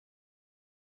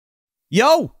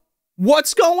Yo,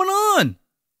 what's going on?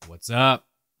 What's up?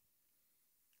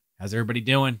 How's everybody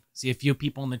doing? See a few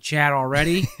people in the chat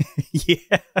already.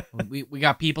 Yeah. We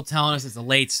got people telling us it's a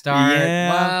late start.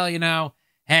 Yeah. Well, you know,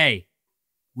 hey,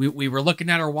 we were looking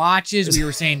at our watches. We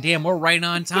were saying, damn, we're right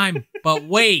on time. But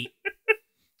wait,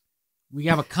 we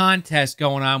have a contest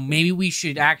going on. Maybe we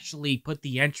should actually put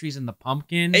the entries in the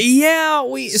pumpkin. Yeah,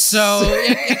 So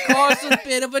it caused a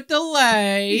bit of a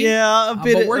delay. Yeah, a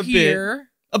bit. But we're here.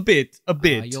 A bit.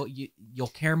 You'll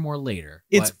care more later.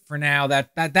 It's but for now, that's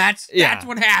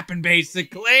what happened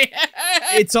basically.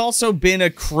 It's also been a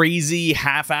crazy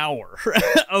half hour.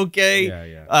 Okay.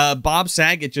 Yeah. Bob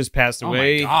Saget just passed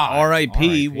away. Oh my God. R.I.P.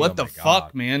 R.I.P. What the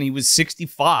fuck, man? He was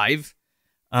 65.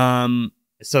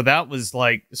 So that was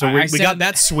like, we got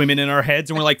that swimming in our heads,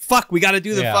 and we're like, fuck, we got to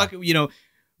do the fuck. You know,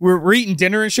 we're eating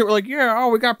dinner and shit. We're like, yeah,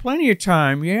 we got plenty of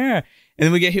time. Yeah. And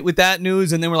then we get hit with that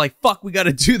news, and then we're like, "Fuck, we got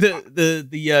to do the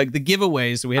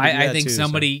giveaways." So we had to do that I think too,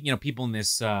 somebody, people in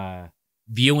this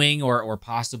viewing or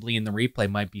possibly in the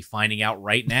replay might be finding out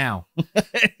right now.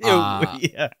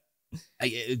 Yeah.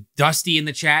 Dusty in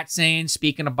the chat saying,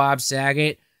 speaking of Bob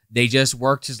Saget, they just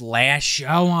worked his last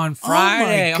show on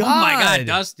Friday. Oh my God,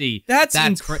 Dusty, that's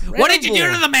incredible. What did you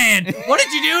do to the man? What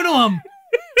did you do to him?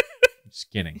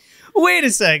 Just kidding. Wait a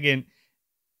second.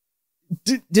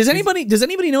 Does anybody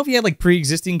know if he had like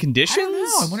pre-existing conditions? I don't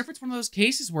know. I wonder if it's one of those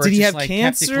cases where did it he just, have like,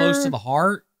 cancer? kept it close to the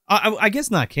heart. I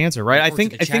guess not cancer, right? I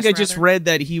think I just read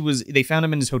that they found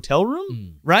him in his hotel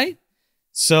room, right?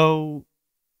 So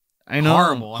I know.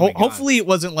 Horrible. Oh hopefully it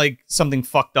wasn't like something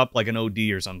fucked up like an OD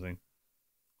or something.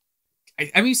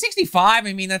 I mean, 65.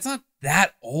 I mean, that's not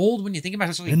that old when you think about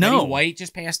it. Especially Betty White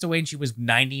just passed away and she was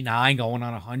 99, going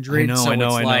on 100. I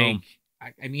know.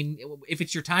 I mean, if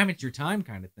it's your time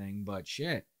kind of thing, but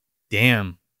shit.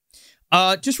 Damn.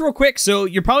 Just real quick, so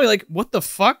you're probably like, what the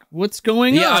fuck? What's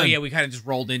going on? Oh, yeah, we kind of just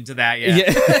rolled into that,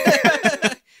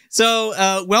 yeah.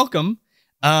 So, welcome.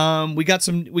 We got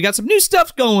some new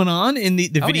stuff going on in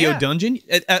the video dungeon.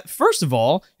 First of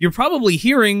all, you're probably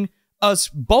hearing us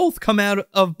both come out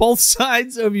of both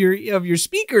sides of your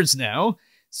speakers now.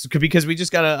 Because we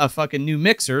just got a fucking new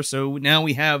mixer, so now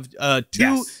we have two.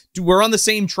 Yes. We're on the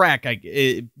same track,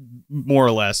 more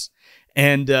or less,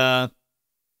 and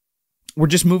we're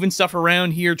just moving stuff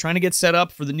around here, trying to get set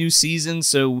up for the new season.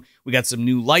 So we got some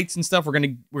new lights and stuff. We're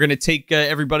gonna take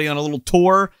everybody on a little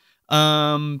tour.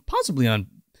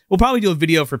 We'll probably do a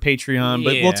video for Patreon,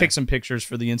 but we'll take some pictures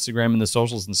for the Instagram and the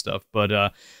socials and stuff. But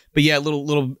yeah,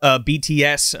 little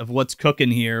BTS of what's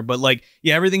cooking here. But like,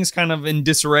 yeah, everything's kind of in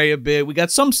disarray a bit. We got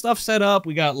some stuff set up.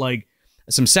 We got like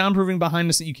some soundproofing behind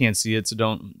us that you can't see it,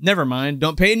 so never mind.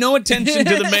 Don't pay no attention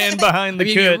to the man behind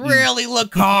the curtain. If you really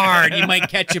look hard, you might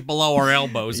catch it below our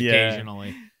elbows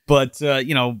occasionally. But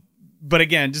but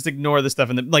again, just ignore the stuff.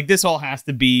 And like, this all has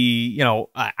to be,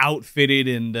 outfitted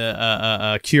and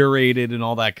curated and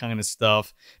all that kind of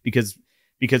stuff because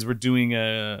we're doing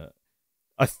a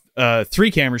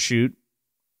 3-camera shoot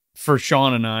for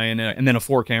Sean and I, and then a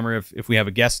 4-camera if we have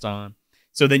a guest on.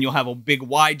 So then you'll have a big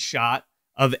wide shot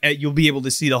of, you'll be able to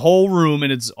see the whole room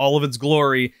and all of its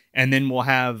glory, and then we'll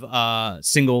have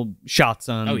single shots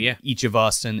on each of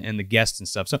us and the guests and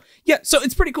stuff. So yeah, so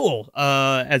it's pretty cool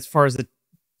as far as the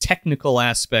technical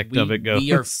aspect of it goes.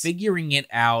 We are figuring it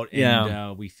out,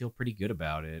 and we feel pretty good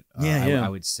about it. I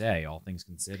would say, all things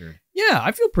considered. Yeah,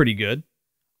 I feel pretty good.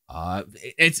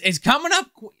 It's coming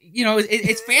up.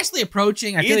 It's fastly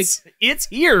approaching. I feel like it's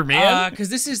here, man. Because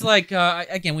this is like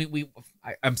again,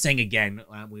 I'm saying again,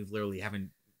 we literally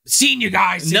haven't seen you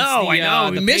guys. Since I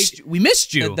know. We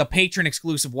missed you. The patron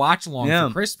exclusive watch along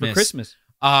for Christmas.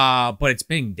 But it's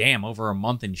been over a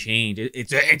month and change.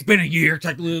 It's been a year. It's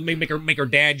like, make her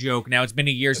dad joke. Now it's been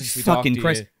a year since we talked to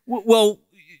you. Well,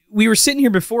 we were sitting here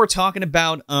before talking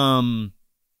about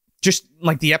just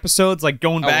like the episodes, like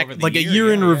going back like a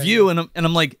year in review, and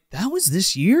I'm like, that was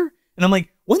this year, and I'm like,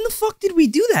 when the fuck did we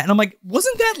do that? And I'm like,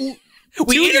 wasn't that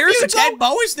 2 years ago? Ted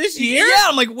Boas this year? Yeah,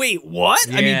 I'm like, wait, what?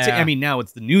 Yeah. I mean, now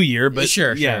it's the new year, but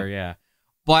sure, yeah.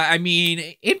 But I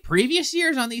mean, in previous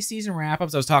years on these season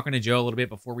wrap-ups, I was talking to Joe a little bit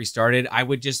before we started. I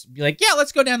would just be like, yeah,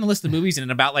 let's go down the list of movies.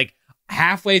 And about like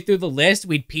halfway through the list,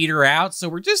 we'd peter out. So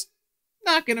we're just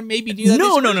not going to maybe do that.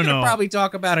 No. We're gonna probably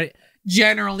talk about it,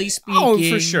 generally speaking. Oh,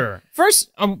 for sure.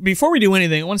 First, before we do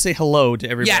anything, I want to say hello to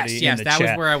everybody in the that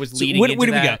chat. was where I was leading what into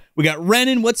do we got? We got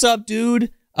Renan, what's up, dude?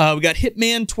 We got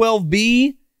Hitman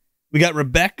 12B. We got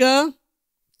Rebecca.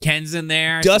 Ken's in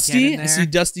there. Dusty. I see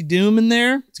Dusty Doom in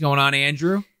there. What's going on,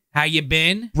 Andrew? How you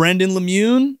been? Brendan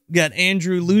Lemune. We got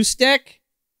Andrew Lustek.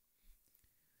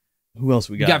 Who else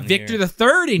we got? We got Victor the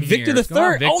Third in here. Victor the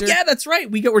Third. Oh yeah, that's right.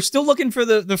 We're still looking for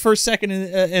the first, second,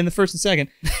 and the first and second.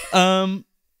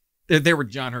 There were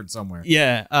John Hurt somewhere.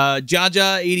 Yeah.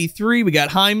 Jaja 83. We got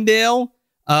Heimdall.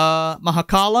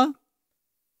 Mahakala.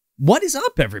 What is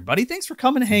up, everybody? Thanks for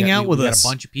coming to hang out with us. We got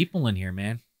a bunch of people in here,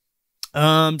 man.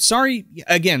 Sorry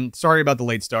about the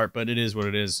late start, but it is what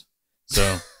it is.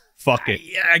 So fuck it.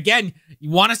 Again, you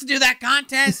want us to do that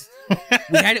contest?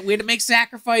 we had to make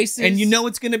sacrifices, and you know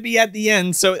it's going to be at the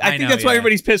end. So I think that's why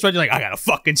everybody's pissed. Right? You're like, I gotta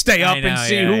fucking stay up and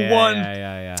see who won.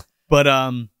 Yeah. But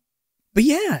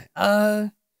yeah.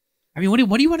 I mean, what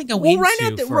do you want to go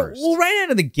into first? Well, right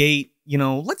out of the gate,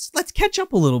 let's catch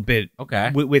up a little bit.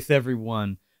 Okay. With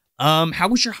everyone. How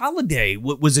was your holiday?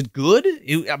 Was it good?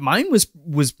 Mine was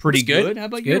pretty good. How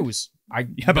about yours? How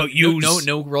about you?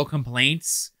 No real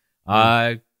complaints.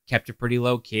 Kept it pretty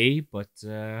low key, but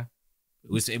it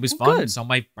was fun. Good. Saw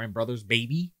my brother's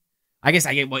baby. I guess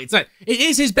it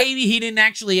is his baby. He didn't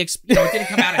actually it didn't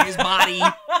come out of his body,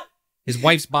 his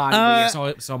wife's body.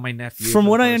 I saw my nephew. From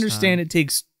what I understand, it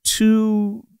takes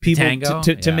two people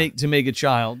to make a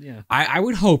child. Yeah, I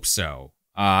would hope so.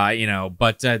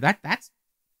 But that's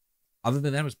other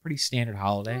than that, it was pretty standard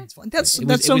holiday. That's fun. That's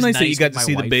so nice that you got to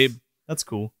see the babe. That's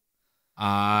cool.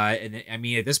 And I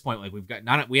mean, at this point, like we've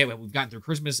gotten through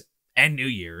Christmas and New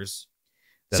Year's.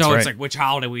 That's so right. It's like, which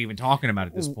holiday are we even talking about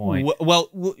at this point? Well,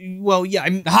 yeah. I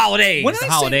mean, the holidays. When I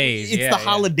holidays. Say it's the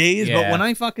holidays, but when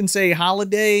I fucking say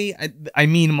holiday, I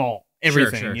mean them all.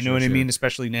 Everything. Sure, you know what I mean?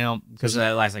 Especially now. Because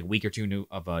the last week or two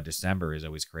of December is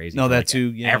always crazy. No, that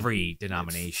too. Yeah. Every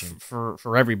denomination.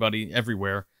 For everybody,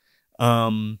 everywhere.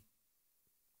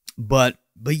 But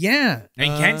yeah.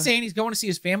 And Ken's saying he's going to see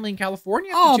his family in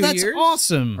California for 2 years. That's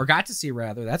awesome. Or got to see,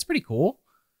 rather. That's pretty cool.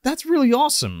 That's really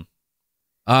awesome.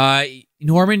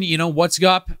 Norman, what's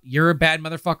up? You're a bad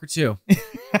motherfucker, too.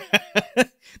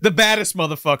 The baddest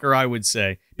motherfucker, I would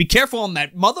say. Be careful on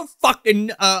that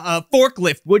motherfucking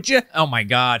forklift, would you? Oh, my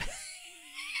God.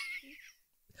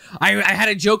 I had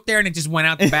a joke there, and it just went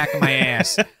out the back of my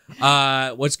ass.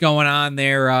 What's going on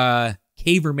there?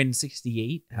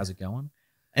 Caverman68, how's it going?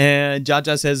 And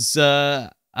Jaja says,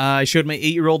 I showed my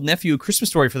 8-year-old nephew A Christmas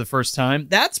Story for the first time.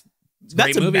 That's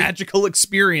a magical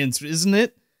experience, isn't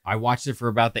it? I watched it for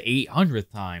about the 800th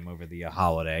time over the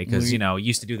holiday because,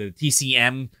 used to do the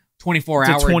TCM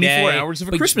 24-hour 24 hours of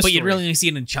A Christmas Story. But you'd really only see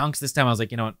it in chunks. This time I was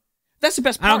like, you know what? That's the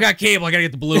best part. I don't got cable. I got to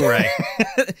get the Blu-ray.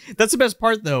 That's the best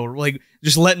part, though. Like,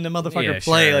 just letting the motherfucker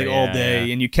play all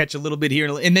day, and you catch a little bit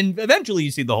here, and then eventually you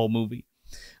see the whole movie.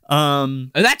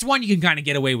 That's one you can kind of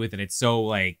get away with, and it's so,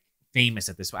 like, famous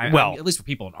at this point. Well, at least for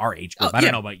people in our age group. I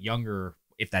don't know about younger,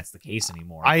 if that's the case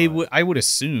anymore. I would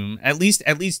assume, at least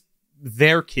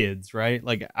their kids, right?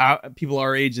 Like, people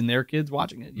our age and their kids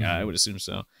watching it. Yeah, I would assume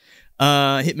so.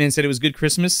 Hitman said it was good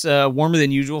Christmas, warmer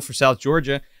than usual for South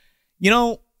Georgia.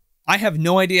 I have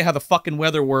no idea how the fucking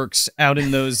weather works out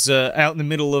in those out in the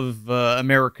middle of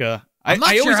America. I'm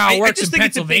not sure how it works in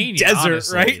Pennsylvania, Pennsylvania,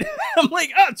 it's a big desert, honestly. Right? I'm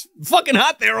like, it's fucking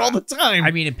hot there all the time. I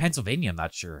mean, in Pennsylvania, I'm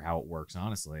not sure how it works,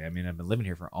 honestly. I mean, I've been living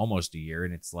here for almost a year,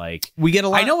 and it's like we get a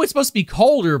lot. I know it's supposed to be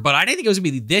colder, but I didn't think it was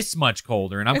gonna be this much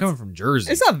colder. And I'm coming from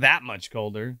Jersey. It's not that much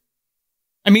colder.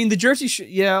 I mean, the Jersey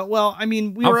yeah, well, I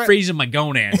mean, I'm freezing my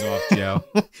gonads off, Joe.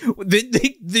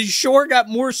 the shore got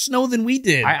more snow than we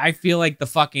did. I feel like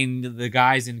the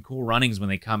guys in Cool Runnings when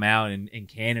they come out in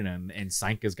Canada and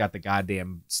Sanka's got the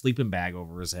goddamn sleeping bag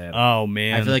over his head. Oh,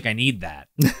 man. I feel like I need that.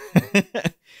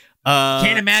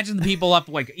 Can't imagine the people up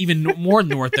like even more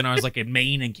north than I was like in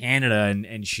Maine and Canada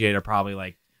and shit are probably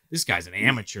like, this guy's an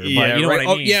amateur. Yeah, but you know what I mean?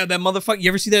 Oh, yeah, that motherfucker. You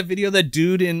ever see that video of that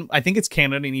dude in, I think it's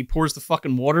Canada, and he pours the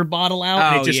fucking water bottle out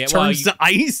and it just turns to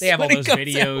ice? They have all those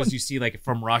videos you see like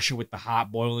from Russia with the hot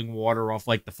boiling water off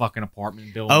like the fucking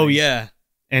apartment building. Oh, yeah.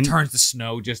 And turns to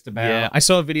snow just about. Yeah, I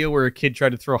saw a video where a kid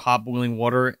tried to throw hot boiling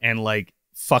water and like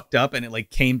fucked up and it like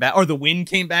came back, or the wind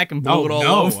came back and blew it all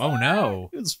over. Oh, no.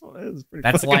 It was pretty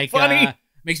That's like funny.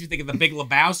 Makes me think of the Big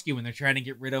Lebowski when they're trying to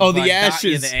get rid of the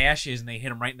ashes. The ashes, and they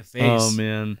hit him right in the face. Oh,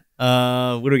 man.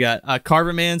 What do we got?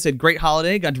 Carver Man said, great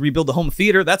holiday. Got to rebuild the home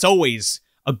theater. That's always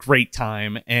a great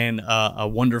time and a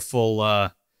wonderful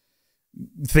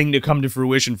thing to come to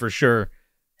fruition for sure.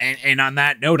 And on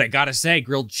that note, I got to say,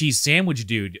 grilled cheese sandwich,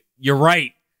 dude. You're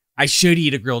right. I should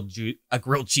eat a grilled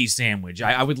cheese sandwich.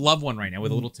 I would love one right now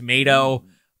with a little tomato,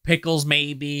 pickles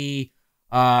maybe.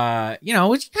 I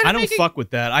don't fuck with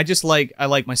that. I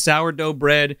like my sourdough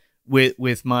bread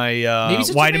with my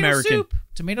white American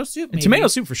tomato soup, and tomato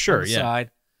soup for sure. Yeah.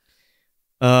 Side.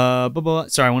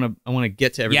 Sorry, I want to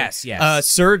get to everything. Yes.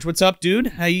 Serge, what's up, dude?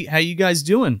 How you guys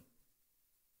doing?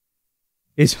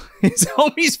 His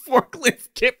homie's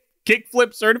forklift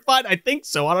kickflip certified? I think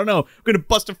so. I don't know. I'm gonna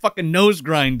bust a fucking nose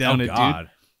grind down it, dude.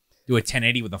 Do a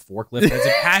 1080 with a forklift?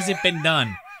 Has it been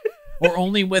done? Or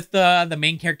only with the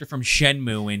main character from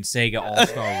Shenmue in Sega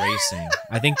All-Star Racing?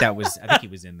 I think he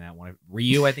was in that one.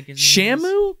 Ryu, I think his name is.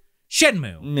 Shamu?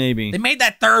 Shenmue. Maybe. They made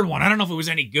that third one. I don't know if it was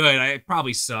any good. It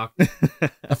probably sucked.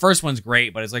 The first one's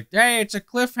great, but it's like, hey, it's a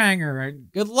cliffhanger.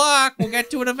 Good luck. We'll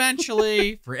get to it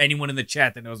eventually. For anyone in the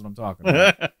chat that knows what I'm talking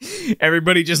about.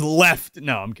 Everybody just left.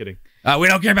 No, I'm kidding. We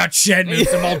don't care about Shenmue.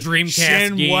 Some old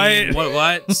Dreamcast game.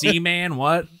 What? Seaman?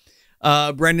 What?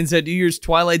 Brendan said, New Year's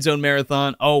Twilight Zone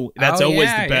marathon. Oh, that's always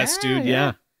the best, dude.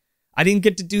 Yeah. I didn't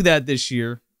get to do that this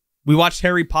year. We watched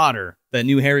Harry Potter, that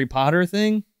new Harry Potter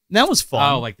thing. That was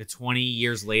fun. Oh, like the 20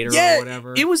 years later or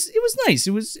whatever. It was nice.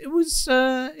 It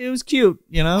was cute,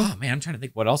 you know? Oh man, I'm trying to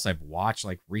think what else I've watched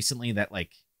like recently that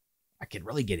like I could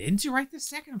really get into right this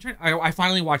second. I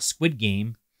finally watched Squid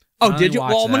Game. Oh, did you?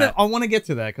 Well, I want to get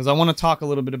to that because I want to talk a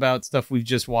little bit about stuff we've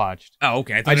just watched. Oh,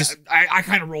 okay. I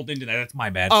kind of rolled into that. That's my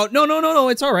bad. Oh, no.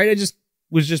 It's all right. I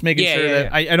was just making sure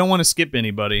that I don't want to skip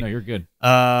anybody. No, you're good.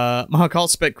 Mahakal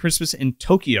spent Christmas in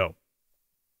Tokyo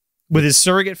with his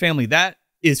surrogate family. That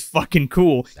is fucking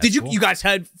cool. Did you? Cool. You guys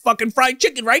had fucking fried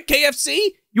chicken, right? KFC.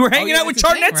 You were hanging out with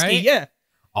Charnetsky, right? Yeah.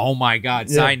 Oh my God.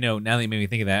 Yeah. Side note. Now that you made me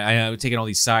think of that, I know taking all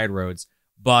these side roads,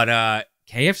 but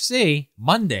KFC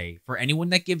Monday for anyone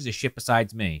that gives a shit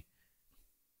besides me.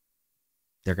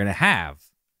 They're gonna have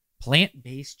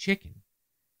plant-based chicken.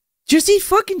 Just eat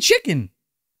fucking chicken.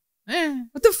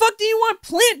 What the fuck do you want?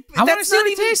 I want to see what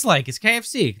it tastes like. It's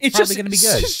KFC. It's probably gonna be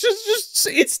good.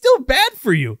 It's still bad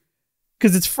for you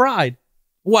because it's fried.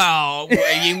 Well,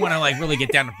 you want to like really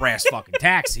get down to brass fucking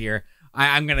tacks here.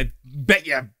 I'm gonna bet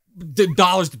you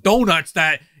dollars to donuts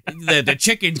that the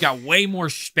chicken's got way more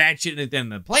bad shit in it than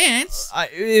the plants.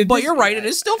 But you're right, it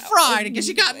is still fried. I guess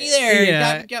you got me there.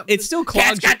 Yeah, it's still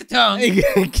clogged. Cat's got the tongue.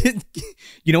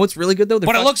 You know what's really good though?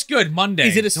 But it looks good Monday.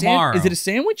 Is it tomorrow? Is it a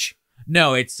sandwich?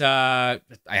 No, it's I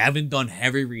haven't done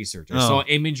heavy research. I saw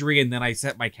imagery and then I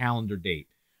set my calendar date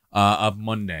of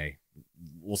Monday.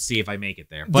 We'll see if I make it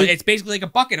there. But it's basically like a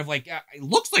bucket of like, it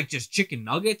looks like just chicken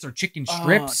nuggets or chicken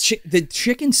strips. The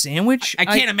chicken sandwich? I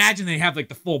can't imagine they have like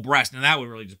the full breast. Now that would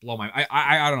really just blow my,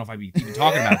 I don't know if I'd be even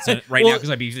talking about it right now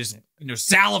because I'd be just,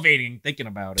 salivating thinking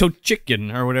about it. So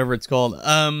chicken or whatever it's called.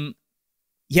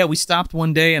 Yeah, we stopped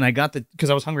one day and I got because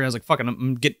I was hungry. I was like,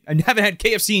 fucking, I haven't had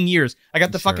KFC in years. I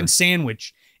got the fucking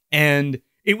sandwich and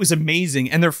it was amazing.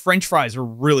 And their French fries are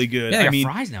really good. Yeah, they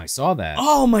got fries now. I saw that.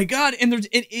 Oh my God. And there's,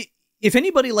 if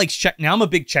anybody likes now I'm a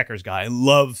big Checkers guy. I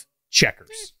love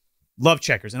Checkers. Love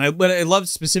Checkers. And I love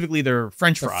specifically their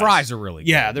French fries. The fries are really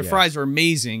good. Yeah, their fries are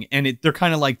amazing. And they're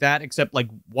kind of like that, except like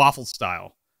waffle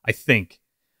style, I think.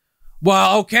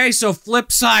 Well, okay, so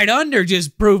flip side under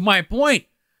just proved my point.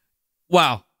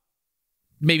 Well,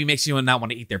 maybe makes you not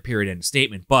want to eat their period end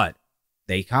statement, but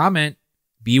they comment,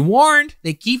 be warned,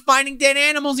 they keep finding dead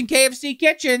animals in KFC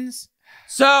kitchens.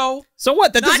 So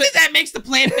what? That makes the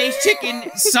plant-based chicken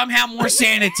somehow more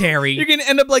sanitary. You're gonna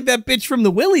end up like that bitch from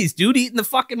the Willies, dude, eating the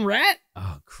fucking rat.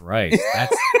 Oh Christ,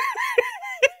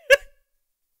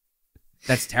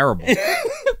 that's terrible.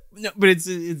 No, but it's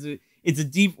a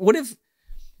deep. What if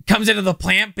comes into the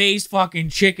plant-based fucking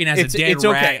chicken as a dead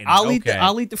rat? Okay.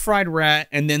 I'll eat the fried rat,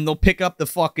 and then they'll pick up the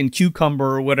fucking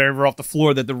cucumber or whatever off the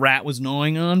floor that the rat was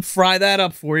gnawing on. Fry that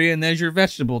up for you, and there's your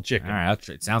vegetable chicken. All right,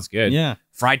 it sounds good. Yeah.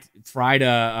 Fried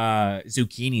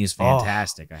zucchini is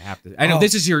fantastic. I know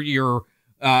this is your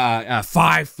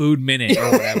 5 food minute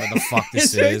or whatever the fuck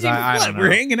this is. I don't know.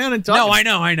 We're hanging out and talking.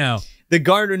 No, I know. The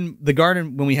garden.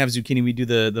 When we have zucchini, we do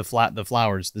the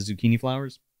flowers, the zucchini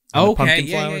flowers. Oh, okay, pumpkin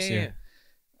flowers. Yeah.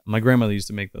 My grandmother used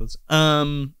to make those. What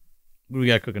do we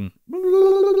got cooking?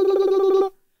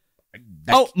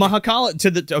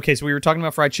 Mahakala okay, so we were talking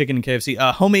about fried chicken and KFC.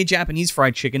 Homemade Japanese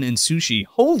fried chicken and sushi.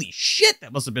 Holy shit,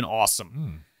 that must have been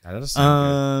awesome. That does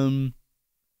sound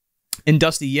good. And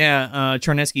Dusty,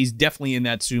 Charnetsky's definitely in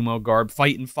that sumo garb,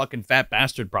 fighting fucking fat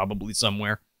bastard probably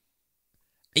somewhere.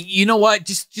 You know what?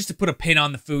 Just to put a pin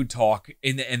on the food talk,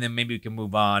 and then maybe we can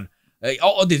move on.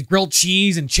 This grilled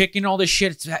cheese and chicken, all this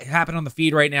shit it's happening on the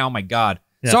feed right now. Oh my God.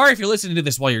 Yeah. Sorry if you're listening to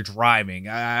this while you're driving.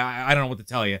 I don't know what to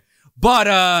tell you.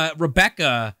 But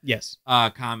Rebecca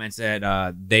comments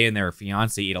that they and their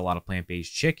fiance eat a lot of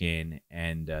plant-based chicken,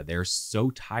 and they're so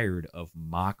tired of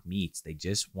mock meats. They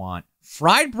just want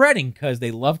fried breading because they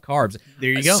love carbs.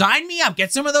 There you go. Sign me up.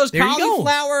 Get some of those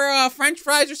cauliflower French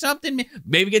fries or something.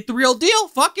 Maybe get the real deal.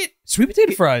 Fuck it. Sweet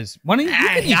potato fries. Why don't you?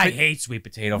 I hate sweet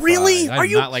potato fries. Really? I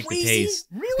do not like the taste.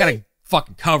 Really? Gotta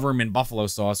fucking cover them in buffalo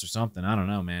sauce or something. I don't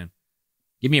know, man.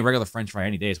 Give me a regular French fry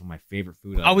any day. It's one of my favorite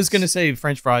food items. I was gonna say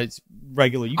French fries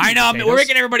regular. I know we're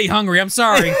making everybody hungry. I'm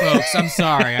sorry, folks. I'm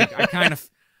sorry. I kind of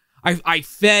I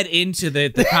fed into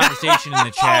the conversation in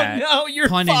the chat. Oh no, you're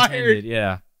pun fired. intended.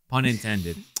 Yeah, pun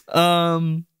intended.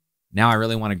 Now I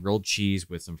really want a grilled cheese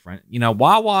with some French.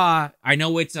 Wawa. I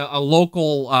know it's a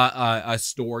local a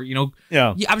store.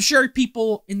 Yeah. I'm sure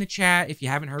people in the chat, if you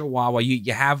haven't heard of Wawa,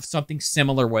 you have something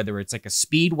similar, whether it's like a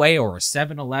Speedway or a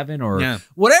 7-Eleven or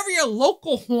whatever your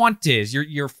local haunt is.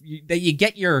 That you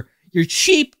get your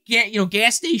cheap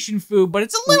gas station food, but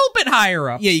it's a little bit higher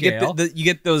up. Yeah, you scale. get you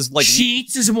get those like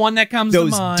Sheets is one that comes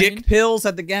those to mind. dick pills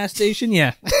at the gas station.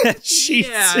 Yeah, Sheets.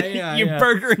 Yeah, your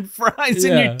burger and fries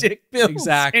and your dick pills.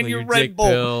 Exactly, and your Red dick Bull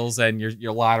pills and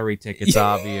your lottery tickets,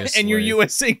 obviously, and your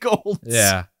USA Golds.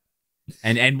 Yeah.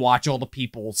 And watch all the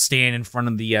people stand in front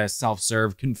of the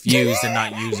self-serve confused and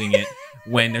not using it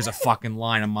when there's a fucking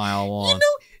line a mile long.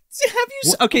 Have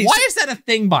you? Okay, why is that a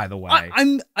thing? By the way,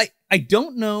 I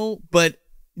don't know, but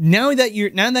now that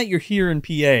you're here in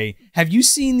PA, have you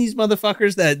seen these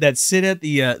motherfuckers that sit at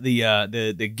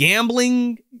the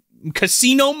gambling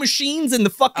casino machines in the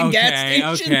fucking gas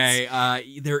stations?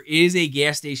 Okay, there is a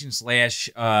gas station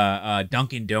 /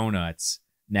 Dunkin' Donuts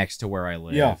next to where I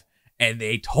live. Yeah. And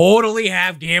they totally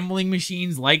have gambling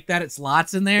machines like that at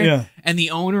slots in there. Yeah. And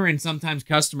the owner and sometimes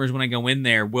customers, when I go in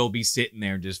there, will be sitting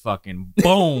there just fucking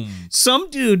boom. Some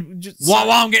dude just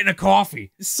while I'm getting a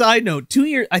coffee. Side note, 2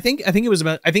 years. I think it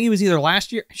was either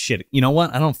last year. Shit, you know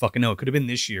what? I don't fucking know. It could have been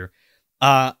this year.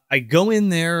 I go in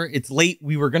there. It's late.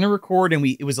 We were gonna record, and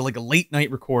it was like a late night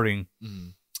recording.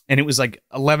 And it was like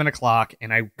 11 o'clock,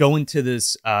 and I go into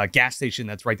this gas station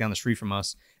that's right down the street from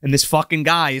us, and this fucking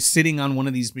guy is sitting on one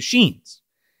of these machines.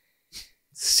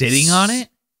 Sitting on it?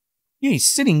 Yeah, he's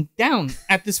sitting down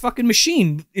at this fucking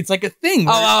machine. It's like a thing.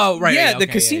 Right. Yeah, okay, the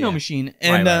casino machine,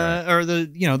 and right. or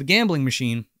the gambling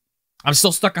machine. I'm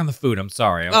still stuck on the food. I'm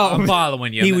sorry. I'm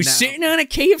following you. He was sitting on a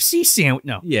KFC sandwich.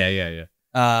 No. Yeah.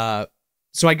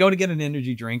 So I go to get an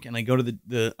energy drink, and I go to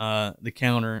the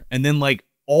counter, and then like,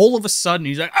 all of a sudden,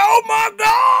 he's like, "Oh my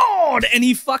god!" And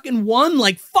he fucking won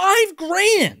like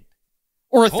 $5,000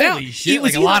 or $1,000. Holy shit!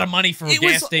 Like a lot of money for a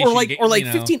gas station, or like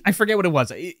 15. I forget what it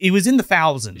was. It was in the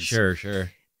thousands. Sure.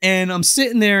 And I'm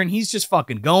sitting there, and he's just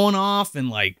fucking going off and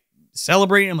like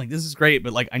celebrating. I'm like, "This is great,"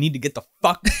 but like, I need to get the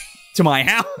fuck to my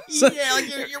house. Yeah, like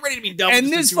you're ready to be done. And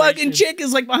this fucking chick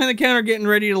is like behind the counter getting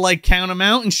ready to like count them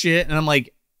out and shit. And I'm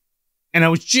like. And I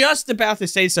was just about to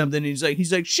say something. And he's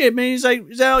like, shit, man. He's like,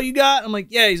 is that all you got? I'm like,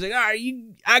 yeah. He's like, all right,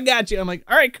 I got you. I'm like,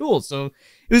 all right, cool. So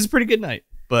it was a pretty good night,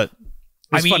 but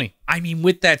it was funny. I mean,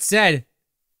 with that said,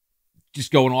 just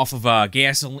going off of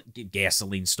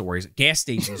gasoline stories, gas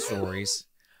station stories.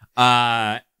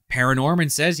 Paranorman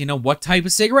says, what type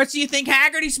of cigarettes do you think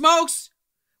Haggerty smokes?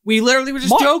 We literally were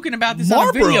just joking about this on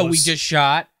a video we just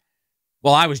shot.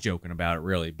 Well, I was joking about it,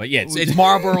 really. But yeah, it's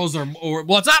Marlboros or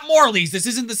well, it's not Morley's. This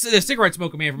isn't the cigarette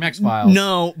smoking man from X-Files.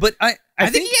 No, but I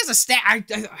think he has a stat.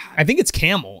 I think it's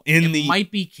Camel. It might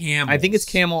be Camel. I think it's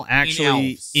Camel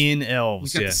actually in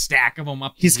Elves. He's got the stack of them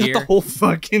up He's here. got the whole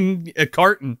fucking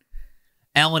carton.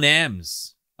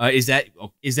 L&M's. Is that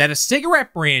a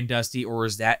cigarette brand, Dusty, or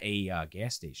is that a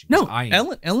gas station? No,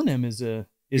 L&M is a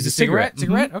cigarette.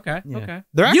 Cigarette? Okay. Yeah. Okay.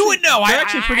 You would know. They're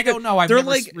actually pretty good. I don't know. They're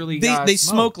like really they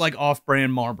smoke like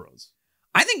off-brand Marlboros.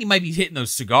 I think he might be hitting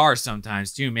those cigars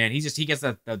sometimes too, man. He gets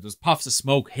those puffs of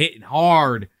smoke hitting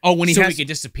hard. Oh, when he could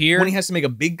disappear. When he has to make a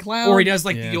big cloud, or he does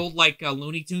like the old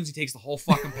Looney Tunes. He takes the whole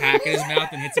fucking pack in his mouth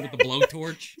and hits it with the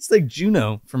blowtorch. It's like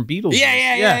Juno from Beetlejuice.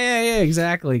 Yeah.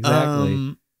 Exactly.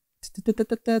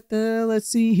 Let's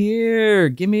see here.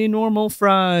 Give me normal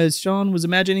fries. Sean was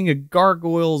imagining a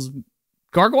gargoyle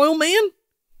man.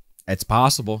 It's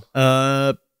possible.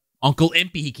 Uncle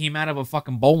Impy, he came out of a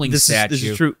fucking bowling statue. This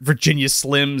is true. Virginia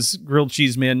Slim's grilled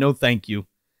cheese, man. No, thank you.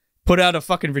 Put out a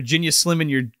fucking Virginia Slim in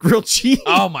your grilled cheese.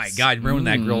 Oh my god, ruined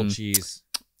that grilled cheese.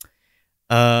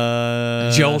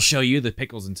 Joe will show you the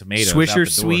pickles and tomatoes. Swisher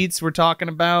Sweets we're talking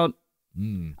about.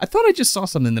 I thought I just saw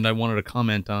something that I wanted to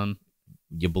comment on.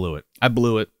 You blew it. I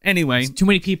blew it. Anyway. There's too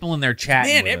many people in there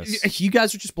chatting with us. You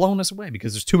guys are just blowing us away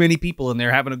because there's too many people in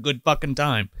there having a good fucking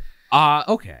time.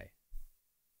 Okay.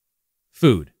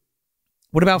 Food.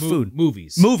 What about food?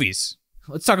 Movies.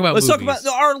 Let's talk about movies.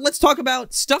 Let's talk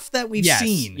about stuff that we've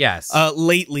seen. Yes.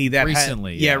 Lately that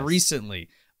recently. Recently.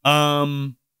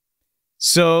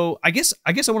 So I guess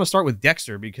I want to start with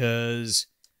Dexter because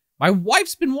my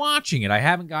wife's been watching it. I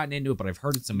haven't gotten into it, but I've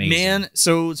heard it's amazing. Man,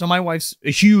 so my wife's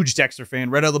a huge Dexter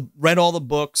fan. Read all the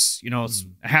books.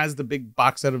 Has the big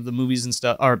box set of the movies and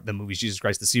stuff. Or the movies, Jesus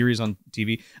Christ, the series on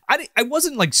TV. I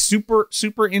wasn't like super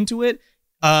into it.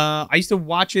 I used to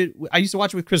watch it. I used to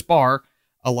watch it with Chris Barr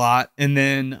a lot, and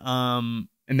then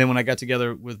when I got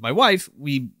together with my wife,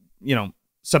 we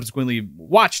subsequently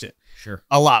watched it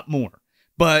a lot more.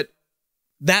 But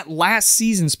that last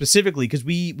season specifically, because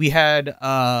we had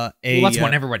that's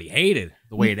one everybody hated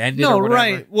the way it ended. No, or whatever.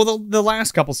 right. Well, the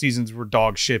last couple seasons were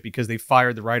dog shit because they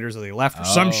fired the writers or they left for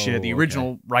some shit. The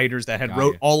original writers that had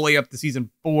wrote all the way up to season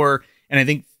 4, and I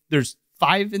think there's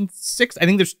 5 and 6. I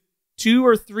think there's 2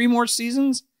 or 3 more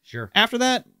seasons. After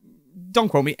that, don't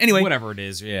quote me. Anyway, whatever it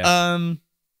is. Yeah.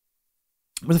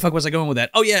 Where the fuck was I going with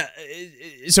that? Oh yeah.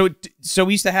 So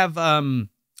we used to have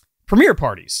premiere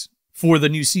parties for the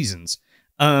new seasons.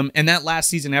 And that last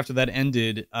season after that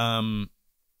ended,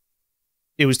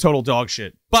 it was total dog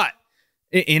shit. But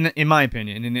in my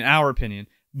opinion, and in our opinion,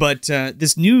 but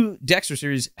this new Dexter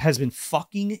series has been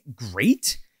fucking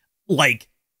great. Like,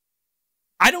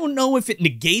 I don't know if it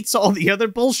negates all the other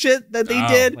bullshit that they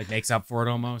did. Like makes up for it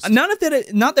almost. Not that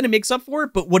it makes up for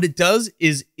it, but what it does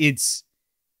is it's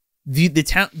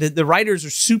the writers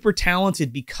are super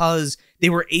talented because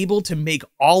they were able to make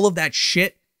all of that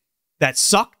shit that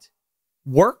sucked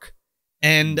work,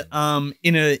 and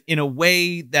in a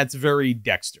way that's very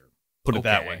Dexter. Put it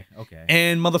that way. Okay.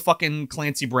 And motherfucking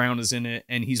Clancy Brown is in it,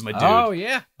 and he's my dude. Oh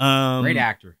yeah. Great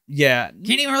actor. Yeah.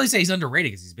 Can't even really say he's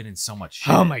underrated because he's been in so much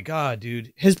shit. Oh my god,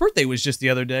 dude. His birthday was just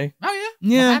the other day. Oh yeah.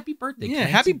 Yeah. Well, happy birthday. Yeah.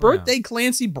 Clancy Happy Brown. birthday,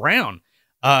 Clancy Brown.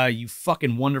 You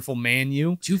fucking wonderful man,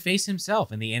 you. Two-Face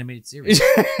himself in the animated series.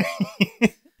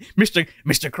 Mr.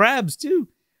 Krabs too.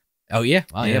 Oh yeah.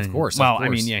 Well, yeah, of course. Well, of course. I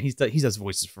mean, yeah, he does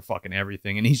voices for fucking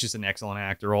everything, and he's just an excellent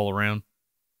actor all around.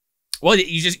 Well,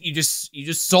 you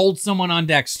just sold someone on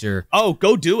Dexter. Oh,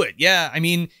 go do it. Yeah, I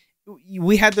mean,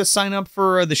 we had to sign up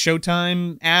for the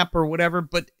Showtime app or whatever,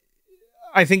 but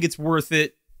I think it's worth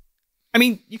it. I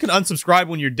mean, you can unsubscribe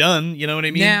when you're done. You know what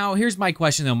I mean? Now, here's my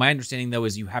question, though. My understanding, though,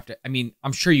 is you have to... I mean,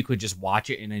 I'm sure you could just watch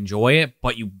it and enjoy it,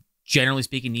 but you, generally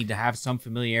speaking, need to have some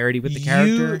familiarity with the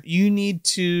character. You need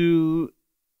to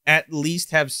at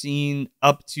least have seen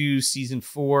up to season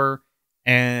 4.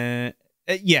 And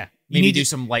yeah. Maybe do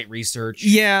some light research.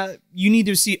 Yeah, you need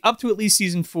to see up to at least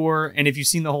season 4, and if you've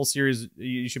seen the whole series,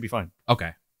 you should be fine.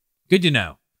 Okay. Good to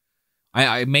know.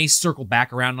 I may circle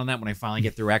back around on that when I finally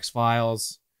get through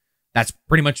X-Files. That's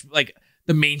pretty much like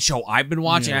the main show I've been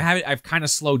watching. Yeah. I've kind of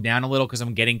slowed down a little because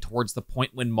I'm getting towards the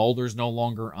point when Mulder's no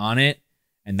longer on it.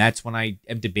 And that's when I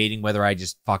am debating whether I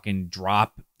just fucking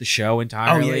drop the show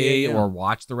entirely or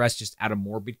watch the rest just out of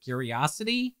morbid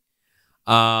curiosity.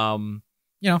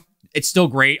 It's still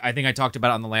great. I think I talked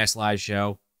about it on the last live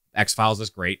show. X-Files is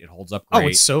great. It holds up great. Oh,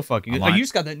 it's so fucking good. Oh, you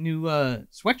just got that new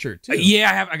sweatshirt, too.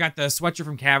 Yeah, I got the sweatshirt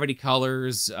from Cavity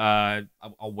Colors. I'll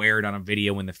wear it on a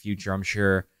video in the future, I'm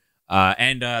sure.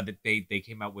 And they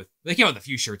came out with a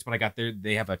few shirts, but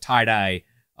they have a tie-dye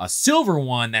silver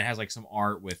one that has like some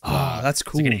art with that's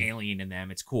cool. It's like an alien in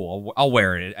them. It's cool. I'll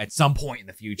wear it at some point in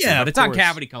the future. Yeah, but it's on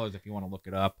Cavity Colors if you want to look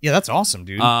it up. Yeah, that's awesome,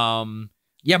 dude.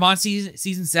 Yeah, I'm on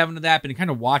season 7 of that, but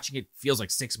kind of watching it feels like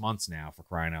 6 months now, for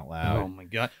crying out loud. Oh my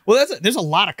god. Well, there's a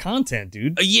lot of content,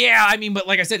 dude. Yeah, I mean, but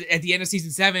like I said, at the end of season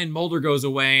 7, Mulder goes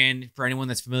away, and for anyone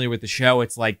that's familiar with the show,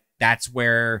 it's like that's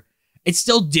where it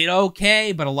still did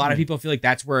okay, but a lot of people feel like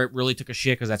that's where it really took a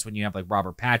shit because that's when you have like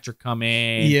Robert Patrick come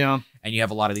in. Yeah. And you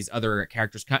have a lot of these other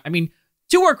characters. I mean,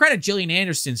 to her credit, Gillian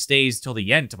Anderson stays till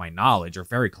the end, to my knowledge, or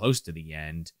very close to the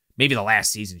end. Maybe the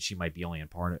last season she might be only in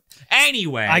part of it.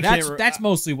 Anyway, that's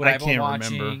mostly what I've been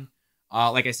watching. Remember.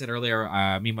 Like I said earlier,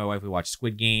 me and my wife, we watched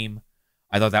Squid Game.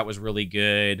 I thought that was really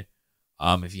good.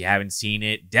 If you haven't seen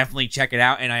it, definitely check it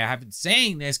out. And I have been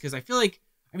saying this because I feel like,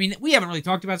 I mean, we haven't really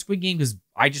talked about Squid Game because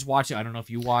I just watched it. I don't know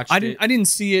if you watched it. I didn't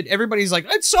see it. Everybody's like,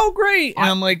 it's so great. And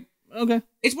I'm like, okay.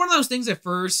 It's one of those things at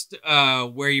first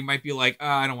where you might be like,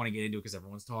 I don't want to get into it because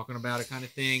everyone's talking about it kind of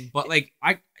thing. But like,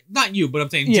 not you, but I'm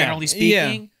saying generally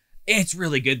speaking. Yeah. It's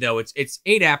really good though. It's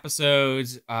 8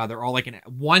 episodes. They're all like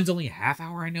one's only a half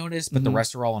hour, I noticed, but the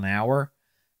rest are all an hour.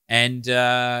 And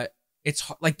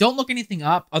it's like, don't look anything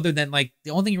up other than like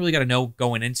the only thing you really got to know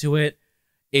going into it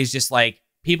is just like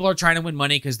people are trying to win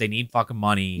money because they need fucking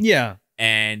money. Yeah.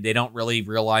 And they don't really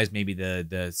realize maybe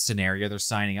the scenario they're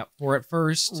signing up for at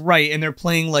first. Right. And they're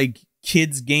playing like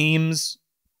kids games,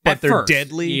 but they're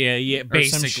deadly. Yeah,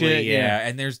 basically. Shit, yeah.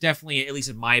 And there's definitely, at least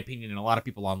in my opinion, and a lot of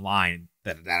people online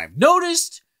that I've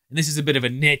noticed, and this is a bit of a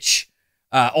niche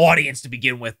audience to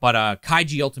begin with, but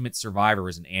Kaiji Ultimate Survivor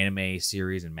is an anime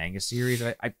series and manga series.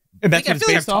 I feel like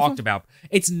I've talked about.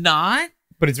 It's not,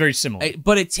 but it's very similar.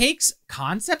 But it takes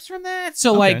concepts from that.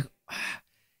 So like,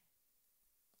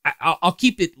 I'll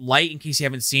keep it light in case you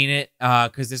haven't seen it,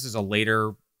 because this is a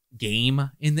later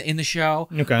game in the show.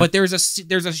 Okay. But there's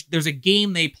a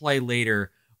game they play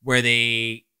later where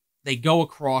they go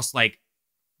across like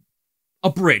a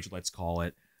bridge, let's call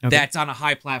it, that's on a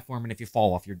high platform, and if you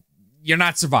fall off, you're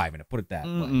not surviving it. Put it that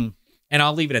way. And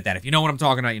I'll leave it at that. If you know what I'm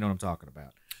talking about, you know what I'm talking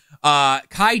about.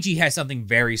 Kaiji has something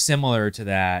very similar to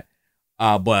that,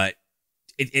 but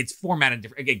it's formatted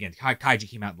different. Again, Kaiji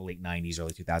came out in the late 90s,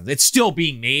 early 2000s. It's still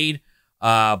being made,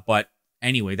 but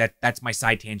anyway, that's my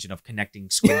side tangent of connecting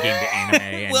Squid Game to anime.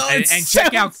 And, Well, and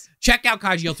check out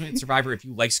Kaiji Ultimate Survivor if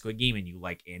you like Squid Game and you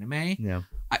like anime. Yeah.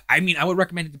 I mean, I would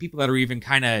recommend it to people that are even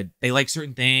kind of, they like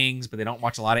certain things, but they don't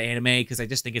watch a lot of anime, because I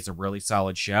just think it's a really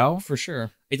solid show. For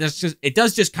sure. It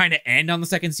does just kind of end on the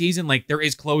second season. Like, there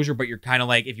is closure, but you're kind of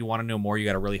like, if you want to know more, you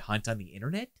got to really hunt on the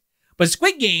internet. But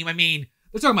Squid Game, I mean,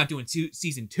 they're talking about doing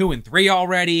season 2 and 3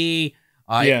 already.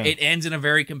 It ends in a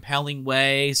very compelling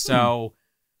way. So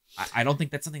I don't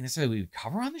think that's something necessarily we would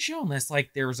cover on the show unless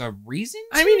like there's a reason.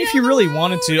 I mean, if you really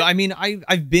wanted to, I mean,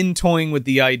 I've been toying with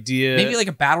the idea. Maybe like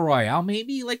a battle royale,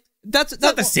 maybe like that's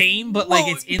not the same, but like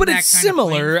it's in that it's kind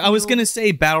similar. of I was gonna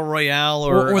say battle royale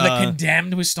or the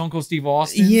Condemned with Stone Cold Steve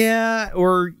Austin. Yeah,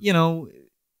 or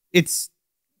it's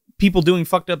people doing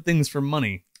fucked up things for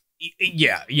money.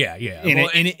 Yeah.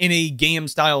 In a game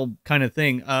style kind of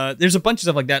thing. There's a bunch of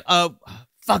stuff like that.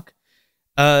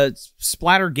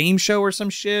 Splatter game show or some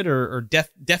shit or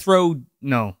Death Row.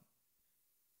 No,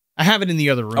 I have it in the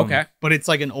other room. Okay, but it's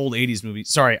like an old 80s movie.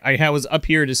 Sorry, I was up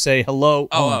here to say hello.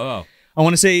 Oh. I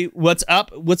want to say what's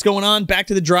up, what's going on, back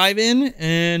to the drive-in,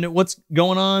 and what's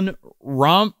going on,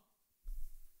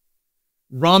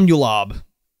 Romulob.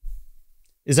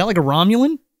 Is that like a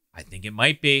Romulan? I think it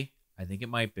might be.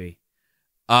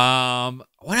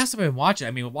 What else have I been watching?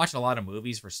 I mean, we're watching a lot of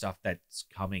movies for stuff that's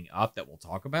coming up that we'll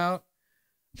talk about.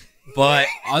 But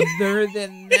other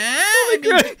than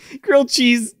that, grilled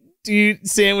cheese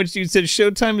sandwich dude said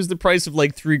Showtime is the price of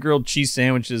like 3 grilled cheese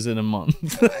sandwiches in a month.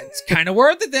 It's kind of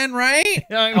worth it then, right?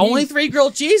 I mean, only 3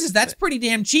 grilled cheeses. That's pretty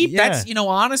damn cheap. Yeah. That's,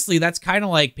 honestly, that's kind of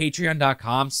like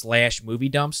patreon.com/movie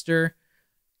dumpster.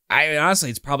 Honestly,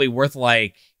 it's probably worth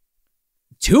like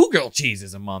 2 grilled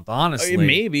cheeses a month, honestly.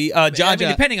 Maybe. Jaja,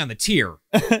 depending on the tier.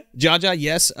 Jaja,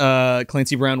 yes.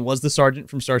 Clancy Brown was the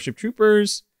sergeant from Starship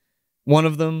Troopers. One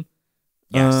of them.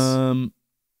 Yes.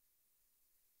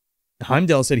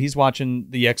 Heimdall said he's watching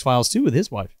the X-Files too with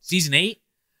his wife. Season 8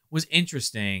 was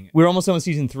interesting. We're almost on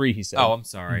season 3, he said. Oh, I'm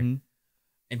sorry. Mm-hmm.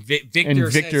 And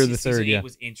Victor said the third, season 8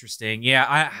 was interesting.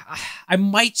 Yeah, I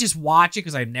might just watch it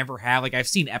because I never have. Like, I've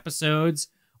seen episodes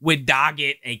with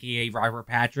Doggett, a.k.a. Robert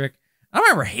Patrick. I don't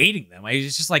remember hating them.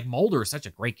 It's just like Mulder is such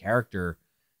a great character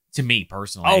to me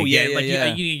personally. Oh, yeah,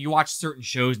 like you watch certain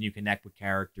shows and you connect with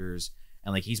characters,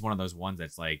 and like he's one of those ones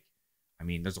that's like, I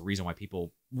mean, there's a reason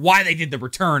why they did The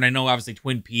Return. I know obviously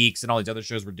Twin Peaks and all these other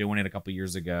shows were doing it a couple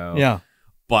years ago. Yeah,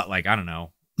 but like I don't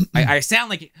know. I sound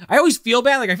like I always feel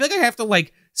bad. Like I feel like I have to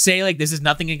like say like this is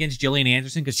nothing against Gillian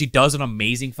Anderson because she does an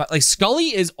amazing like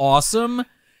Scully is awesome.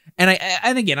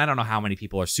 And again, I don't know how many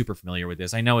people are super familiar with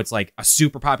this. I know it's like a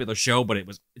super popular show, but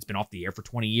it's been off the air for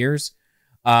 20 years.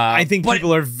 I think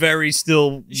people are very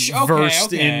still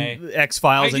versed in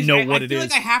X-Files and know what it is. I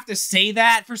feel like I have to say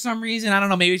that for some reason. I don't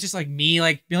know. Maybe it's just like me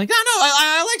like being like, no,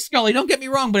 I like Scully. Don't get me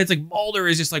wrong. But it's like Mulder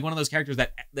is just like one of those characters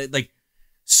that like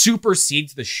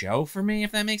supersedes the show for me,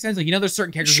 if that makes sense. Like, there's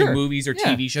certain characters in movies or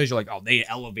TV shows you're like, oh, they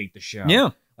elevate the show. Yeah.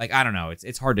 Like, I don't know.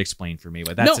 It's hard to explain for me,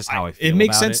 but that's just how I feel. It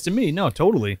makes sense to me. No,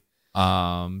 totally.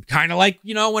 Kind of like,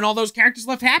 when all those characters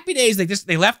left Happy Days,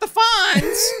 they left the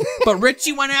Fonz, but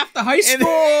Richie went after high school.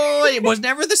 It was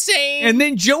never the same. And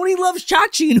then Joni loves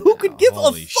Chachi, and who could give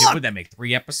a fuck? Shit, would that make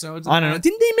 3 episodes? I don't know.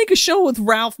 Didn't they make a show with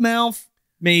Ralph Malph?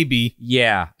 Maybe.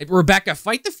 Yeah. Rebecca,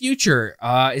 Fight the Future.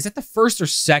 Is that the first or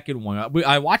second one?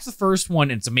 I watched the first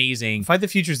one, and it's amazing. Fight the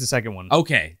Future is the second one.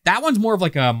 Okay. That one's more of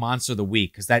like a Monster of the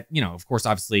Week, because that, of course,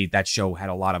 obviously, that show had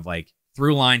a lot of like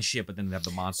through line shit, but then they have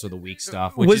the Monster of the Week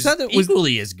stuff, which was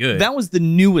equally as good. That was the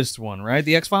newest one, right?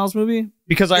 The X-Files movie?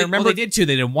 Because I remember they did two.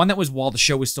 They did one that was while the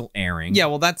show was still airing. Yeah,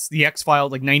 well, that's the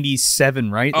X-Files, like 97,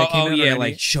 right? That came out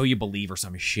like Show You Believe or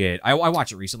some shit. I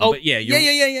watched it recently, but yeah,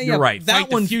 you're right. That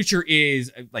Fight the Future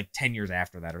is like 10 years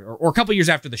after that, or a couple years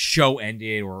after the show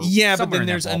ended, or but then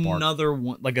there's another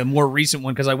one, like a more recent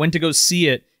one, because I went to go see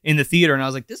it in the theater, and I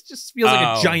was like, this just feels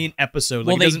like a giant episode.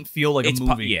 Like, it doesn't feel like a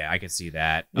movie. Yeah, I could see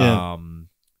that. Yeah.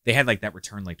 They had like that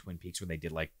return like Twin Peaks where they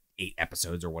did like 8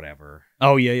 episodes or whatever.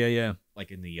 Oh, yeah.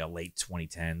 Like in the late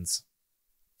 2010s.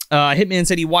 Hitman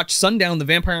said he watched Sundown, The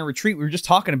Vampire Retreat. We were just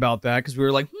talking about that because we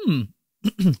were like,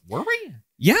 Were we?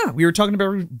 Yeah, we were talking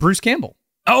about Bruce Campbell.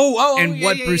 Oh, and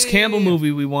what Bruce Campbell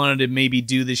movie we wanted to maybe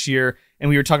do this year. and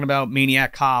we were talking about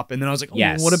Maniac Cop, and then I was like,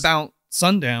 Yes. what about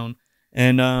Sundown?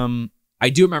 And I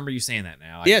do remember you saying that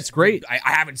now. Yeah, it's great. I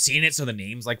haven't seen it, so the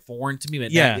name's like foreign to me,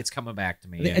 but Yeah. it's coming back to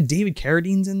me. I think David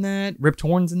Carradine's in that. Rip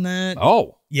Torn's in that.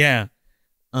 Oh, Yeah.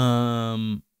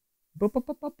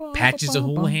 Patches of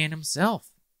Houlihan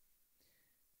himself.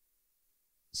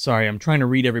 Sorry, I'm trying to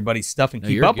read everybody's stuff and No,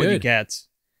 keep you're up with you good. cats.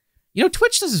 You know,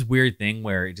 Twitch does this weird thing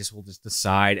where it will just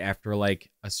decide after like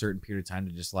a certain period of time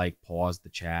to just like pause the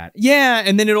chat. Yeah,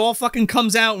 and then it all fucking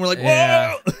comes out, and we're like,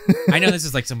 Yeah. whoa! I know this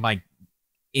is like some like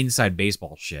inside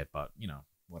baseball shit, but you know,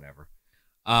 whatever.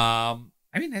 I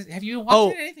mean, have you been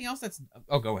watching anything else that's?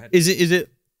 Oh, go ahead. Is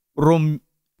it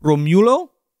Romulo?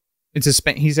 It's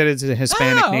a he said it's a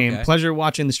Hispanic name. Okay. Pleasure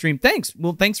watching the stream. Thanks.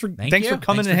 Well, thanks for coming Thanks and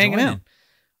for hanging joining. out.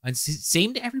 And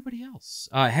same to everybody else.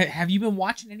 Have you been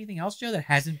watching anything else, Joe, that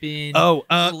hasn't been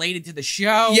related to the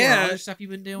show? Yeah. Or other stuff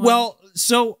you've been doing? Well,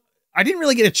 so I didn't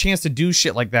really get a chance to do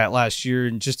shit like that last year,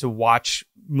 and just to watch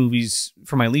movies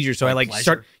for my leisure. So I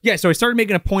pleasure. So I started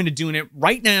making a point of doing it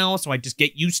right now, so I just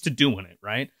get used to doing it.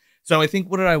 Right. So I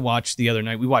think, what did I watch the other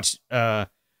night? We watched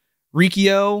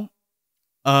Rikio.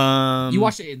 You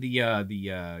watched it in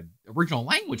the original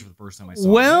language for the first time I saw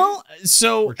it. Well, Right?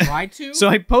 so Or tried to. So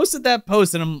I posted that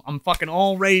post, and I'm fucking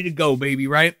all ready to go, baby,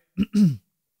 right?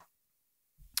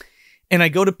 And I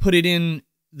go to put it in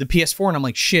the PS4, and I'm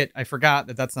like, shit, I forgot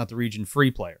that that's not the region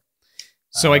free player.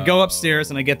 So I go upstairs,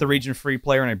 and I get the region free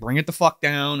player, and I bring it the fuck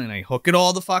down, and I hook it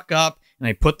all the fuck up, and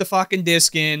I put the fucking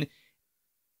disc in,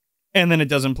 and then it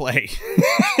doesn't play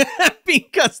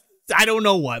because I don't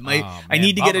know what. I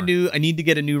need to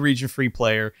get a new region free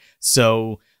player.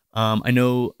 So I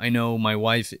know my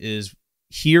wife is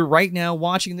here right now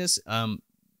watching this.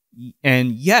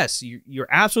 And yes, you're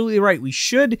absolutely right. We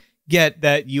should get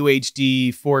that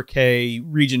UHD 4K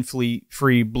region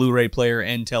free Blu-ray player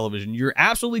and television. You're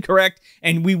absolutely correct,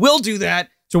 and we will do that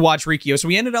to watch Rikio. So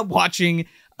we ended up watching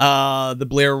the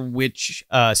Blair Witch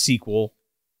sequel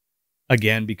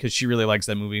again because she really likes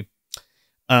that movie.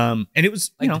 And it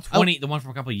was like the one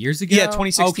from a couple of years ago. Yeah,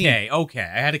 2016. Okay.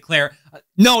 I had to clear.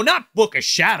 No, not Book of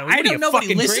Shadows. I know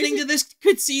nobody listening to this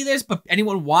could see this, but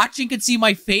anyone watching could see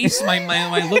my face,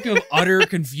 my look of utter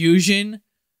confusion.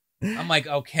 I'm like,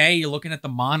 okay, you're looking at the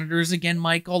monitors again,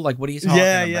 Michael. Like, what are you talking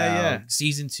about? Yeah.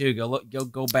 Season 2.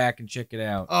 Go back and check it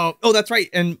out. Oh, that's right.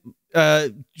 And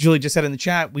Julie just said in the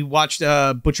chat, we watched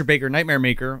Butcher Baker Nightmare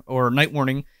Maker or Night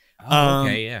Warning.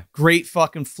 Okay, yeah. Great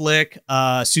fucking flick.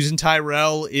 Susan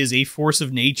Tyrrell is a force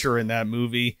of nature in that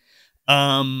movie.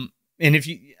 And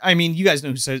you guys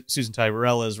know who Susan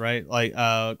Tyrrell is, right? Like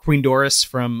Queen Doris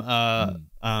from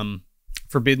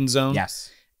Forbidden Zone.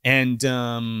 Yes. And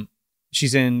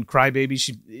she's in Crybaby.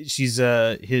 She's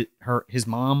his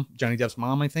mom, Johnny Depp's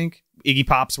mom, I think. Iggy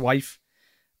Pop's wife.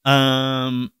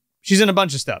 She's in a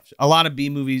bunch of stuff. A lot of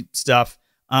B-movie stuff.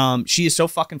 She is so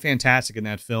fucking fantastic in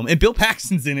that film. And Bill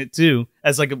Paxton's in it too,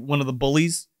 as like one of the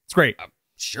bullies. It's great.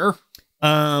 Sure.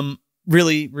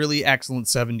 Really, really excellent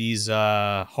 70s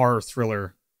horror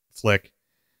thriller flick.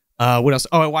 What else?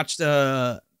 Oh, I watched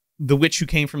The Witch Who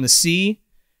Came from the Sea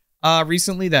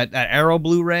recently, that Arrow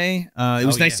Blu-ray. It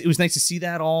was nice. Yeah. It was nice to see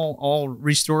that all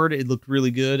restored. It looked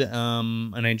really good.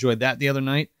 And I enjoyed that the other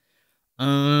night.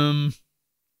 I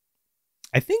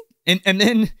think and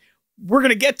then we're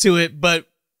gonna get to it, but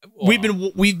we've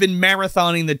been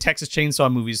marathoning the Texas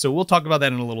Chainsaw movies, so we'll talk about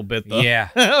that in a little bit, though. Yeah.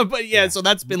 But yeah, so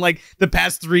that's been like the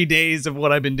past 3 days of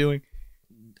what I've been doing.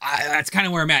 That's kind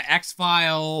of where I'm at.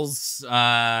 X-Files,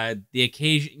 the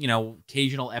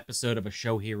occasional episode of a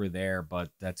show here or there, but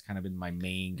that's kind of been my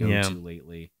main go-to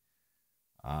lately.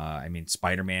 I mean,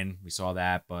 Spider-Man, we saw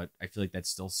that, but I feel like that's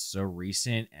still so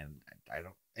recent, and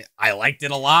I liked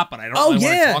it a lot, but I don't really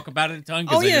want to talk about it a ton.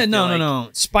 No.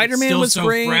 Spider-Man was so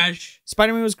great. Fresh.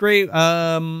 Spider-Man was great.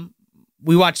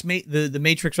 We watched the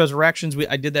Matrix Resurrections.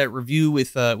 I did that review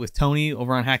with Tony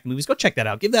over on Hack the Movies. Go check that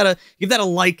out. Give that a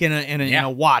like and a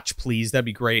watch, please. That'd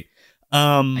be great.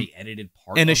 I edited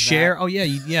part and of a share. That. Oh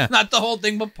yeah. Not the whole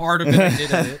thing, but part of it. I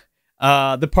did edit.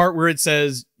 The part where it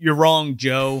says, "You're wrong,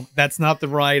 Joe. That's not the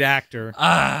right actor."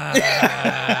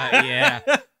 Yeah.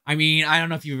 I mean, I don't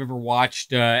know if you've ever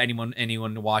watched anyone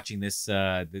watching this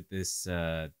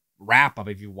wrap up,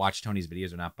 if you watch Tony's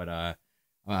videos or not, but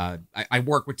I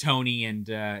work with Tony and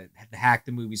the Hack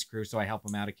the Movies crew, so I help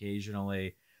him out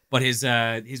occasionally. But his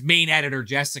main editor,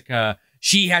 Jessica,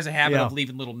 she has a habit of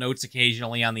leaving little notes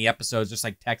occasionally on the episodes, just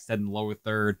like text in the lower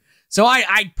third. So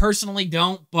I personally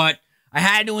don't, but I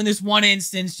had to in this one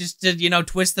instance just to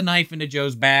twist the knife into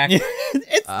Joe's back.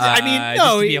 I mean, no,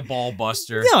 just to be a ball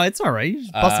buster. No, it's all right. You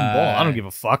just bust some ball. I don't give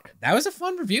a fuck. That was a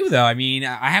fun review, though. I mean,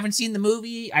 I haven't seen the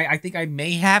movie. I think I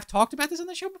may have talked about this on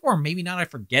the show before. Maybe not. I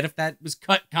forget if that was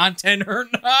cut content or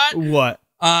not. What?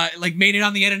 Like made it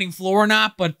on the editing floor or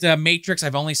not. But Matrix,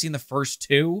 I've only seen the first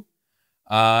two.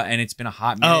 And it's been a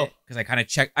hot minute because I kind of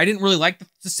checked. I didn't really like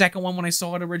the second one when I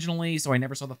saw it originally, so I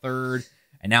never saw the third.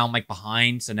 And now I'm like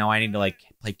behind, so now I need to like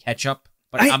play catch up.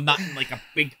 But I'm not in like a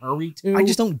big hurry to. I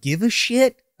just don't give a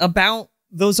shit about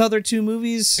those other two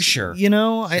movies. Sure. You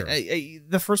know, sure.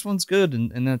 The first one's good,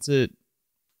 and that's it.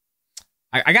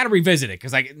 I got to revisit it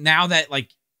because now that like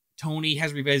Tony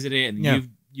has revisited it, and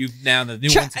you've now the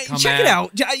new ones have come out. Check it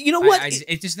out. You know what?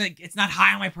 It's just like it's not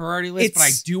high on my priority list, but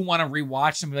I do want to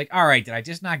rewatch them. Be like, all right, did I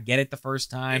just not get it the first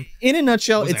time? In a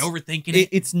nutshell, was I overthinking it?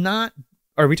 It's not.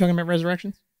 Are we talking about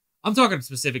Resurrections? I'm talking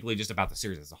specifically just about the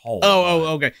series as a whole.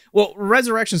 Oh, okay. Well,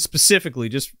 Resurrection specifically,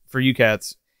 just for you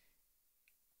cats,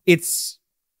 it's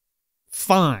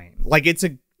fine. Like it's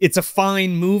a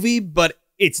fine movie, but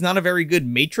it's not a very good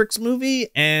Matrix movie,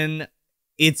 and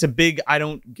it's a big I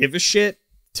don't give a shit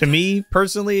to me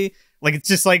personally. Like it's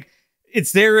just like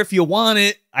it's there if you want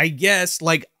it, I guess.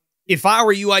 Like if I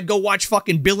were you, I'd go watch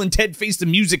fucking Bill and Ted Face the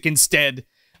Music instead.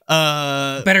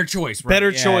 Better choice, right?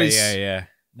 Better choice. Yeah.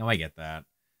 No, I get that.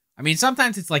 I mean,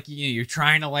 sometimes it's like you're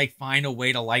trying to like find a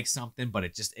way to like something, but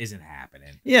it just isn't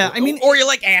happening. Yeah, I mean, or you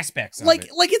like aspects of it.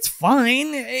 Like it's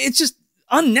fine. It's just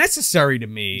unnecessary to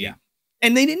me. Yeah,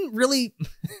 and they didn't really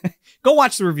go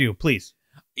watch the review, please.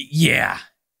 Yeah.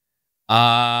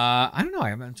 I don't know.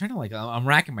 I'm trying to like. I'm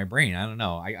racking my brain. I don't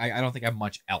know. I don't think I have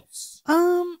much else.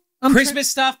 Christmas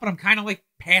stuff, but I'm kind of like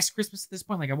past Christmas at this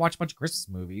point. Like I watched a bunch of Christmas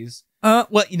movies. Well,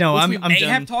 you know, which I'm we may done.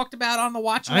 have talked about on the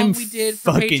watch along we did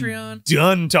for Patreon.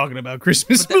 Done talking about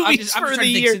Christmas movies I'm for just the trying to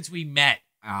year since we met.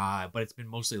 But it's been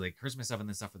mostly like Christmas stuff and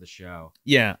then stuff for the show.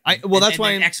 Yeah, that's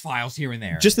why X-Files here and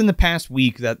there. Just in the past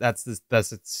week, that's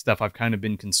the stuff I've kind of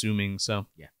been consuming. So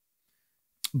yeah.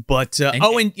 But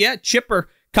Chipper.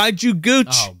 Kaiju Gooch.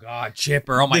 Oh God,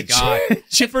 Chipper! Oh my God,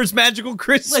 Chipper's Magical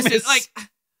Christmas. Listen, like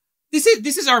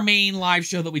this is our main live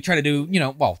show that we try to do.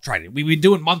 We've been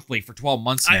doing monthly for 12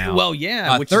 months now.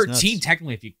 Which 13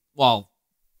 technically. If you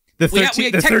the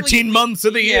 13 months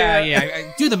of the year.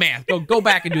 Yeah. Do the math. Go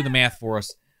back and do the math for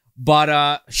us.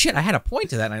 But shit, I had a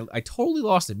point to that, and I totally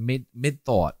lost it mid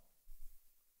thought.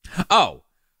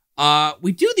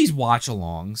 We do these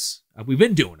watch-alongs. We've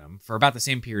been doing them for about the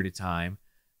same period of time.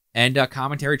 And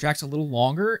commentary tracks a little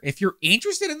longer. If you're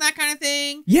interested in that kind of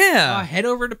thing, head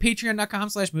over to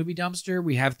patreon.com/movie dumpster.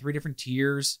 We have 3 different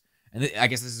tiers. And I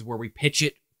guess this is where we pitch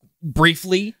it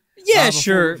briefly. Yeah,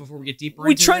 sure. Before we get deeper,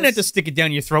 we try not to stick it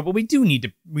down your throat, but we do need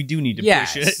to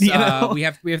push it. You know? We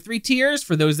have 3 tiers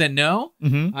for those that know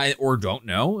or don't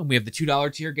know, and we have the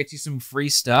 $2 tier gets you some free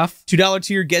stuff. $2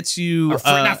 tier gets you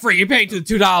not free. You're paying to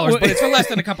the $2, but it's for less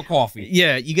than a cup of coffee.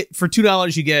 Yeah, you get for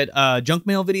 $2 you get junk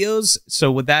mail videos.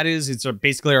 So what that is, it's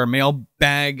basically our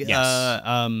mailbag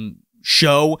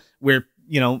show where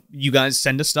you guys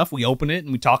send us stuff, we open it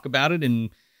and we talk about it and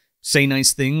say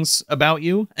nice things about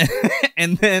you.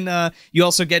 And then you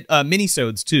also get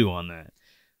minisodes too on that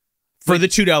for the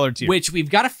 $2 tier. Which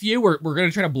we've got a few. We're going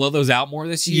to try to blow those out more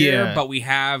this year, but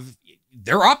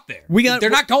they're up there. They're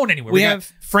not going anywhere. We have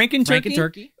Frank and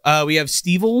Turkey. We have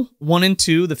Stevel 1 and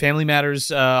 2, the Family Matters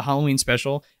Halloween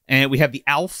special. And we have the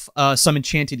Alf Some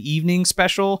Enchanted Evening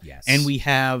special. Yes. And we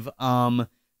have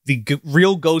the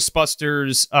real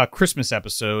Ghostbusters Christmas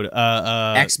episode.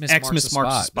 Xmas Marks the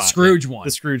Spot. The Scrooge one.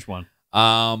 The Scrooge one.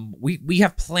 We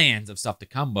have plans of stuff to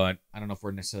come, but I don't know if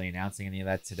we're necessarily announcing any of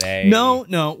that today. No.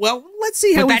 Well, let's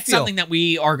see how we feel. That's something that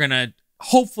we are gonna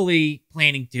hopefully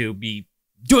planning to be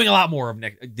doing a lot more of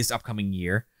this upcoming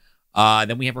year.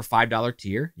 Then we have our $5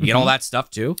 tier. You get all that stuff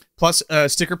too, plus a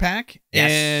sticker pack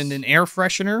and an air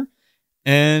freshener,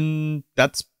 and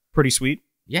that's pretty sweet.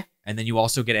 Yeah, and then you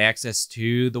also get access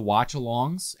to the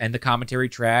watch-alongs and the commentary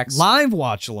tracks. Live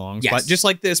watch-alongs, but just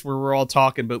like this, where we're all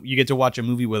talking, but you get to watch a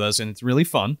movie with us, and it's really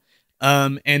fun.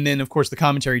 And then, of course, the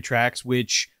commentary tracks,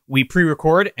 which we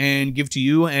pre-record and give to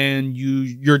you, and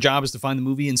your job is to find the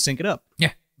movie and sync it up.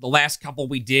 Yeah, the last couple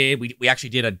we did, we actually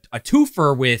did a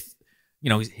twofer with,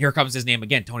 here comes his name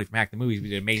again, Tony from Hack the Movies. We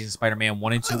did Amazing Spider-Man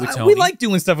 1 and 2 with Tony. We like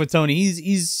doing stuff with Tony.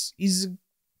 He's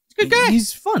a good guy.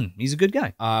 He's fun. He's a good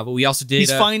guy. But we also did.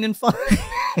 He's fine and fun.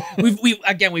 we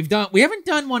haven't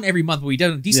done one every month, but we've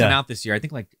done a decent amount this year. I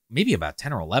think like maybe about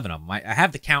 10 or 11 of them. I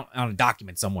have the count on a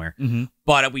document somewhere.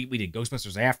 But we did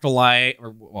Ghostbusters Afterlife,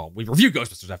 we reviewed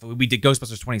Ghostbusters Afterlife. We did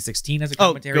Ghostbusters 2016 as a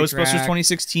commentary track. Ghostbusters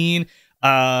 2016.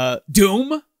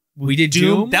 Doom. We did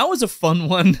Doom. That was a fun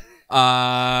one.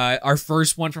 Our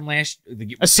first one from a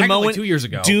Samoan 2 years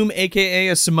ago. Doom, aka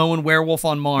a Samoan werewolf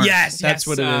on Mars. Yes, that's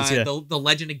what it is. Yeah. The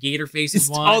Legend of Gator Faces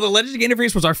one. Oh, the Legend of Gator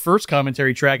Face was our first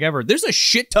commentary track ever. There's a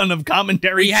shit ton of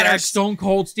commentary. We had our Stone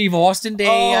Cold Steve Austin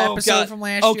Day episode from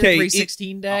last year,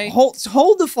 316 Day.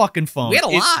 Hold the fucking phone. We had a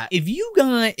lot. If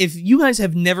you guys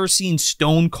have never seen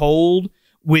Stone Cold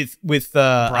with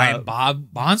Brian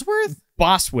Bosworth?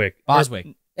 Boswick.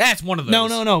 That's one of those.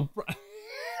 No.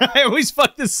 I always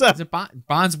fuck this up. Is it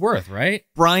Bosworth, right?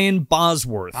 Brian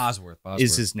Bosworth. Bosworth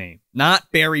is his name.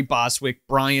 Not Barry Boswick,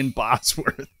 Brian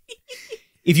Bosworth.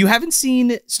 If you haven't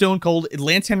seen Stone Cold,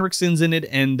 Lance Henriksen's in it,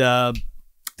 and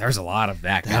there's a lot of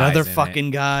that other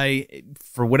fucking guy.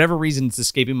 For whatever reason, it's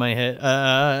escaping my head.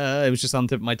 It was just on the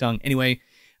tip of my tongue. Anyway,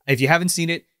 if you haven't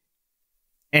seen it,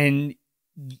 and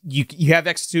you have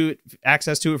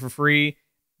access to it for free,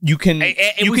 you can.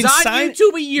 It was on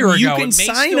YouTube a year ago. You can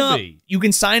sign up. You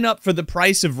can sign up for the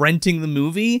price of renting the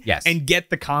movie, yes, and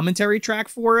get the commentary track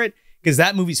for it, because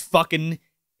that movie's fucking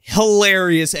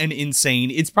hilarious and insane.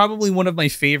 It's probably one of my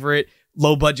favorite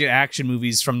low budget action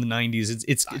movies from the 90s.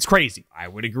 It's crazy. I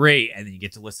would agree, and then you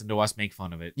get to listen to us make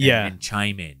fun of it, and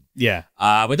chime in. Yeah.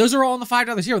 But those are all in the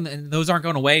 $5 tier, and those aren't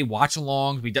going away. Watch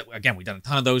alongs. We've done a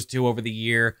ton of those too over the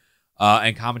year.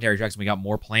 And commentary tracks, and we got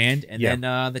more planned. And then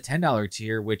the $10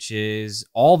 tier, which is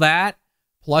all that,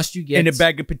 plus you get... And a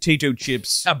bag of potato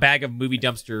chips. A bag of movie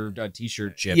dumpster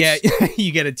t-shirt chips. Yeah,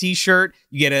 you get a t-shirt,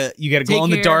 you get a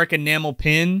glow-in-the-dark enamel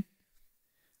pin.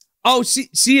 Oh, see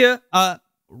ya,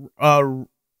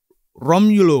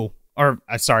 Romulo. Or,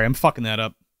 sorry, I'm fucking that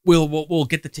up. We'll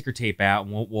get the ticker tape out,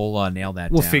 and we'll nail that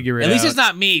down. We'll figure it out. At least it's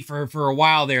not me for a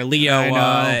while there.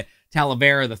 Leo...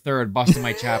 Talavera the third busting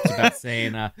my chops about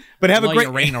saying but have a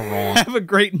great wrong. Have a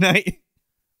great night.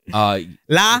 La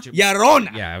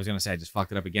Llorona. Yeah, I was gonna say I just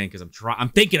fucked it up again because I'm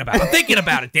thinking about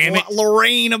it, damn it.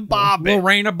 Lorena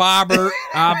Bobbitt,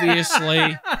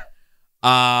 obviously.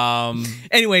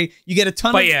 Anyway, you get a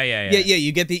ton of yeah.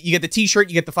 You get the t-shirt,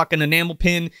 you get the fucking enamel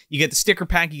pin, you get the sticker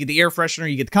pack, you get the air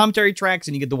freshener, you get the commentary tracks,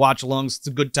 and you get the watch alongs. It's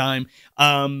a good time.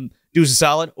 Do us a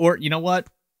solid, or you know what?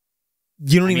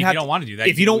 You don't even have. If you don't want to do that,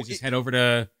 if you don't, just head over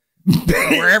to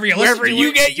wherever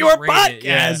you get your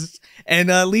podcast, and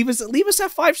leave us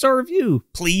that 5-star review,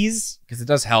 please, because it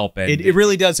does help. And it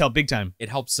really does help big time. It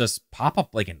helps us pop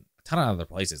up like in a ton of other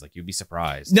places. Like you'd be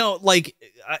surprised. No, like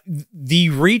the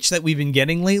reach that we've been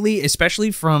getting lately, especially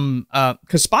from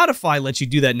because Spotify lets you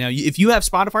do that now. If you have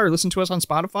Spotify or listen to us on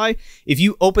Spotify, if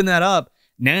you open that up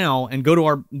now and go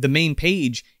to the main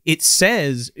page, it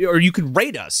says, or you can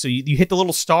rate us. So you hit the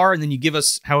little star and then you give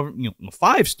us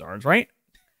 5 stars, right?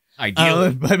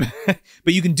 Ideally.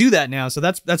 But you can do that now. So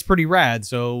that's pretty rad.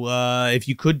 So if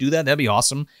you could do that, that'd be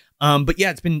awesome. But yeah,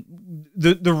 it's been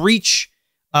the reach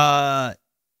has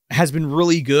been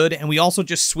really good. And we also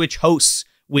just switch hosts,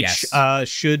 which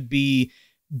should be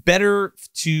better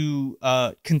to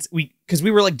because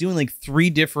we were like doing like 3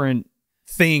 different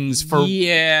things for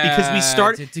because we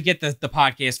started to get the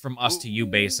podcast from us to you,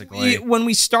 basically. When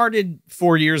we started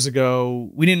 4 years ago,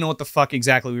 we didn't know what the fuck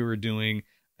exactly we were doing,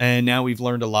 and now we've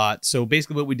learned a lot. So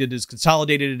basically what we did is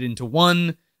consolidated it into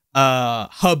one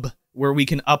hub where we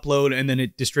can upload, and then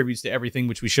it distributes to everything,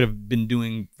 which we should have been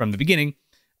doing from the beginning.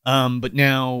 But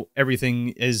now everything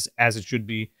is as it should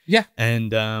be. Yeah.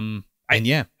 And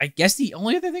I guess the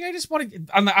only other thing I just want to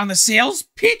on the sales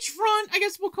pitch front, I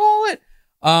guess we'll call it,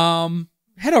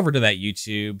 head over to that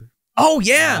YouTube. Oh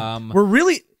yeah, we're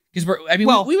really because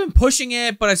we've been pushing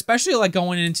it, but especially like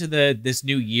going into this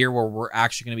new year where we're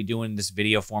actually going to be doing this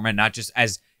video format, not just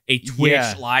as a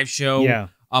Twitch live show. Yeah.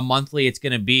 Monthly, it's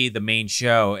going to be the main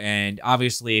show, and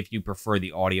obviously, if you prefer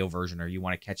the audio version or you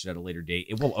want to catch it at a later date,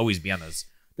 it will always be on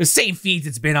the same feeds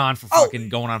it's been on for fucking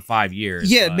going on 5 years.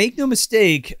 Yeah, make no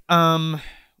mistake. First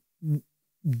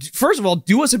of all,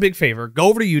 do us a big favor. Go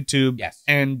over to YouTube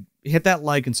and hit that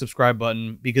like and subscribe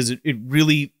button, because it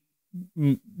really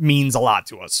means a lot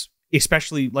to us,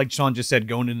 especially like Sean just said,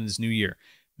 going into this new year.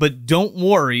 But don't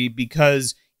worry,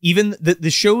 because even the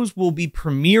shows will be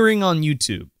premiering on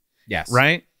YouTube. Yes.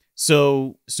 Right?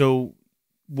 So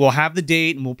we'll have the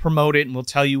date and we'll promote it and we'll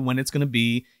tell you when it's going to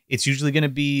be. It's usually going to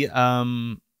be 8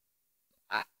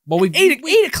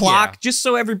 o'clock, just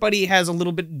so everybody has a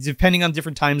little bit, depending on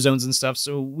different time zones and stuff.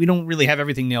 So we don't really have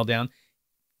everything nailed down.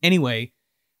 Anyway,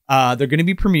 they're going to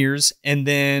be premieres, and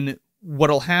then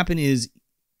what'll happen is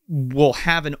we'll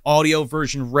have an audio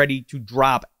version ready to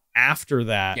drop after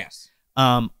that. Yes.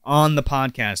 On the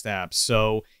podcast app.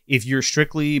 So if you're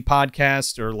strictly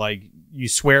podcast, or like you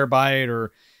swear by it,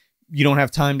 or you don't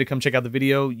have time to come check out the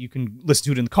video, you can listen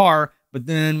to it in the car. but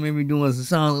then maybe do us a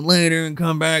solid later and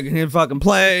come back and hit fucking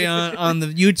play on the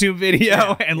YouTube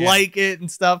video and like it and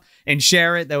stuff and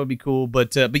share it. That would be cool.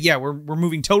 But yeah, we're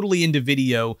moving totally into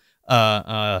video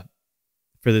for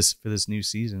this new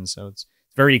season, so it's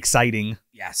very exciting.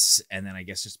 Yes, and then I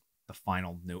guess just the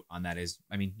final note on that is,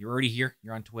 I mean, you're already here.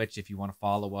 You're on Twitch. If you want to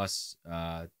follow us,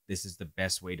 this is the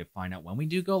best way to find out when we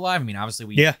do go live. I mean, obviously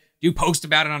we do post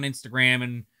about it on Instagram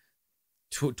and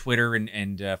Twitter and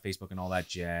Facebook and all that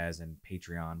jazz and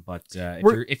Patreon. But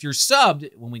if you're subbed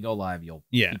when we go live, you'll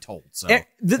be told. So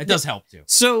it does help too.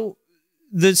 So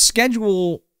the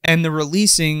schedule and the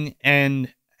releasing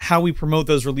and how we promote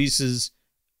those releases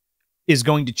is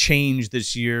going to change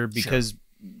this year because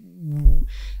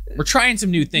we're trying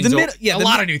some new things. A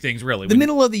lot of new things, really. The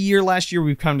middle of the year last year,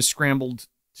 we've kind of scrambled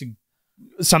to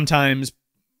sometimes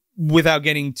without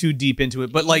getting too deep into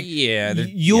it. But like,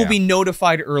 you'll be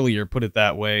notified earlier, put it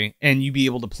that way, and you be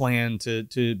able to plan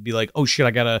to be like, oh shit,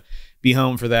 I gotta be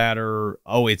home for that, or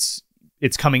oh, it's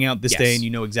coming out this day, and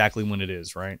you know exactly when it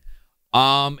is, right?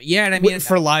 And I mean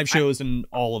for live shows and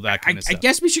all of that kind of stuff. I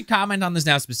guess we should comment on this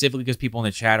now specifically because people in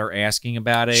the chat are asking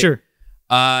about it. Sure.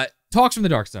 Talks from the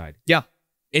Dark Side. Yeah.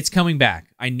 It's coming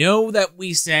back. I know that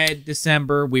we said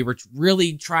December. We were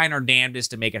really trying our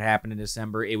damnedest to make it happen in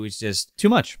December. It was just too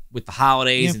much with the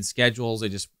holidays and schedules. It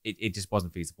just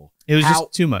wasn't feasible. It was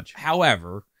just too much.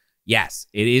 However, yes,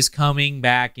 it is coming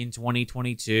back in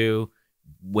 2022.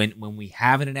 When we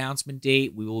have an announcement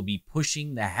date, we will be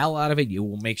pushing the hell out of it. You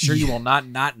will make sure you will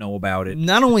not know about it.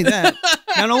 Not only that,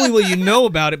 not only will you know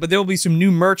about it, but there will be some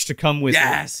new merch to come with it.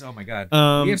 Yes. Oh my God.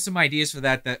 We have some ideas for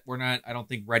that we're not, I don't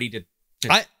think, ready to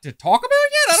talk about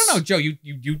yet. I don't know, Joe.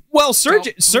 You. Well, Serge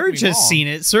has seen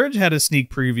it. Serge had a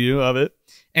sneak preview of it,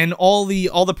 and all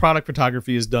the product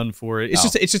photography is done for it.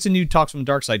 It's just a new Talks from the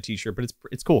Dark Side T-shirt, but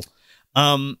it's cool.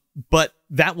 But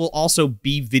that will also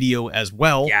be video as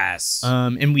well. Yes.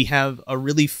 And we have a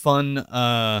really fun,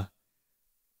 I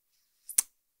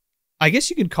guess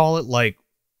you could call it like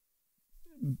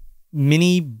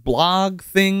mini blog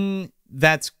thing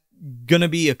that's going to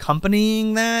be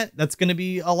accompanying that. That's going to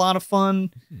be a lot of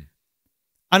fun.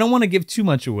 I don't want to give too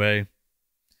much away.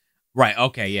 Right.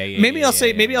 Okay. Yeah. Maybe I'll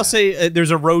say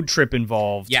there's a road trip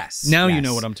involved. Yes. Now you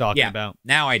know what I'm talking about.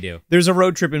 Now I do. There's a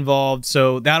road trip involved,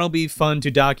 so that'll be fun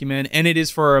to document, and it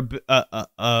is for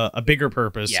a bigger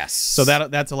purpose. Yes. So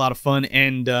that's a lot of fun,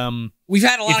 and we've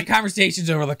had a lot of conversations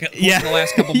over the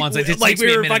last couple months. It just like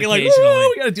we were fucking like,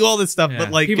 we gotta do all this stuff, but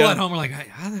like people at home are like,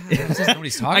 how the hell is this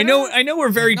nobody's talking? I know we're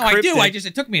very cryptic. I do.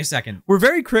 It took me a second. We're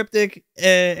very cryptic,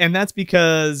 and that's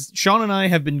because Sean and I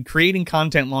have been creating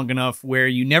content long enough where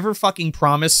you never fucking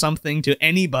promise something to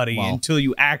anybody until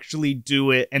you actually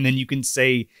do it, and then you can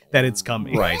say that it's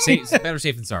coming. Right. Better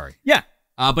safe than sorry. Yeah.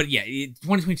 But yeah,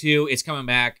 2022, it's coming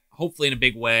back, hopefully in a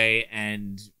big way,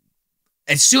 and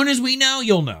as soon as we know,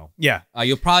 you'll know. Yeah.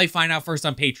 You'll probably find out first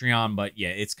on Patreon, but yeah,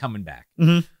 it's coming back.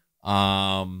 It's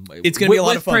gonna be a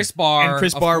lot of fun. Chris Barr, and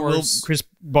Chris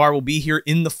Barr will be here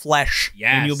in the flesh.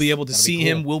 Yes, and you'll be able to see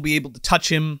him. We'll be able to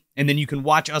touch him, and then you can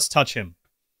watch us touch him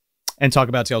and talk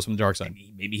about Tales from the Dark Side.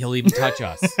 Maybe he'll even touch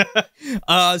us.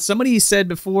 Somebody said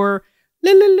before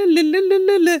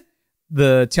the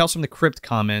Tales from the Crypt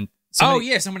comment.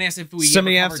 Somebody asked if we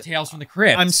cover Tales from the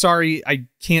Crypt. I'm sorry, I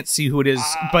can't see who it is,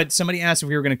 but somebody asked if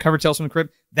we were going to cover Tales from the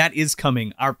Crypt. That is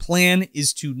coming. Our plan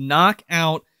is to knock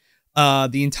out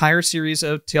the entire series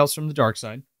of Tales from the Dark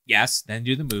Side. Yes, then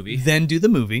do the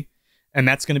movie. And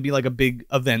that's going to be like a big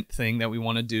event thing that we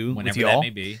want to do whenever with y'all. That may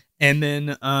be. And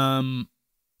then,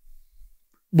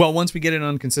 once we get it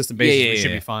on a consistent basis, we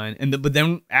should be fine. But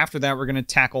then after that, we're going to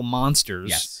tackle monsters.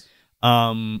 Yes.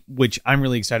 Which I'm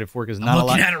really excited for because I'm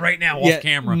looking at it right now off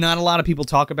camera. Not a lot of people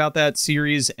talk about that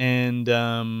series, and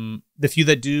the few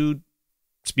that do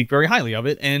speak very highly of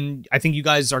it. And I think you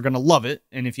guys are going to love it.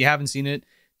 And if you haven't seen it,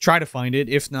 try to find it.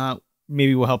 If not,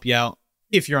 maybe we'll help you out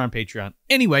if you're on Patreon.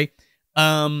 Anyway,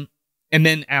 and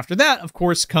then after that, of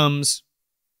course, comes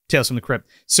Tales from the Crypt.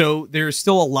 So there's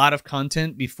still a lot of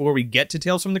content before we get to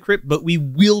Tales from the Crypt, but we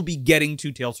will be getting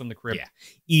to Tales from the Crypt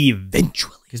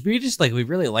eventually. Because we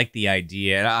really like the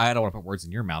idea. I don't want to put words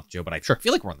in your mouth, Joe, but I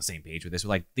feel like we're on the same page with this. With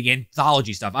like the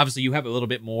anthology stuff. Obviously, you have a little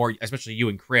bit more, especially you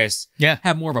and Chris,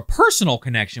 have more of a personal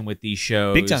connection with these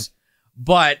shows. Big time.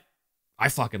 But I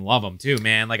fucking love them too,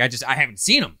 man. Like I haven't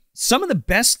seen them. Some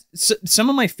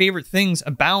of my favorite things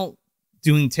about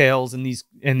doing Tales and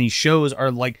these shows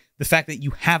are like the fact that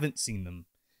you haven't seen them.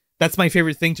 That's my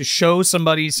favorite thing, to show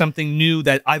somebody something new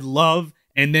that I love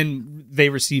and then they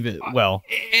receive it well.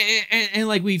 And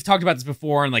like we've talked about this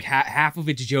before, and like half of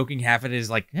it's joking, half of it is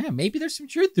like, yeah, maybe there's some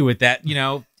truth to it. That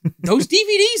those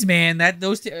DVDs, man.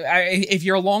 If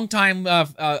you're a longtime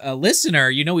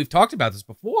listener, we've talked about this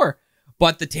before.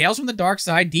 But the Tales from the Dark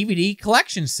Side DVD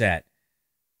collection set,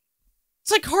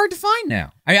 it's like hard to find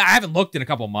now. I haven't looked in a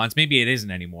couple of months. Maybe it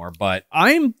isn't anymore. But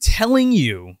I'm telling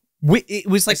you. It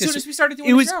was like as soon as we started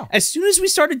doing the show. As soon as we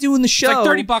started doing the show, it's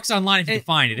like $30 online if you can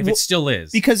find it, if it still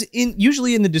is. Because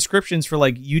usually in the descriptions for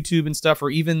like YouTube and stuff, or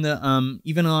even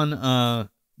even on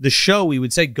the show, we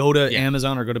would say go to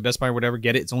Amazon or go to Best Buy or whatever,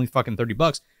 get it. It's only fucking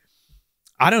 $30.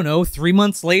 I don't know. 3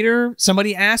 months later,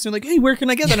 somebody asked me like, "Hey, where can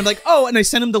I get that?" I'm like, "Oh," and I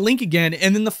sent them the link again,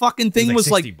 and then the fucking thing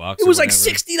was like it was like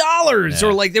 $60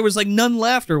 or like there was like none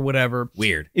left or whatever.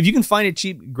 Weird. If you can find it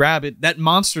cheap, grab it. That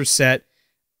monster set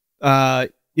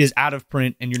is out of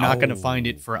print, and you're not going to find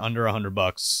it for under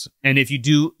 $100. And if you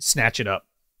do, snatch it up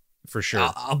for sure.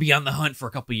 I'll be on the hunt for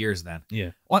a couple years then.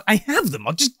 Yeah. Well, I have them.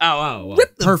 I'll just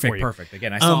rip them for you. Perfect.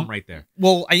 Again, I saw them right there.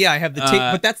 Well, yeah, I have the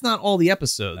tape, but that's not all the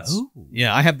episodes. Oh.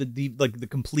 Yeah, I have the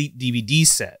complete DVD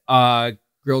set.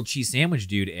 Grilled Cheese Sandwich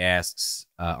Dude asks,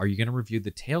 are you going to review the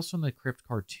Tales from the Crypt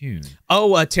cartoon?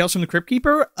 Oh, Tales from the Crypt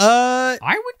Keeper? I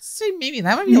would say maybe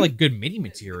that might be like good mini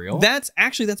material. That's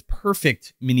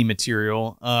perfect mini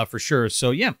material, for sure. So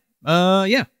yeah.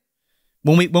 Yeah.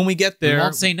 When we get there, we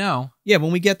won't say no. Yeah,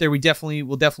 when we get there, we'll definitely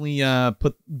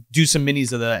do some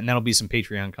minis of that, and that'll be some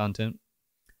Patreon content.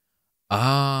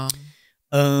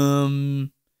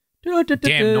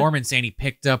 Damn, Norman saying he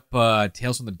picked up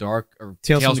Tales from the Dark or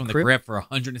Tales from the Crypt for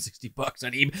 $160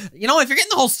 on eBay. If you're getting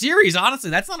the whole series, honestly,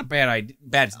 that's not a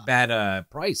bad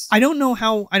price. I don't know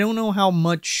how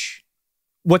much.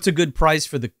 What's a good price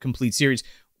for the complete series?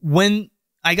 When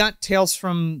I got Tales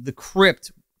from the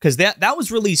Crypt, because that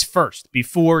was released first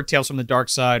before Tales from the Dark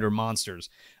Side or Monsters.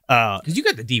 Because you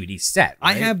got the DVD set, right?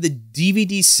 I have the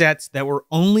DVD sets that were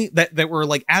that were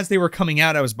like as they were coming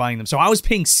out, I was buying them. So I was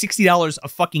paying $60 a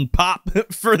fucking pop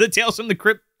for the Tales from the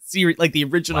Crypt series, like the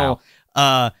original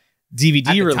DVD At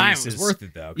the releases. time, it was worth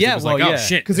it though. Yeah, it was oh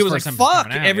shit, because it was like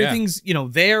fuck, everything's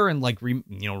there and like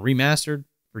remastered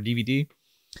for DVD.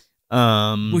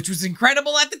 Which was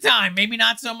incredible at the time. Maybe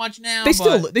not so much now. They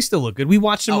still look good. We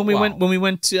watched them when we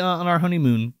went on our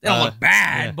honeymoon. They don't look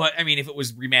bad, but I mean, if it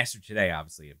was remastered today,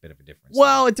 obviously a bit of a difference.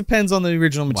 Well, it depends on the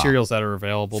original materials that are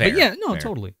available. Fair, but yeah, no, fair.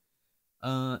 Totally.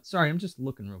 Sorry, I'm just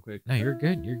looking real quick. No, you're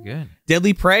good. You're good.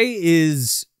 Deadly Prey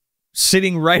is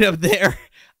sitting right up there.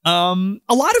 A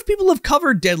lot of people have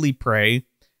covered Deadly Prey,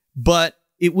 but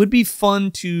it would be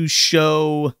fun to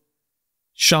show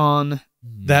Sean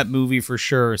that movie for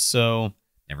sure. So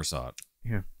never saw it.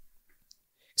 Yeah.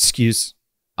 Excuse.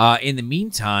 In the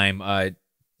meantime,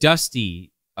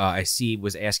 Dusty, I see,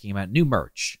 was asking about new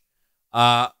merch.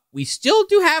 We still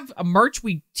do have a merch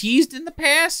we teased in the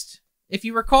past, if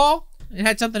you recall. It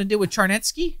had something to do with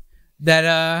Charnetsky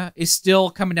that is still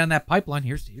coming down that pipeline.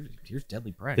 Here's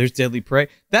Deadly Prey. There's Deadly Prey.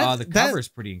 The cover is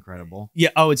pretty incredible. Yeah.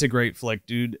 Oh, it's a great flick,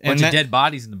 dude. Bunch of dead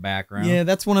bodies in the background. Yeah,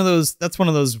 that's one of those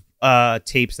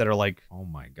tapes that are like, oh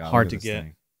my god, hard to get.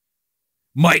 Thing.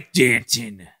 Mike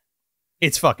Danton.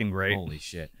 It's fucking great. Holy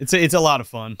shit. It's a lot of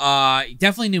fun.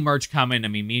 Definitely new merch coming. I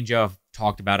mean, me and Joe have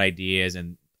talked about ideas,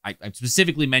 and I'm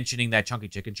specifically mentioning that Chunky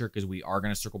Chicken shirt because we are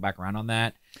going to circle back around on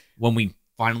that when we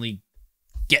finally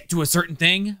get to a certain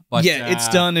thing. But yeah, it's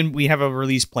done, and we have a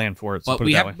release plan for it. So but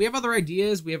we have other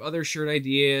ideas. We have other shirt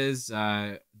ideas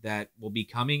that will be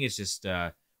coming. It's just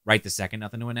right this second,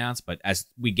 nothing to announce. But as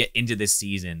we get into this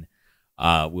season,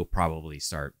 we'll probably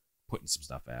start putting some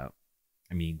stuff out.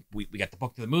 I mean, we got the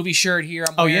Book to the Movie shirt here.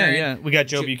 I'm wearing. Yeah. We got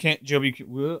Joe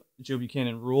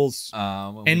Buchanan rules,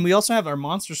 and we also have our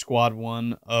Monster Squad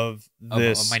one of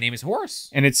this. My Name is Horace,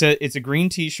 and it's a green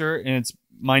T-shirt, and it's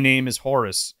My Name is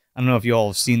Horace. I don't know if you all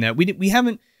have seen that. We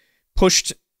haven't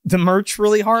pushed the merch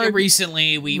really hard. Yeah,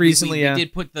 recently, we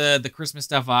did put the Christmas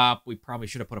stuff up. We probably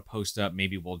should have put a post up.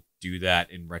 Maybe we'll do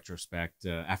that in retrospect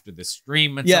after the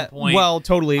stream at some point. Well,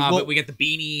 totally. But we got the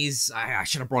beanies. I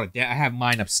should have brought it down. I have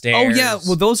mine upstairs. Oh yeah,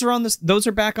 well those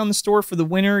are back on the store for the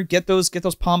winter. Get those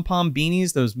pom pom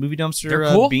beanies. Those movie dumpster They're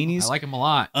cool. beanies. I like them a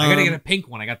lot. I gotta get a pink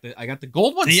one. I got the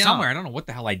gold one somewhere. I don't know what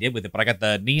the hell I did with it, but I got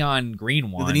the neon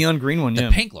green one. The neon green one. The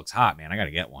pink looks hot, man. I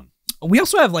gotta get one. We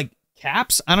also have like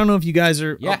caps. I don't know if you guys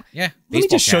are. Yeah. Let me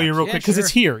just show you real quick because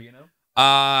it's here.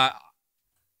 I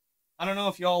don't know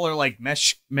if y'all are like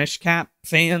mesh cap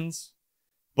fans,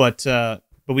 but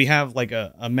we have like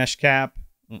a mesh cap,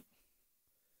 with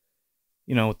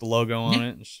the logo on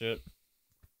it and shit.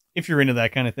 If you're into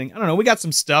that kind of thing, I don't know. We got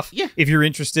some stuff. Yeah. If you're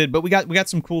interested, but we got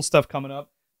some cool stuff coming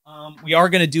up. We are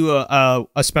going to do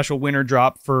a special winter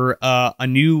drop for a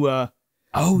new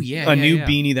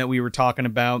beanie that we were talking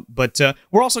about. But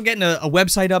we're also getting a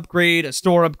website upgrade, a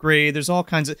store upgrade. There's all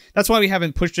kinds of. That's why we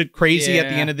haven't pushed it crazy at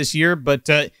the end of this year. But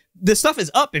the stuff is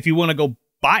up if you want to go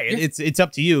buy it. Yeah. It's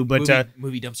up to you. But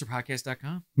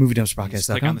moviedumpsterpodcast.com.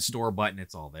 Moviedumpsterpodcast.com. Click on the store button.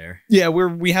 It's all there. Yeah,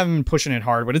 we haven't been pushing it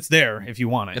hard, but it's there if you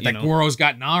want it. That Goro's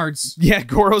got nards. Yeah,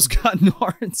 Goro's got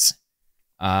nards.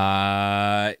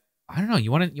 I don't know.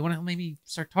 You want to maybe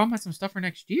start talking about some stuff for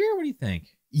next year? What do you think?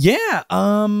 Yeah.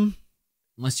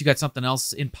 Unless you got something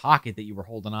else in pocket that you were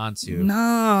holding on to.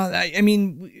 Nah, I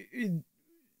mean,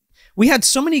 we had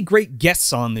so many great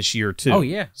guests on this year too. Oh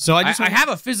yeah. So I have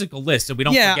a physical list, so we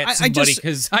don't forget somebody,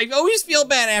 because I always feel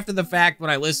bad after the fact when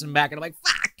I listen back and I'm like,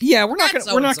 fuck. Yeah, we're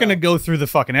not gonna go through the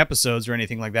fucking episodes or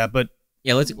anything like that. But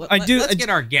yeah, let's get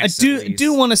our guests. I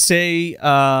do want to say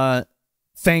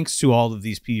thanks to all of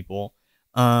these people.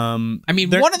 I mean,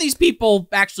 one of these people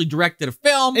actually directed a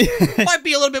film. Might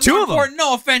be a little bit more important.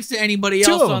 No offense to anybody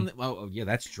else on the, oh yeah,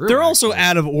 that's true. They're also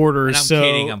out of order. And I'm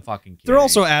kidding. I'm fucking kidding. They're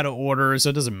also out of order,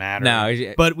 so it doesn't matter.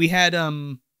 No, but we had you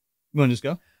want to just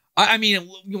go? I mean,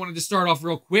 you wanted to start off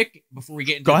real quick before we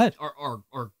get into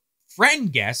our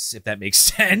friend guests, if that makes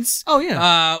sense. Oh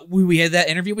yeah. We had that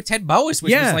interview with Ted Boas,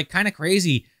 which was like kind of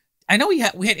crazy. I know we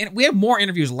had more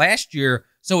interviews last year,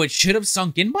 so it should have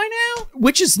sunk in by now.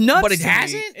 Which is nuts. But it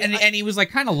hasn't. And he was like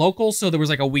kind of local, so there was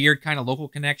like a weird kind of local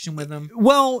connection with him.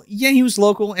 Well, yeah, he was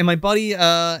local, and my buddy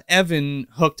Evan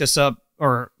hooked us up,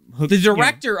 the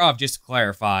director of, just to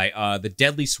clarify, The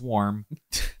Deadly Swarm.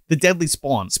 The Deadly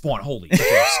Spawn. Holy shit.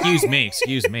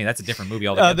 Excuse me. That's a different movie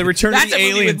altogether. The Return of the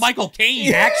Aliens. Movie with Michael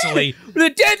Caine, actually. The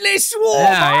Deadly Swarm.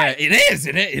 Yeah,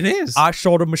 it is. I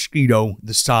shot a mosquito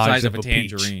the size of a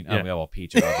tangerine. Peach. Oh, yeah, well,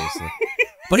 peach, obviously.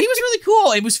 But he was really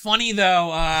cool. It was funny, though.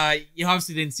 You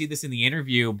obviously didn't see this in the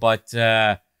interview, but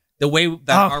the way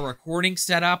that our recording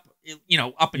set up,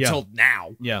 up until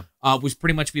now, was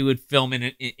pretty much we would film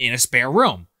in a spare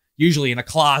room, usually in a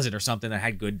closet or something that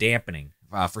had good dampening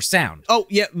for sound. Oh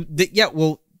yeah,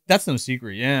 well, that's no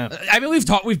secret. Yeah, I mean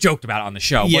we've joked about it on the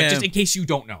show, but just in case you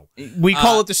don't know, we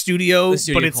call it the studio,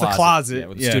 but it's the closet.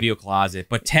 Yeah, the studio closet.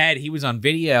 But Ted, he was on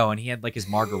video and he had like his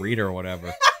margarita or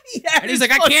whatever. And he's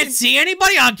like, I can't see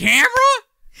anybody on camera.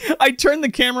 I turned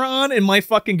the camera on and my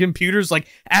fucking computer's like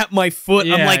at my foot.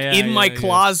 I'm like in my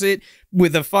closet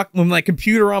with my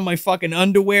computer on my fucking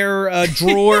underwear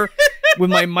drawer with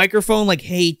my microphone. Like,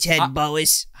 hey, Ted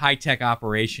Boas. High tech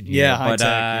operation here. Yeah,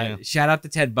 but shout out to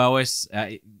Ted Boas.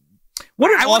 I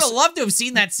would have loved to have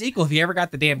seen that sequel if he ever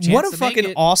got the damn chance. What a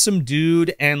fucking awesome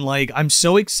dude. And like, I'm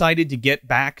so excited to get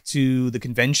back to the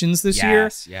conventions this year.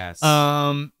 Yes.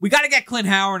 We got to get Clint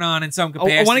Howard on in some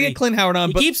capacity. I want to get Clint Howard on.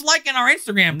 He keeps liking our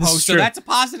Instagram posts, so that's a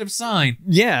positive sign.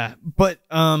 Yeah, but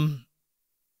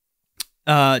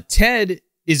Ted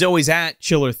is always at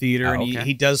Chiller Theater, and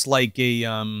he does like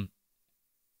a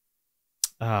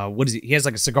what is it? He has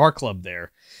like a cigar club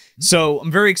there. So I'm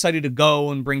very excited to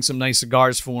go and bring some nice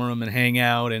cigars for him and hang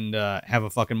out and have a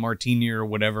fucking martini or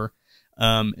whatever,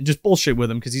 and just bullshit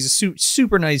with him because he's a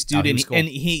super nice dude, and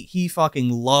he fucking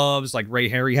loves like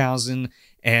Ray Harryhausen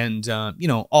and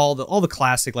all the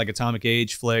classic like Atomic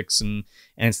Age flicks and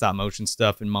stop motion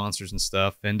stuff and monsters and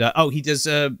stuff, and he does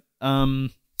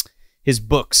his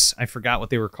books. I forgot what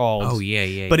they were called. Oh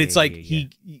yeah. But it's he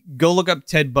go look up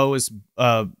Ted Boas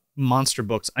monster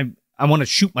books. I want to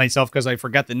shoot myself because I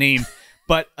forgot the name,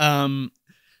 but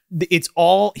it's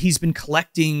all he's been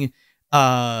collecting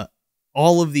all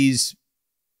of these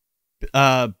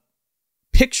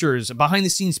pictures, behind the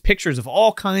scenes pictures of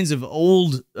all kinds of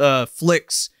old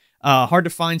flicks, hard to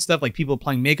find stuff like people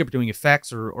applying makeup, doing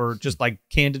effects, or just like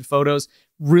candid photos.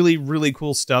 Really, really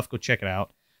cool stuff. Go check it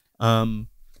out.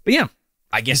 But yeah,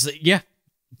 I guess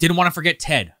didn't want to forget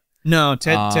Ted. No,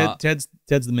 Ted's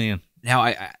the man. Now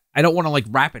I don't want to like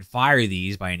rapid fire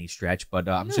these by any stretch, but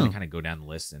I'm just gonna kind of go down the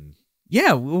list and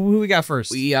who we got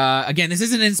first? We again, this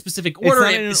isn't in specific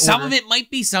order. Some of it might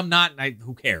be, some not.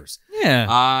 Who cares?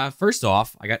 Yeah. First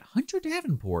off, I got Hunter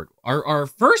Davenport, our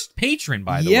first patron,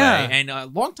 by the way, and a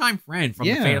longtime friend from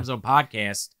the Phantom Zone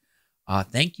podcast.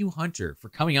 Thank you, Hunter, for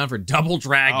coming on for Double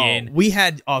Dragon. We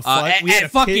had at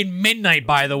fucking midnight,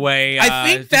 by the way. I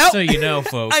think that, so you know,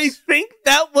 folks. I think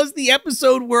that was the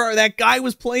episode where that guy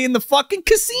was playing the fucking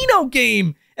casino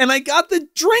game, and I got the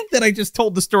drink that I just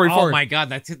told the story for. Oh my god,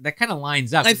 that kind of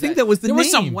lines up. I think that was the name. There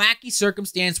was some wacky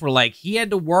circumstance where like he had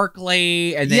to work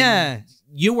late, and then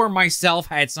you or myself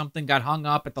had something, got hung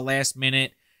up at the last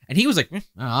minute, and he was like,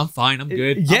 "I'm fine, I'm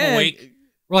good, I'm awake."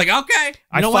 We're like, okay,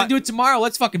 I don't want to do it tomorrow.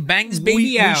 Let's fucking bang this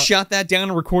baby out. We shot that down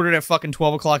and recorded at fucking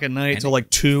 12 o'clock at night until like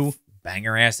 2.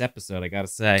 banger ass episode, I gotta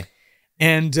say.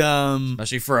 And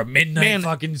especially for a midnight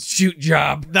fucking shoot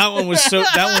job. That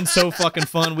one's so fucking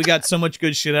fun. We got so much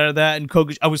good shit out of that. And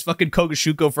I was fucking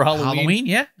Kogashuko for Halloween. Halloween,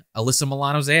 yeah. Alyssa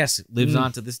Milano's ass lives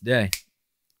on to this day.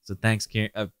 So thanks,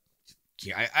 Karen.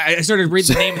 I started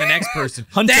reading the name of the next person.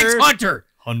 Hunter. Thanks, Hunter.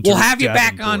 We'll have you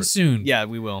back on soon. Yeah,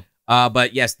 we will.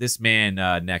 But yes, this man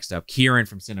next up, Kieran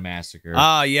from Cinemassacre.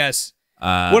 Ah, yes.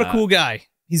 What a cool guy.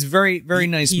 He's very, very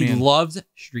nice man. He loves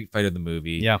Street Fighter the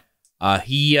movie. Yeah.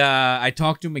 I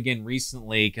talked to him again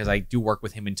recently because I do work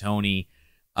with him and Tony.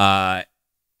 I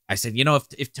said,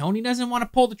 if Tony doesn't want to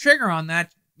pull the trigger on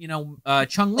that,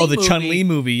 Chun-Li movie. Oh, the Chun-Li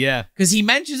movie, yeah. Because he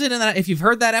mentions it in that. If you've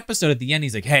heard that episode at the end,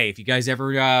 he's like, hey, if you guys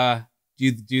ever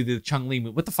do the Chun-Li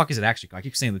movie, what the fuck is it actually called? I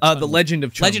keep saying the Legend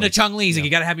of Chun-Li. Legend of Chun-Li. He's like, you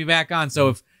got to have me back on.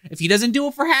 So if he doesn't do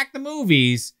it for Hack the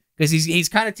Movies, because he's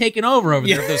kind of taken over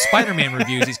there with those Spider-Man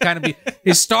reviews. He's kind of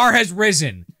his star has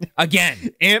risen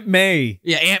again. Aunt May.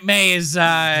 Yeah, Aunt May is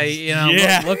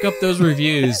look up those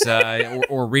reviews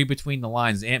or read between the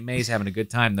lines. Aunt May's having a good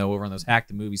time though over on those Hack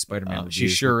the Movie Spider-Man reviews. She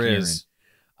sure is.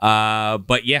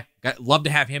 But yeah, love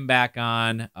to have him back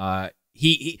on.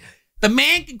 The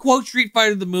man can quote Street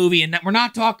Fighter the movie, and we're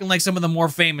not talking like some of the more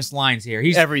famous lines here.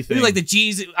 He's everything. He's like the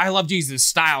Jesus, I love Jesus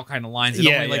style kind of lines. That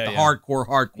don't the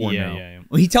hardcore. Yeah.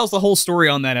 Well, he tells the whole story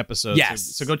on that episode. Yes.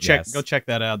 So go check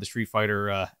that out. The Street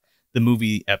Fighter, the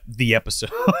movie, the episode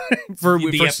for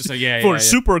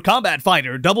Super Combat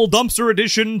Fighter Double Dumpster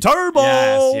Edition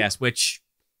Turbo. Yes. Which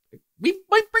we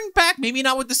might bring back, maybe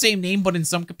not with the same name, but in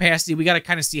some capacity. We got to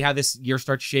kind of see how this year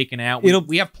starts shaking out.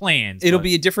 We have plans. It'll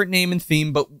be a different name and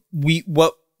theme, but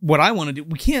what I want to do,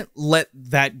 we can't let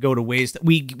that go to waste.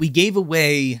 We gave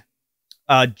away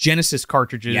Genesis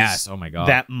cartridges. Yes, oh my god,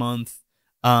 that month.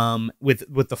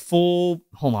 With the full.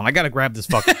 Hold on, I gotta grab this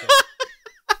fucking thing.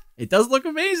 It does look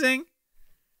amazing.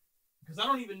 Because I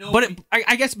don't even know. But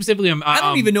I guess specifically, I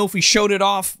don't even know if we showed it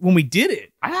off when we did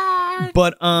it.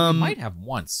 But we might have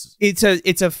once. It's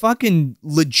a fucking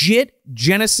legit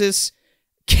Genesis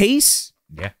case.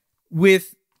 Yeah.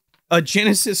 With a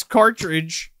Genesis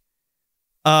cartridge,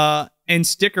 and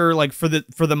sticker like for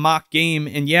the mock game,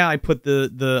 and yeah, I put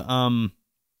the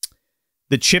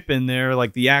chip in there,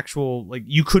 like the actual, like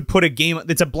you could put a game.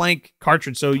 It's a blank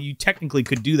cartridge, so you technically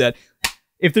could do that.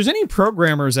 If there's any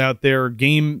programmers out there,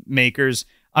 game makers,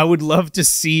 I would love to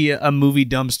see a movie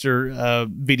dumpster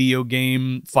video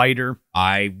game fighter.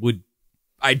 I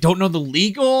don't know the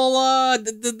legal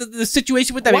the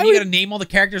situation with that. Maybe you got to name all the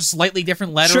characters slightly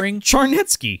different lettering.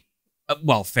 Charnetsky.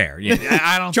 Well, fair. Yeah,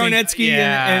 I don't Charnetsky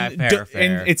think.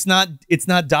 And it's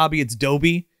not Dobby, it's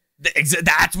Dobby.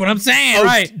 That's what I'm saying,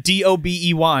 right?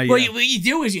 Dobey. What you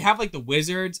do is you have like the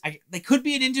wizards. They could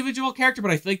be an individual character, but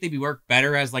I feel like they'd work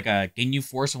better as like a Ginyu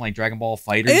Force from like Dragon Ball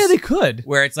Fighters. Yeah, they could.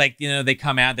 Where it's like, they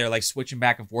come out, they're like switching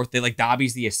back and forth. They like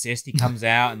Dobby's the assist. He comes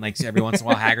out and like every once in a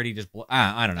while Haggerty just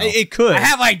I don't know. It could. I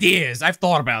have ideas. I've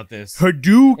thought about this.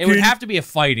 Hadouken. It would have to be a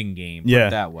fighting game. Put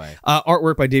it that way.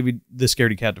 Artwork by David the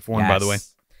Scaredy Cat DeForn, by the way.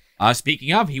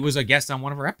 Speaking of, he was a guest on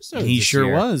one of our episodes. He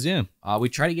sure was, yeah. We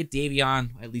try to get Davey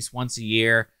on at least once a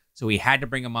year, so we had to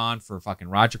bring him on for fucking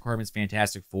Roger Corman's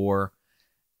Fantastic Four,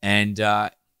 and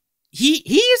he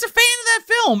is a fan of that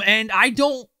film, and I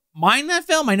don't mind that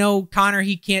film. I know Connor,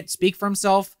 he can't speak for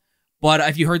himself, but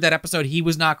if you heard that episode, he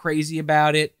was not crazy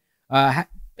about it. I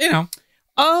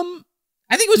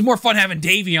think it was more fun having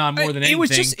Davey on more than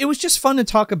anything. It was just fun to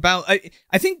talk about.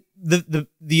 I think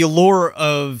the allure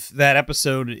of that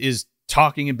episode is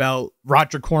talking about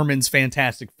Roger Corman's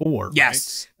Fantastic Four. Right?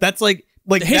 Yes, that's like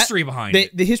the history behind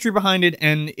it. The history behind it,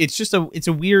 and it's just it's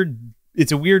a weird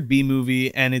B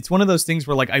movie, and it's one of those things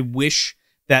where like I wish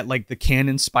that like the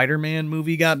canon Spider-Man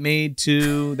movie got made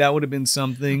too. That would have been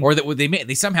something. Or that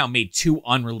they somehow made two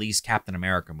unreleased Captain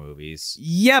America movies.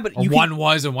 Yeah, but one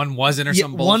was and one wasn't, or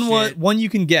some bullshit. One you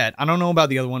can get. I don't know about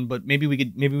the other one, but maybe we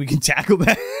can tackle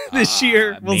that this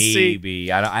year. We'll see.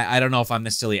 Maybe I don't know if I'm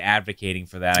necessarily advocating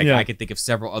for that. I could think of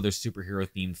several other superhero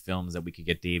themed films that we could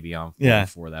get Davey on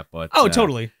for that. But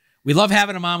totally. We love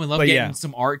having him on. We love getting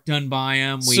some art done by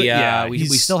him. We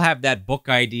still have that book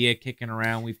idea kicking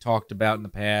around we've talked about in the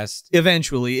past.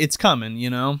 Eventually, it's coming,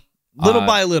 little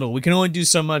by little. We can only do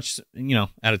so much,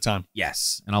 at a time.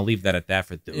 Yes, and I'll leave that at that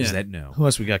for those that know. Who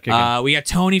else we got kicking? We got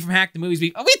Tony from Hack the Movies.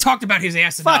 We talked about his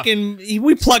ass enough.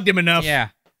 We plugged him enough. Yeah.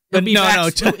 He'll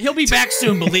be back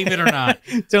soon, believe it or not.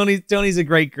 Tony's a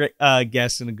great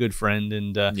guest and a good friend,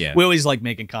 and we always like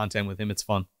making content with him. It's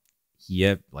fun.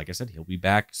 Yeah, like I said, he'll be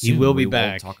back soon. He will be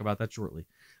back. We'll talk about that shortly.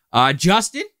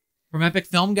 Justin from Epic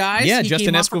Film Guys. Yeah,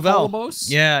 Justin Esquivel.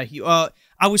 Yeah,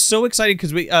 I was so excited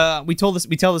because we tell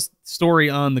this story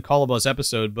on the Call of Us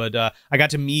episode, but I got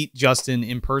to meet Justin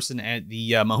in person at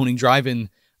the Mahoning Drive-In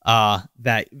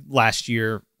that last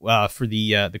year for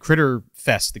the Critter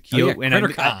Fest, the Kyoto. And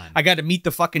I got to meet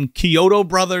the fucking Kyoto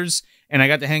brothers, and I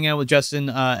got to hang out with Justin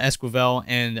Esquivel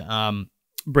and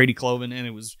Brady Cloven,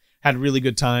 and had a really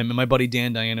good time. And my buddy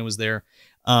Dan Diana was there.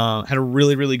 Had a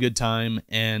really, really good time,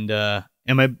 and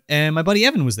my buddy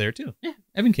Evan was there too. Yeah,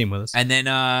 Evan came with us. And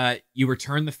then you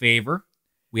returned the favor.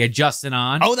 We had Justin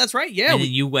on. Oh, that's right. Yeah, and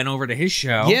then you went over to his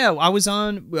show. Yeah, I was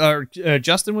on.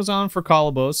 Justin was on for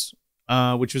Colobos,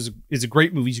 which is a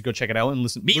great movie. You should go check it out and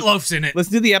listen. Meatloaf's in it.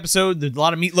 Listen to the episode. There's a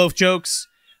lot of Meatloaf jokes.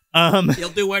 He'll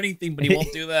do anything, but he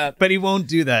won't do that. But he won't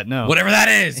do that. No, whatever that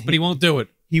is, but he won't do it.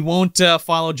 He won't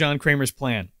follow John Kramer's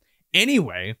plan.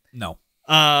 Anyway, no.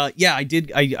 Yeah, I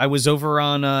did. I was over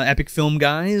on Epic Film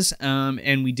Guys,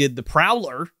 and we did The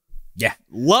Prowler. Yeah,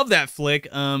 love that flick.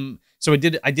 So I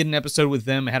did an episode with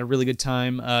them. I had a really good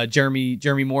time.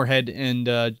 Jeremy Moorhead and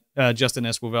Justin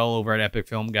Esquivel over at Epic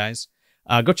Film Guys.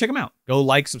 Go check them out. Go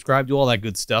like, subscribe, do all that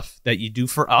good stuff that you do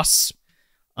for us,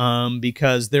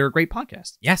 because they're a great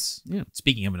podcast. Yes. Yeah.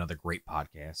 Speaking of another greght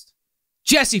podcast,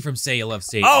 Jesse from Say You Love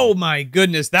Satan. Oh my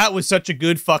goodness, that was such a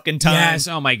good fucking time. Yes.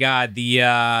 Oh my God,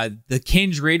 the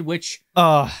Kindred, which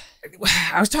I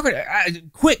was talking.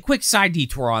 Quick side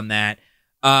detour on that.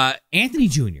 Anthony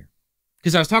Jr.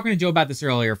 Because I was talking to Joe about this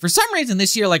earlier. For some reason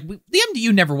this year, like the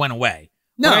MDU never went away.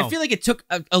 No, but I feel like it took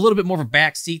a little bit more of a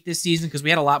back seat this season because we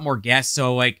had a lot more guests.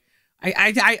 So like,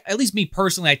 I at least me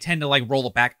personally, I tend to like roll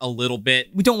it back a little bit.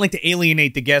 We don't like to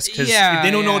alienate the guests because if they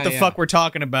don't know what the fuck we're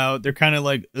talking about, they're kind of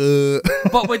like,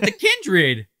 But with the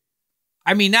Kindred,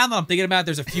 I mean, now that I'm thinking about it,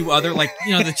 there's a few other, like,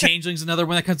 the Changeling's another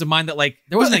one that comes to mind that, like,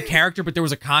 there wasn't a character, but there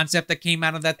was a concept that came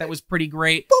out of that was pretty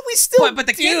great. But we still But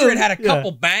the Kindred had a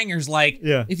couple bangers, like,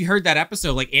 if you heard that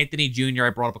episode, like, Anthony Jr., I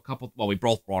brought up a couple, well, we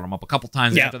both brought him up a couple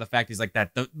times after the fact. He's like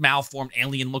the malformed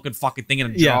alien-looking fucking thing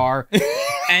in a jar.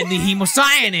 And the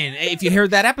hemocyanin. If you heard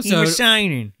that episode.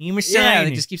 Hemocyanin. Yeah,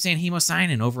 they just keep saying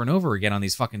hemocyanin over and over again on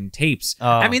these fucking tapes.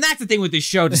 I mean, that's the thing with this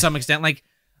show to some extent. Like,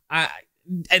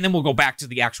 and then we'll go back to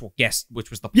the actual guest, which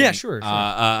was the point. Yeah, sure.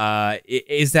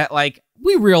 Is that, like,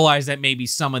 we realize that maybe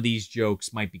some of these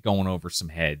jokes might be going over some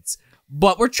heads.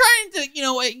 But we're trying to,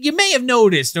 you may have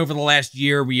noticed over the last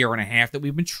year and a half that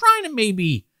we've been trying to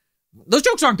maybe... Those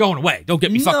jokes aren't going away. Don't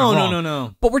get me fucking wrong.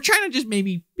 No. But we're trying to just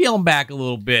maybe peel them back a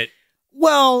little bit.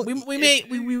 Well...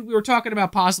 We were talking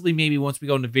about possibly maybe once we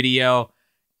go into video...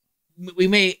 We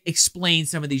may explain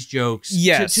some of these jokes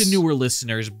to newer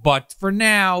listeners, but for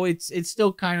now, it's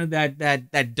still kind of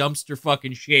that dumpster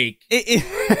fucking shake.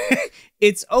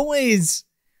 It's always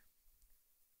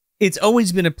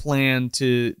been a plan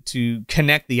to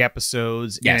connect the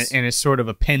episodes and a sort of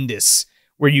appendix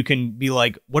where you can be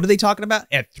like, what are they talking about?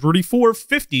 At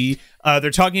 3450,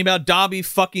 they're talking about Dobby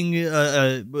fucking,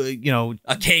 a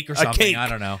cake or something. Cake. I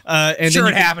don't know. And sure,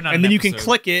 it happened on and then episode. You can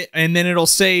click it, and then it'll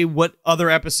say what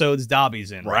other episodes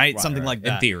Dobby's in, right? Something like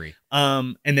that. In theory.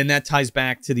 And then that ties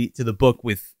back to the book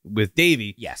with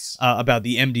Davey. Yes. About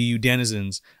the MDU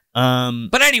denizens.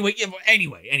 But anyway.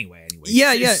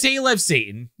 Yeah. Say You Love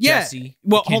Satan. Yeah. Jesse.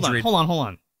 Well, hold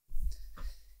on.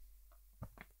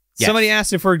 Yes. Somebody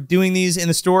asked if we're doing these in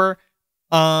the store.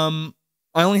 I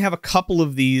only have a couple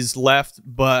of these left,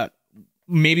 but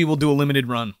maybe we'll do a limited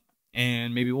run,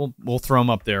 and maybe we'll throw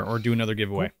them up there or do another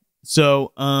giveaway. Cool.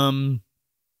 So, and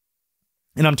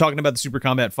I'm talking about the Super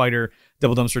Combat Fighter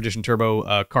Double Dumpster Edition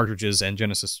Turbo cartridges and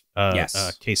Genesis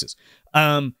cases.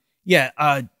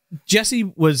 Jesse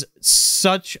was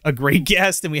such a great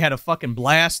guest, and we had a fucking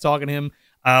blast talking to him.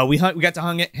 We got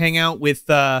to hang out with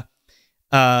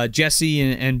Jesse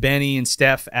and Benny and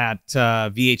Steph at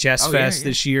VHS Fest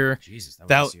this year. Jesus,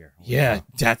 that was this year. Wow.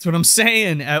 That's what I'm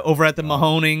saying. Over at the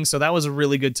Mahoning, so that was a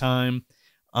really good time.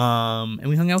 And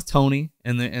we hung out with Tony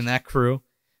and that crew.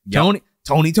 Yep.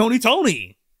 Tony.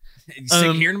 You sick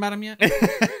of hearing about him yet?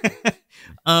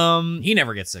 He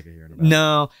never gets sick of hearing about him.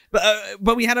 No,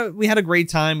 but we had a great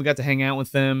time. We got to hang out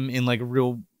with them in like a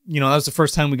real, that was the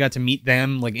first time we got to meet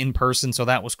them like in person, so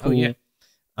that was cool. Oh, yeah.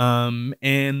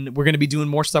 And we're going to be doing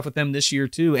more stuff with them this year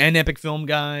too, and Epic Film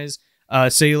Guys,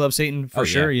 Say You Love Satan for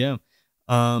sure. Yeah.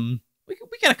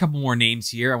 We got a couple more names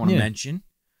here I want to mention.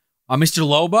 Mr.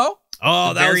 Lobo.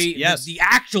 Oh, the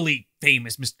actually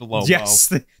famous Mr. Lobo. Yes,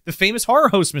 the famous horror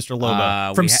host Mr.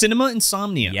 Lobo from Cinema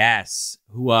Insomnia. Yes,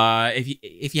 who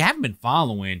if you haven't been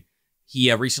following,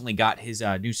 he recently got his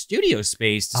new studio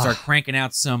space to start cranking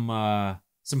out some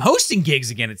hosting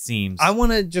gigs again. It seems. I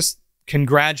want to just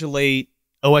congratulate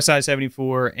OSI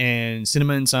 74 and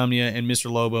Cinema Insomnia and Mr.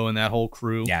 Lobo and that whole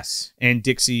crew. Yes. And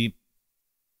Dixie.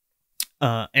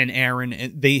 and Aaron,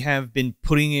 and they have been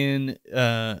putting in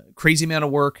crazy amount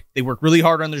of work. They work really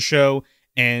hard on their show,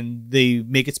 and they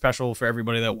make it special for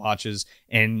everybody that watches.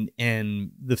 And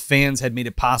the fans had made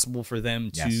it possible for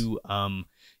them to,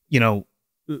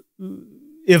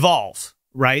 evolve.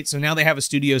 Right. So now they have a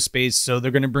studio space. So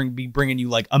they're going to be bringing you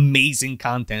like amazing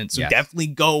content. So definitely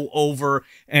go over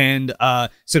and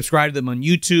subscribe to them on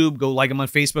YouTube. Go like them on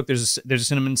Facebook. There's a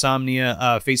Cinema Insomnia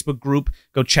Facebook group.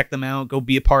 Go check them out. Go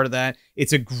be a part of that.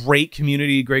 It's a great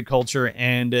community, great culture,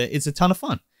 and it's a ton of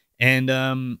fun. And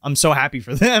I'm so happy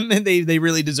for them, and they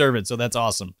really deserve it. So that's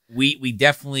awesome. We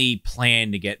definitely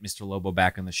plan to get Mr. Lobo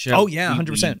back on the show. Oh yeah,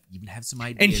 100%. We even have some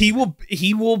ideas, and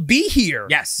he will be here.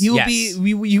 Yes, he will be.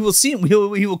 You will see him.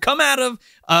 He will come out of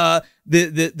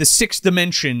the sixth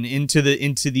dimension into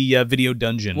the video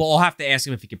dungeon. Well, I'll have to ask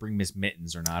him if he could bring Miss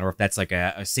Mittens or not, or if that's like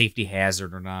a safety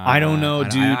hazard or not. I don't know,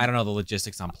 dude. I don't know the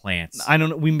logistics on plants. I don't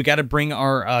know. We got to bring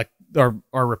our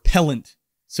repellent.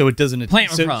 So it doesn't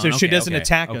so she doesn't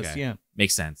attack us. Yeah.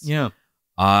 Makes sense. Yeah.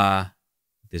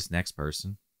 This next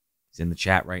person is in the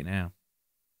chat right now.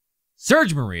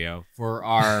 Serge Murillo for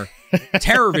our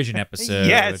Terror Vision episode.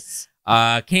 Yes.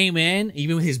 Came in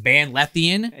even with his band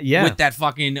Lethian. Yeah. With that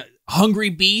fucking Hungry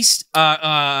Beast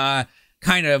kind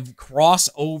of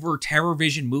crossover Terror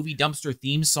Vision movie dumpster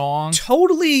theme song.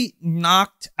 Totally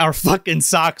knocked our fucking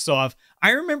socks off.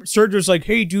 I remember Serge was like,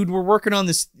 "Hey, dude, we're working on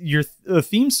your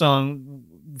theme song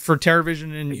for Terror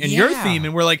Vision and your theme,"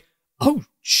 and we're like, "Oh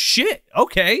shit,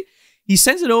 okay." He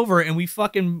sends it over, and we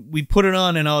put it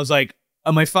on, and I was like,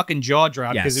 my fucking jaw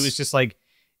dropped because it was just like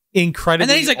incredible. And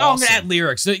then he's like, "Oh, I'm gonna add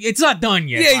lyrics. So it's not done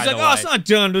yet." Yeah, he's like, "Oh, it's not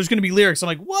done. There's gonna be lyrics." I'm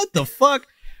like, "What the fuck?"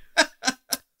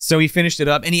 So he finished it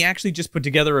up, and he actually just put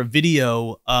together a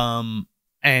video,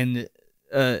 and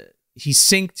he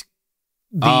synced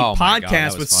the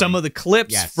podcast with some of the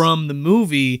clips from the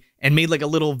movie and made like a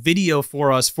little video for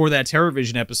us for that Terror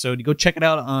Vision episode. You go check it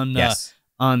out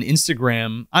on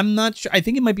Instagram. I'm not sure. I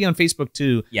think it might be on Facebook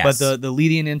too. But the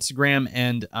leading Instagram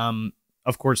and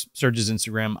of course Serge's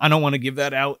Instagram. I don't want to give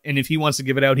that out, and if he wants to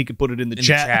give it out, he could put it in the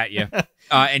chat. Yeah.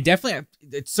 And definitely,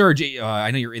 Serge, I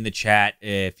know you're in the chat.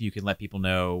 If you can let people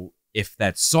know if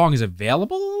that song is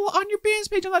available on your band's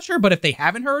page, I'm not sure, but if they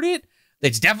haven't heard it,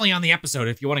 it's definitely on the episode.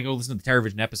 If you want to go listen to the Terror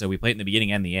Vision episode, we play it in the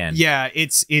beginning and the end. Yeah,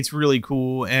 it's really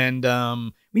cool. And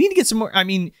we need to get some more. I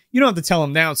mean, you don't have to tell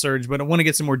them now, Serge, but I want to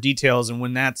get some more details. And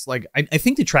when that's like, I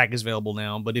think the track is available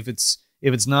now, but if it's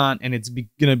not and it's going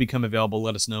to become available,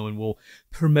 let us know and we'll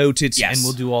promote it and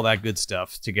we'll do all that good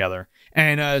stuff together.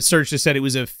 And Serge just said it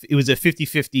was a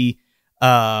 50-50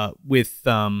 with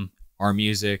our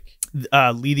music,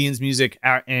 Lydian's music,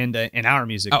 and our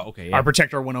music. Oh, okay. Yeah. Our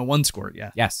Protector 101 scored.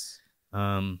 Yeah. Yes.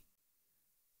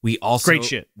 We also great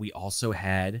shit. We also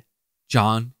had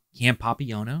John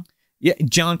Campopiano. Yeah,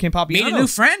 John Campopiano made a new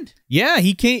friend. Yeah,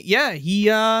 he came. Yeah, he.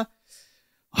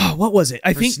 What was it?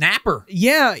 I think Snapper.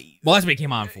 Yeah. Well, that's what he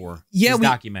came on for. Yeah, his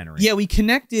documentary. Yeah, we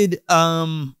connected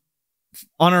on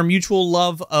our mutual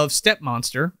love of Step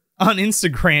Monster on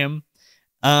Instagram.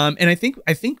 And I think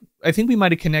we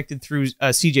might have connected through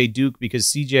CJ Duke because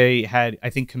CJ had, I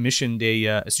think, commissioned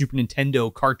a Super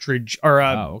Nintendo cartridge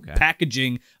or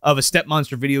packaging of a Step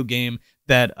Monster video game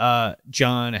that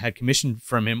John had commissioned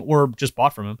from him or just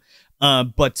bought from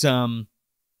him.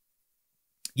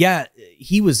 Yeah,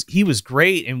 he was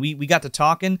great, and we got to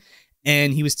talking,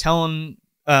 and he was telling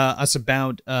us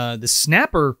about the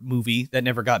Snapper movie that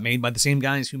never got made by the same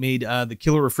guys who made the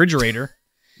Killer Refrigerator.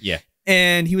 Yeah.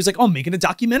 And he was like, "Oh, I'm making a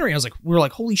documentary." I was like, "We're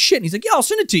like, holy shit!" And he's like, "Yeah, I'll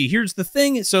send it to you. Here's the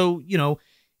thing." So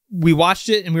we watched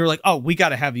it and we were like, "Oh, we got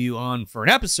to have you on for an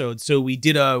episode." So we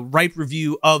did a ripe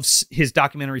review of his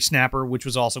documentary Snapper, which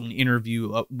was also an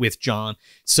interview with John.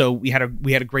 So we had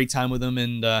a great time with him,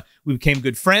 and we became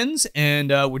good friends.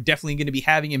 And we're definitely going to be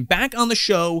having him back on the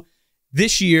show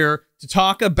this year to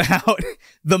talk about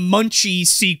the Munchie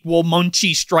sequel,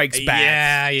 Munchie Strikes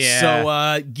Back. Yeah.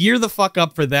 So gear the fuck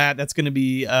up for that. That's going to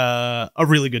be a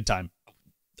really good time.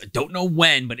 I don't know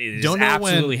when, but it is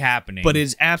absolutely happening. But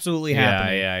it's absolutely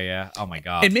happening. Yeah. Oh my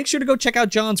god! And make sure to go check out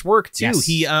John's work too. Yes.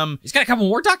 He's got a couple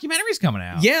more documentaries coming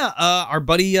out. Yeah, our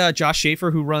buddy Josh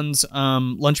Schaefer, who runs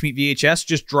Lunch Meat VHS,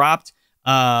 just dropped.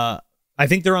 I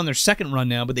think they're on their second run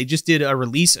now, but they just did a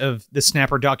release of the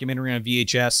Snapper documentary on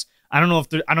VHS. I don't know if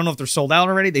they're sold out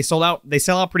already. They sell out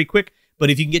pretty quick. But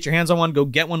if you can get your hands on one, go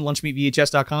get one.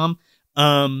 Lunchmeatvhs.com.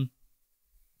 And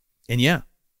yeah,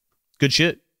 good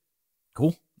shit.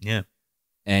 Cool. Yeah.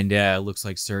 And looks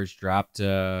like Serge dropped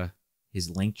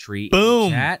his Linktree. Boom.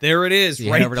 In the chat. There it is. So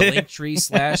right head over there. to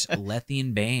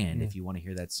Linktree/Lethian Band if you want to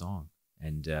hear that song.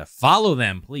 And follow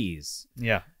them, please.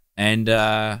 Yeah. And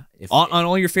if on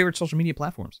all your favorite social media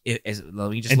platforms.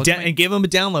 let me just And give them a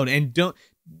download, and don't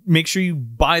make sure you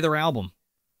buy their album.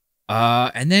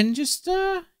 And then just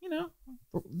I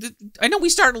know we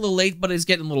started a little late, but it's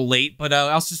getting a little late. But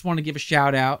I also just want to give a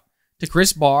shout out to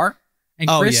Chris Barr and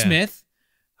Chris Smith,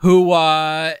 who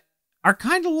are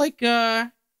kind of like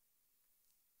they're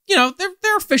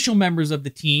official members of the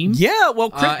team. Yeah, well,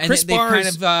 Chris they Barr kind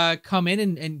of come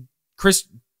in and Chris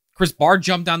Barr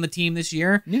jumped on the team this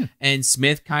year. Yeah, and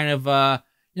Smith kind of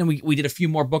we did a few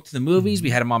more book to the movies.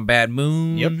 We had him on Bad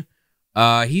Moon.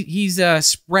 Yep. He's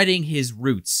spreading his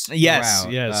roots. Yes,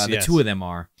 around. yes, the two of them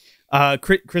are.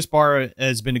 Chris Barr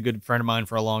has been a good friend of mine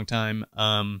for a long time,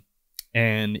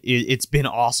 and it's been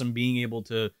awesome being able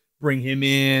to bring him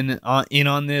in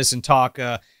on this and talk,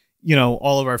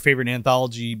 all of our favorite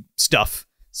anthology stuff.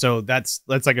 So that's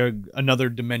like another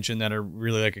dimension that I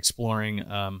really like exploring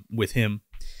with him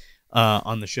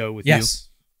on the show with you.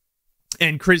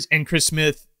 And Chris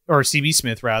Smith, or CB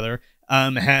Smith rather,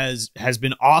 has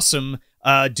been awesome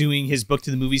doing his book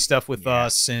to the movie stuff with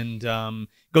us, and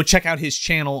go check out his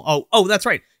channel. Oh, that's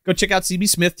right. Go check out CB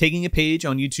Smith Taking a Page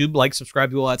on YouTube. Like,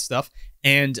 subscribe to all that stuff.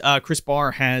 And Chris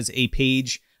Barr has a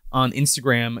page on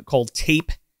Instagram called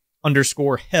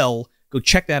Tape_Hell. Go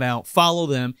check that out. Follow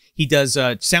them. He does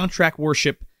soundtrack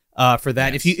worship for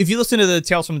that. Yes. If you listen to the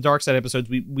Tales from the Dark Side episodes,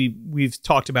 we've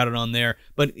talked about it on there.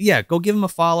 But yeah, go give him a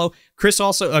follow. Chris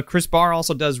Barr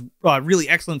also does really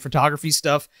excellent photography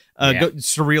stuff.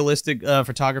 Surrealistic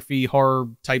photography, horror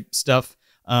type stuff,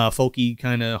 folky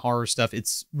kind of horror stuff.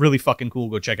 It's really fucking cool.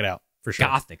 Go check it out for sure.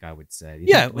 Gothic, I would say.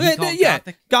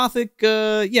 Gothic.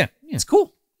 It's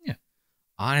cool. Yeah,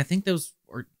 and I think those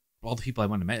are all the people I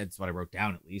wanted to mention. That's what I wrote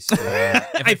down, at least. If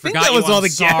I forgot that was all the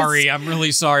sorry. I'm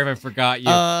really sorry if I forgot you.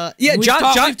 We've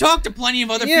talked to plenty of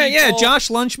other people. Yeah. Josh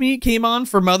Lunchmeat came on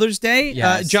for Mother's Day.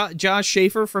 Yes. Josh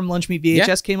Schaefer from Lunchmeat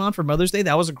VHS came on for Mother's Day.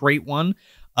 That was a great one.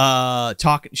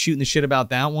 Shooting the shit about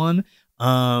that one.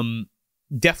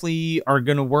 Definitely are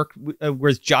going to work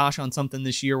with Josh on something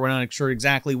this year. We're not sure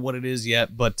exactly what it is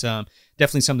yet, but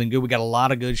definitely something good. We got a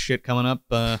lot of good shit coming up.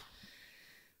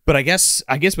 But I guess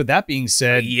with that being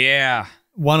said,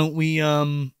 why don't we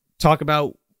talk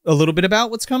about a little bit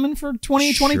about what's coming for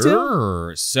 2022?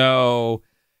 Sure. So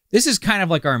this is kind of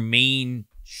like our main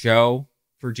show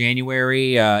for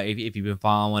January. If you've been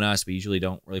following us, we usually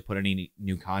don't really put any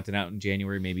new content out in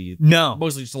January. Maybe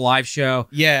mostly just a live show.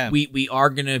 Yeah, we are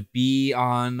gonna be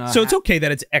on. So it's okay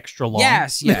that it's extra long.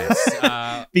 Yes.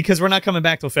 Because we're not coming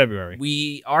back till February.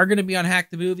 We are gonna be on Hack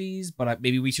the Movies, but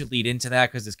maybe we should lead into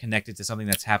that because it's connected to something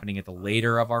that's happening at the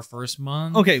later of our first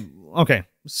month. Okay.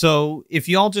 So if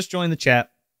y'all just joined the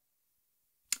chat,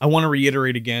 I want to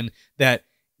reiterate again that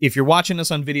if you're watching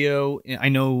us on video, I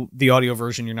know the audio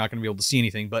version, you're not going to be able to see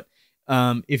anything, but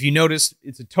if you notice,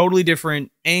 it's a totally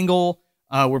different angle.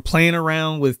 We're playing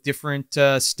around with different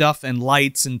stuff and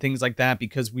lights and things like that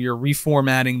because we are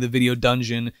reformatting the video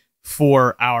dungeon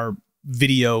for our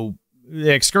video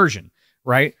excursion,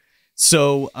 right?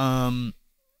 So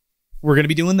we're going to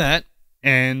be doing that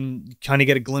and kind of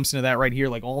get a glimpse into that right here.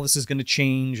 Like, all this is going to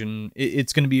change, and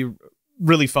it's going to be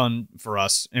really fun for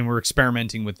us, and we're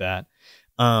experimenting with that.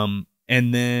 And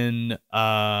then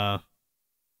what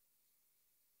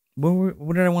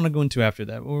did I want to go into after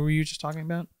that? What were you just talking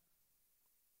about?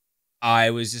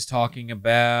 I was just talking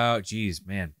about, geez,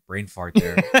 man, brain fart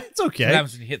there. It's okay. What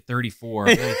happens when you hit 34?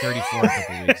 I'm really 34 in a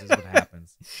couple weeks. This is what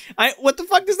happens. What the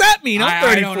fuck does that mean? I'm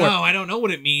 34. I don't know. I don't know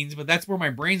what it means, but that's where my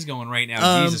brain's going right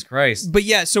now. Jesus Christ. But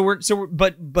yeah,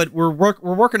 we're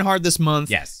working hard this month.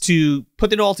 Yes. To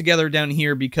put it all together down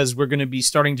here because we're going to be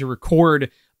starting to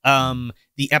record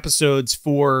the episodes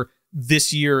for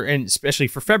this year, and especially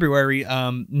for February.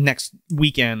 Next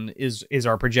weekend is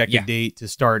our projected date to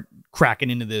start cracking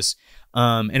into this.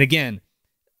 And again,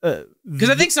 because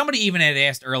I think somebody even had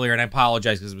asked earlier, and I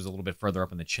apologize because it was a little bit further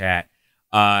up in the chat,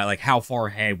 like how far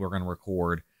ahead we're going to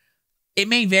record. It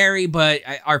may vary, but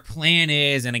our plan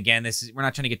is, and again, we're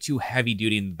not trying to get too heavy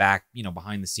duty in the back,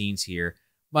 behind the scenes here,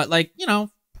 but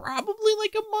probably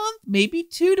like a month, maybe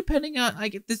two, depending on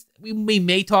this. We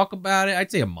may talk about it.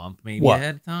 I'd say a month, maybe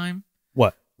ahead of time.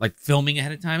 What? Like filming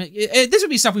ahead of time. This would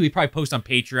be stuff we would probably post on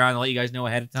Patreon and let you guys know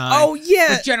ahead of time. Oh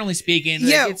yeah. But generally speaking,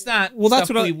 it's not. That's stuff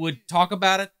what we would talk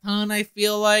about a ton. I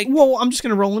feel like. Well, I'm just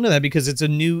gonna roll into that because it's a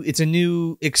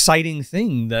new exciting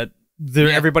thing that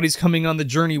everybody's coming on the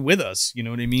journey with us. You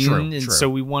know what I mean? True. So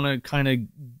we want to kind of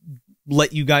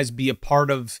let you guys be a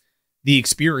part of the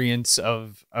experience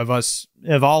of us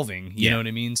evolving, you know what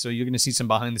I mean? So you're going to see some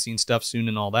behind the scenes stuff soon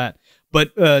and all that.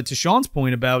 But to Sean's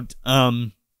point about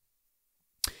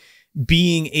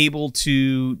being able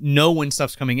to know when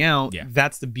stuff's coming out, Yeah.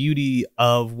 that's the beauty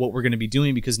of what we're going to be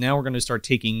doing, because now we're going to start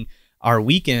taking our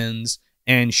weekends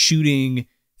and shooting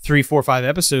 3, 4, 5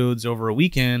 episodes over a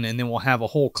weekend, and then we'll have a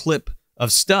whole clip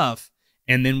of stuff,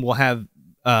 and then we'll have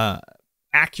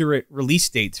accurate release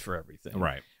dates for everything.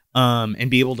 Right. And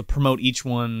be able to promote each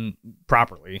one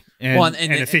properly and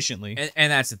efficiently. And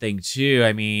that's the thing too.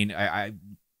 I mean, I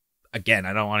again,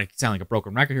 I don't want to sound like a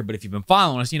broken record here, but if you've been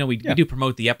following us, we do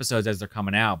promote the episodes as they're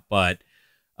coming out. But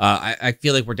I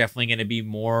feel like we're definitely going to be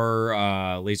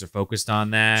more laser focused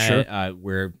on that. Sure.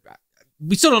 Where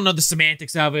we still don't know the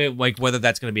semantics of it, like whether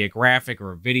that's going to be a graphic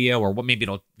or a video or what. Maybe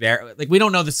it'll vary. Like we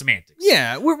don't know the semantics.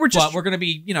 Yeah, we're going to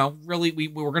be, really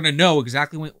we're going to know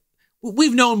exactly when.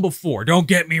 We've known before, don't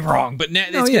get me wrong, but now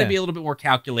it's going to be a little bit more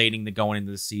calculating than going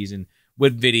into the season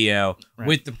with video,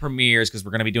 with the premieres, because we're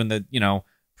going to be doing the,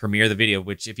 premiere the video,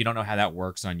 which if you don't know how that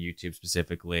works on YouTube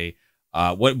specifically,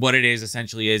 what it is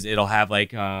essentially is it'll have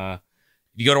like, if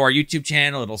you go to our YouTube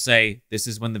channel, it'll say, this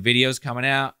is when the video's coming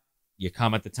out. You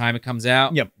come at the time it comes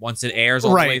out. Yep. Once it airs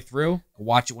all the way through,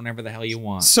 watch it whenever the hell you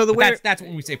want. So that's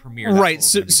when we say premiere. Right.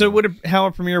 So how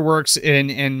a premiere works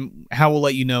and how we'll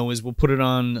let you know is we'll put it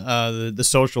on the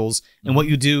socials, and what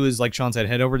you do is, like Sean said,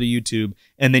 head over to YouTube,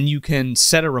 and then you can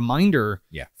set a reminder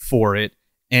for it,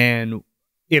 and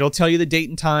it'll tell you the date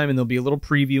and time, and there'll be a little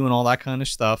preview and all that kind of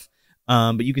stuff.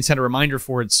 But you can set a reminder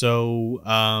for it, so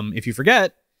if you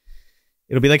forget,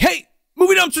 it'll be like, hey,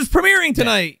 Movie Dumpster's premiering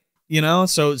tonight.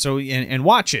 And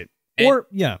watch it.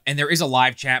 And there is a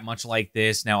live chat much like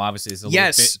this. Now, obviously, it's a little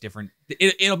bit different.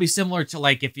 It'll be similar to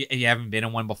like if you haven't been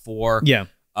in one before. Yeah.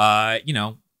 I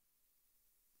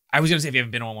was going to say if you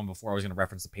haven't been on one before, I was going to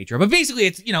reference the Patreon. But basically,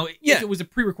 it's, if it was a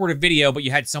pre-recorded video, but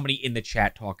you had somebody in the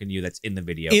chat talking to you that's in the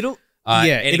video. It'll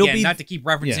be, not to keep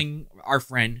referencing our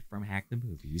friend from Hack the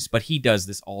Movies, but he does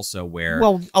this also where...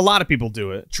 Well, a lot of people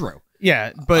do it. True.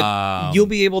 Yeah, but you'll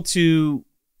be able to...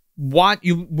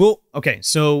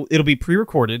 so it'll be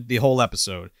pre-recorded, the whole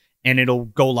episode, and it'll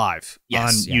go live on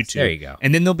YouTube. There you go.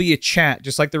 And then there'll be a chat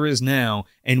just like there is now,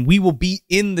 and we will be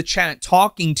in the chat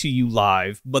talking to you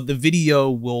live, but the video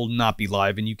will not be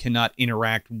live, and you cannot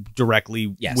interact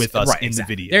directly with us in the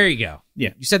video. There you go.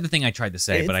 Yeah. You said the thing I tried to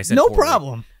say, but I said no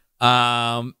problem.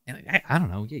 And I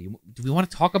don't know. Yeah, do we want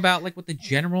to talk about like what the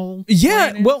general?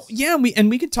 Yeah, well, yeah, we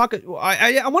can talk.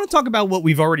 I want to talk about what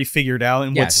we've already figured out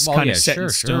and what's kind of set in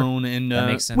stone, and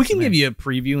we can give you a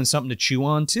preview and something to chew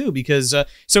on too. Because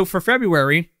so for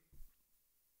February,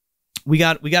 we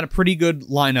got a pretty good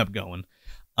lineup going.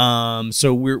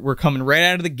 So we're coming right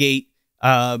out of the gate.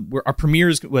 Our premiere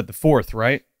is the 4th,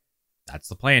 right? That's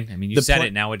the plan. I mean, you said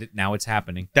it. Now it's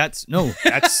happening. That's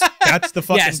the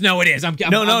fucking. Yes, no, it is. I'm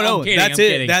kidding. That's it.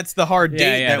 Kidding. That's the hard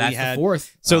date that we had. The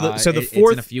 4th. So the 4th.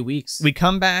 It's in a few weeks. We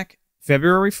come back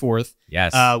February 4th.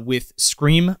 Yes. With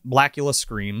Scream, Blackula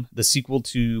Scream, the sequel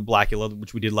to Blackula,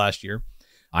 which we did last year.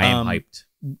 I am hyped.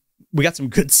 We got some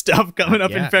good stuff coming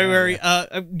up in February.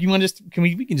 You want to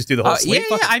we can just do the whole slate?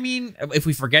 Yeah. I mean, if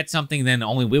we forget something, then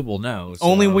only we will know. So.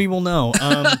 Only we will know.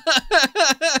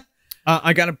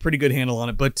 I got a pretty good handle on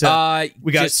it, but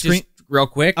we got just real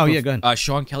quick. Oh yeah, go ahead.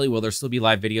 Sean Kelly, will there still be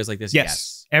live videos like this?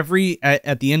 Yes. At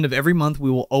the end of every month,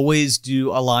 we will always do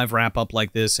a live wrap up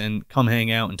like this and come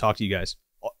hang out and talk to you guys,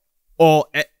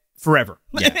 forever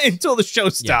until the show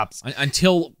stops.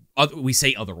 Until we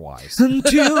say otherwise.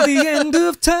 Until the end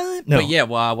of time. No. But yeah,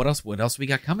 well, what else? What else we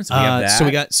got coming? So we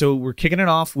have that. So we're kicking it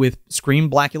off with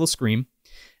Scream, Blackula Scream,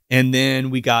 and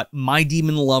then we got My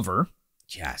Demon Lover.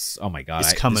 Yes. Oh my God.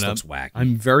 It's coming up. Wacky.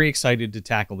 I'm very excited to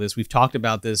tackle this. We've talked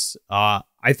about this, I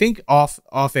think off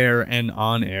air and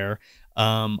on air,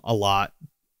 a lot,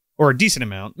 or a decent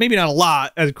amount. Maybe not a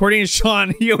lot. According to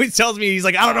Sean, he always tells me, he's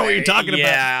like, I don't know what you're talking about.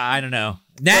 Yeah, I don't know.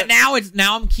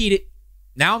 Now I'm keyed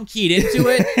into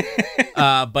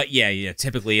it. But yeah.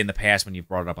 Typically in the past when you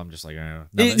brought it up, I'm just like,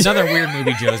 another weird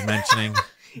movie Joe's mentioning.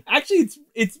 Actually,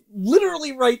 it's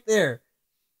literally right there.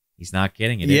 He's not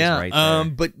kidding. It is right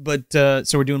there.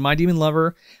 So we're doing My Demon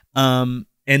Lover, and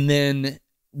then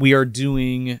we are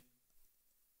doing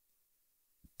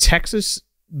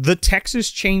the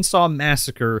Texas Chainsaw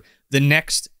Massacre: The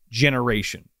Next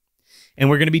Generation, and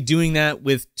we're going to be doing that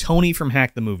with Tony from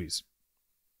Hack the Movies.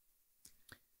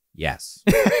 Yes.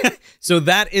 So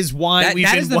that is why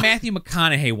that is the Matthew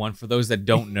McConaughey one for those that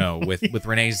don't know with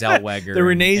Renee Zellweger. The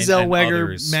Renee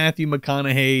Zellweger Matthew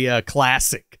McConaughey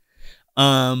classic.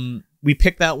 We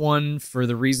picked that one for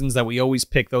the reasons that we always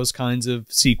pick those kinds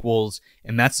of sequels,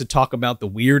 and that's to talk about the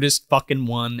weirdest fucking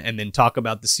one and then talk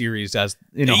about the series as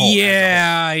in a whole.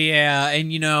 Yeah. And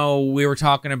we were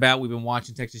talking about, we've been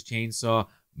watching Texas Chainsaw.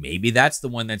 Maybe that's the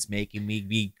one that's making me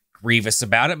be grievous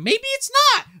about it. Maybe it's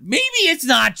not. Maybe it's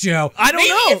not, Joe. I don't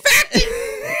know. In fact,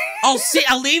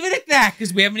 I'll leave it at that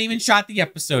because we haven't even shot the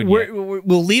episode yet.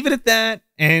 We'll leave it at that,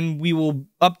 and we will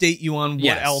update you on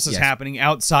what else is happening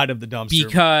outside of the dumpster.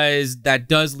 Because that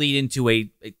does lead into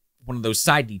one of those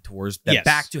side detours that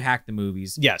back to Hack the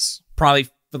Movies. Yes. Probably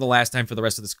for the last time for the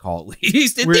rest of this call, at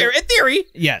least. In theory.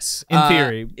 Yes, in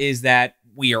theory. Is that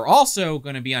we are also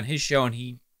going to be on his show, and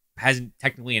he hasn't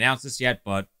technically announced this yet,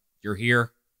 but you're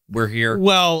here. We're here.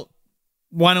 Well,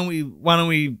 why don't we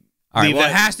all right, well,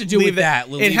 it has to do with that.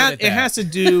 It has to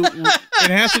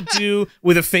do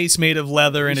with a face made of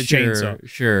leather and a chainsaw.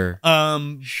 Sure.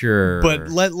 Sure. But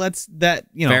let's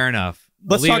fair enough.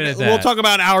 We'll talk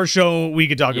about our show we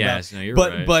could talk about. Yes, no, you're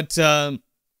right.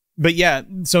 But yeah,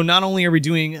 so not only are we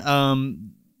doing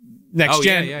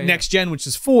Next Gen, which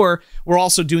is 4, we're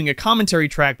also doing a commentary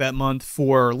track that month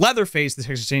for Leatherface, the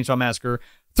Texas Chainsaw Massacre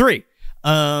 3.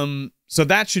 So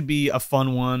that should be a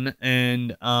fun one,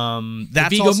 and that's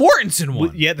the Viggo Mortensen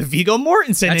one. Yeah, the Viggo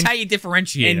Mortensen. That's how you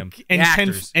differentiate him. And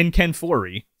Ken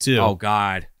Foree too. Oh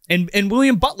God. And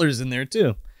William Butler's in there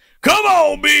too. Come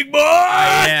on, big boy.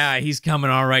 Yeah, he's coming.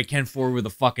 All right, Ken Foree with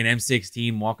a fucking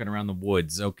M16 walking around the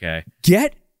woods. Okay.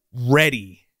 Get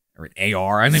ready. Or an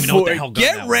AR. I don't even know what the hell gun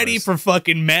Get ready for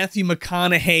fucking Matthew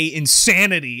McConaughey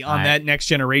insanity on that Next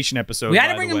Generation episode. We got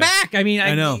to bring him back. I mean,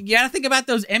 I know. You got to think about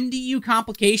those MDU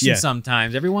complications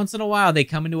sometimes. Every once in a while, they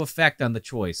come into effect on the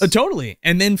choice. Totally.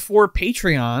 And then for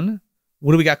Patreon,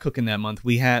 what do we got cooking that month?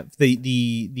 We have the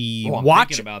I'm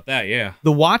thinking about that, yeah.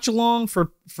 The watch along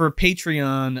for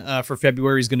Patreon for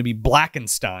February is going to be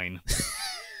Blackenstein.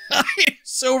 I am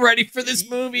so ready for this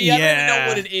movie. I don't even know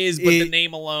what it is, but the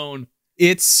name alone.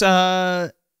 It's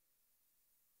a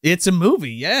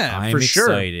movie, yeah, I'm for sure.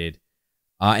 Excited.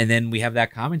 And then we have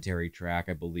that commentary track,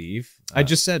 I believe. I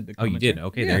just said the you did?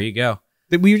 Okay, there you go.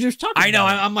 We were just talking I know,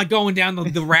 about I'm like going down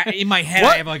the in my head,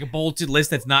 I have like a bulleted list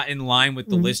that's not in line with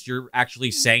the list you're actually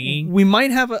saying. We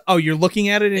might have you're looking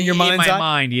at it in your mind's eye? In my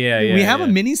mind, yeah. We have a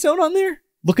mini-sode on there?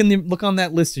 Look on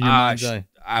that list in your mind's eye.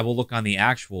 I will look on the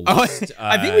actual list.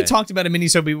 I think we talked about a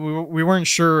mini-sode, but we weren't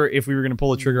sure if we were going to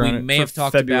pull a trigger on it. We may have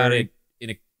talked about it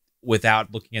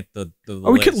without looking at the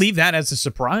or we could leave that as a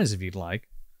surprise if you'd like.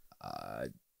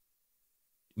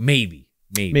 Maybe.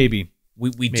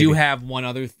 We do have one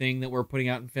other thing that we're putting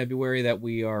out in February that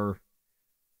we are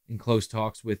in close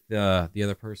talks with the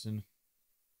other person.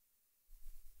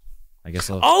 I guess.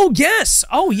 Oh yes.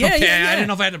 Oh yeah. Okay, yeah. I didn't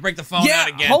know if I had to break the phone out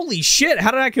again. Holy shit!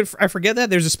 How did I forget that?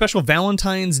 There's a special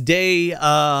Valentine's Day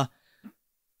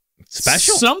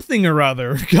special something or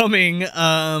other coming.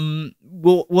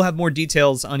 We'll have more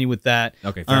details on you with that.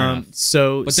 Okay, fair enough.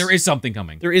 But there is something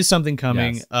coming. There is something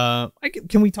coming. Yes.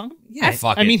 Can we talk? Yeah,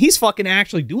 I mean, he's fucking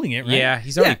actually doing it, right? Yeah,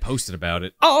 he's already posted about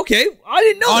it. Oh, okay. I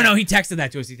didn't know. Oh no, he texted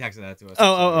that to us.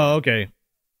 Oh, okay.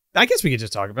 I guess we could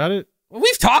just talk about it. Well,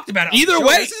 we've talked about it. Either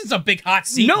way, this isn't a big hot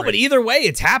secret. No, but either way,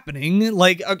 it's happening.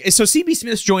 Like, okay, so CB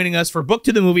Smith's joining us for Book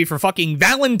to the Movie for fucking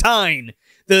Valentine,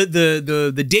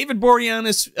 the David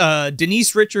Boreanaz,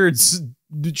 Denise Richards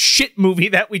shit movie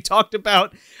that we talked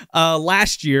about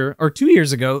last year or 2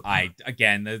 years ago.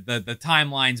 The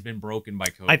timeline's been broken by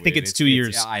COVID. I think it's 2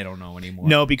 years. I don't know anymore.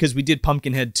 No, because we did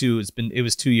Pumpkinhead 2. It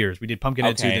was 2 years. We did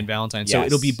Pumpkinhead 2 then Valentine. So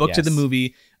it'll be Book to the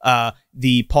Movie,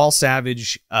 the Paul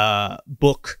Savage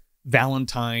book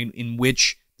Valentine, in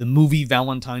which the movie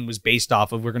Valentine was based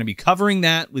off of. We're going to be covering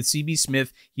that with CB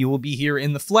Smith. He will be here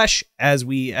in the flesh, as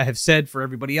we have said for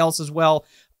everybody else as well.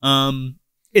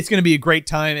 It's going to be a great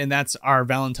time, and that's our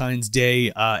Valentine's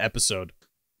Day episode.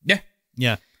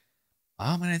 Yeah.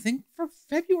 And I think for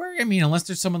February, I mean, unless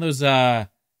there's some of those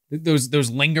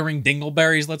lingering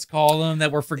dingleberries, let's call them,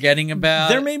 that we're forgetting about.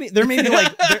 There may be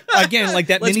like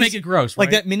that. Let's make it gross, right?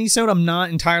 Like that mini-sode. I'm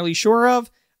not entirely sure of.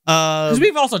 Because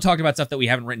we've also talked about stuff that we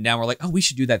haven't written down. We're like, oh, we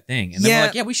should do that thing. And then we're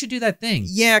like, yeah, we should do that thing.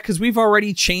 Yeah, because we've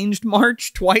already changed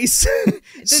March twice.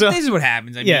 This is what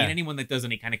happens. I mean, anyone that does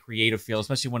any kind of creative field,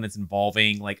 especially when it's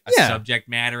involving like a subject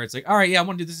matter, it's like, all right, yeah, I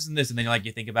want to do this and this. And then you're like,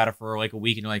 you think about it for like a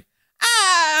week and you're like,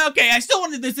 okay, I still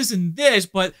wanted this and this,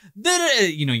 but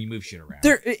then, you move shit around.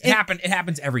 It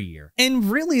happens every year.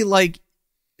 And really, like,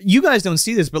 you guys don't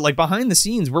see this, but like behind the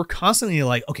scenes, we're constantly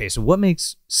like, okay, so what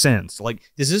makes sense?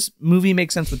 Like, does this movie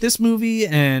make sense with this movie?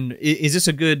 And is this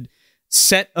a good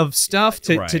set of stuff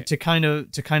to kind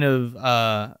of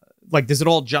like, does it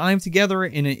all jive together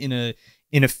in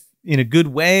a good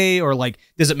way? Or like,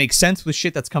 does it make sense with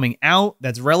shit that's coming out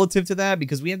that's relative to that?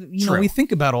 Because we have, we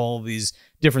think about all of these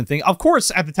different things. Of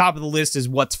course, at the top of the list is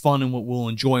what's fun and what we'll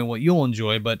enjoy and what you'll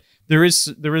enjoy, but there is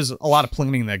a lot of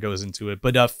planning that goes into it.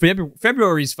 But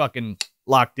February's fucking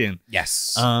locked in. Yes.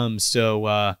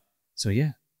 So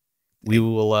yeah. we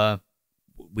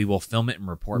will film it and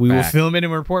report we back. will film it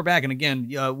and report back. And again,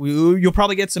 you'll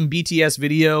probably get some BTS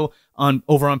video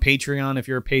over on Patreon if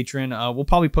you're a patron. We'll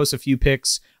probably post a few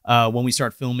pics when we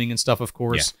start filming and stuff, of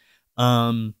course.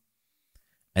 Yeah.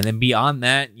 And then beyond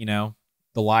that,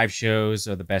 the live shows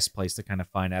are the best place to kind of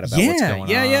find out about what's going on.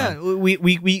 Yeah. We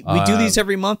do these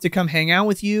every month to come hang out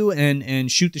with you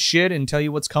and shoot the shit and tell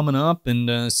you what's coming up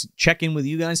and check in with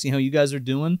you guys, see how you guys are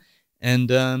doing.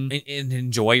 And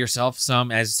enjoy yourself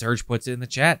some, as Serge puts it in the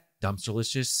chat,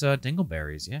 dumpsterlicious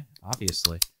dingleberries. Yeah,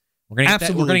 obviously. We're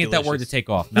gonna get that word to take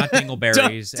off. Not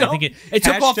dingleberries. I think it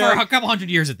took off for a couple hundred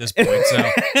years at this point.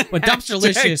 So, but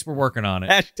dumpsterlicious, we're working on it.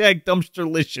 Hashtag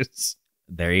dumpsterlicious.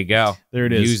 There you go. There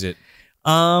it is. Use it.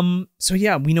 So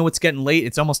yeah, we know it's getting late.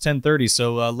 It's almost 10:30.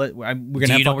 So we're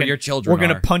gonna where your children We're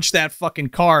gonna punch that fucking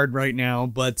card right now.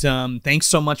 But thanks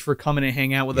so much for coming and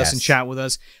hang out with us and chat with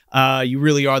us. You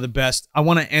really are the best. I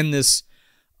want to end this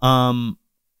on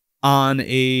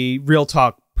a real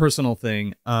talk personal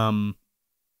thing.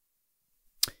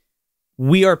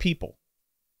 We are people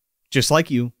just like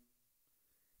you,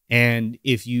 and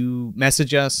if you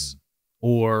message us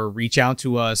or reach out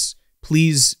to us,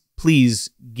 please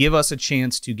give us a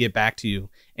chance to get back to you.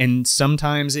 And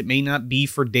sometimes it may not be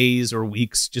for days or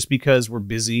weeks just because we're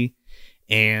busy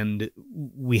and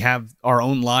we have our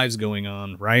own lives going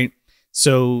on, right?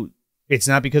 So it's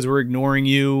not because we're ignoring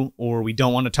you or we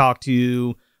don't want to talk to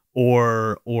you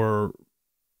or we're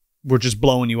just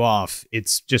blowing you off.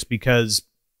 It's just because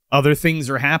other things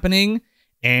are happening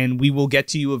and we will get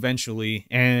to you eventually.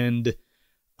 And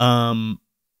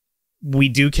we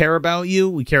do care about you.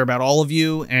 We care about all of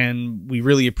you, and we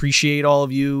really appreciate all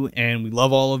of you, and we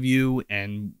love all of you.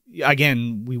 And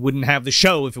again, we wouldn't have the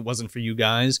show if it wasn't for you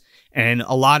guys. And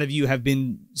a lot of you have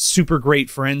been super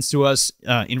great friends to us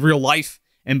in real life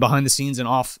and behind the scenes and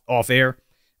off air,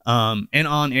 and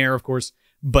on air, of course.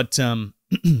 But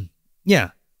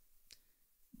yeah,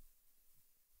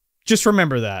 just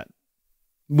remember that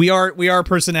we are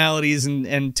personalities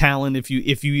and talent. If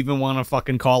you even want to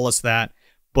fucking call us that.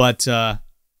 But,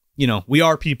 we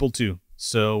are people too.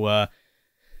 So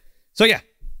yeah,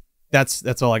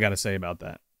 that's all I got to say about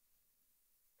that.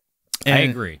 And, I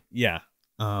agree. Yeah.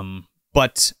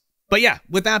 But yeah,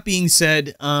 with that being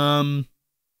said, we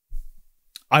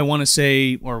want to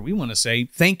say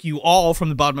thank you all from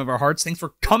the bottom of our hearts. Thanks for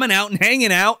coming out and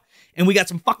hanging out. And we got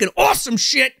some fucking awesome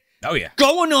shit. Oh yeah.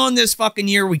 Going on this fucking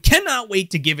year. We cannot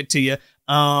wait to give it to you.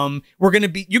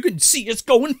 You can see us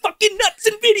going fucking nuts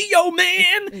in video,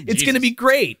 man. It's going to be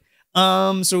great.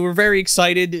 So we're very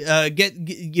excited.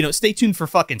 Stay tuned for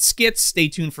fucking skits. Stay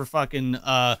tuned for fucking,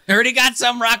 I already got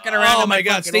some rocking around. Oh my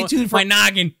God. Stay tuned for my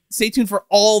noggin. Stay tuned for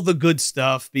all the good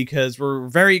stuff because we're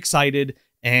very excited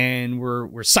and we're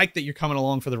psyched that you're coming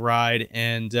along for the ride.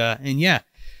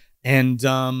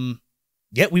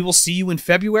 Yeah, we will see you in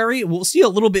February. We'll see you a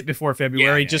little bit before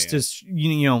February, as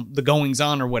the goings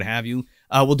on or what have you.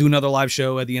 We'll do another live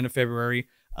show at the end of February.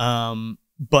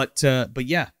 But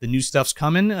yeah, the new stuff's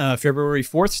coming. February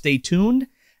 4th. Stay tuned,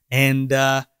 and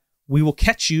we will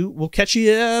catch you. We'll catch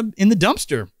you in the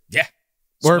dumpster. Yeah,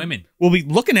 swimming. We'll be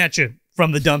looking at you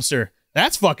from the dumpster.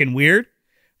 That's fucking weird.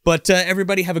 But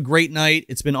everybody have a great night.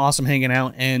 It's been awesome hanging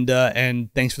out, and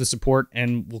thanks for the support.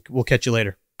 And we'll catch you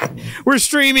later. We're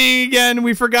streaming again.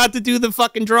 We forgot to do the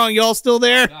fucking drawing. Y'all still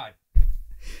there? Oh, God.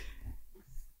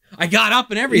 I got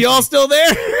up and everything. Y'all still there?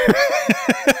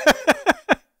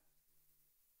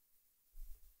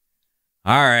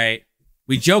 All right.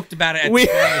 We joked about it at the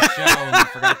beginning of the show and we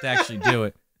forgot to actually do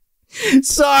it.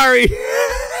 Sorry.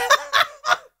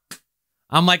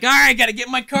 I'm like, all right, got to get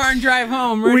in my car and drive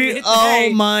home. Oh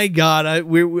my God.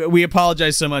 We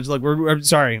apologize so much. Look, we're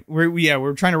sorry.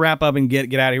 We're trying to wrap up and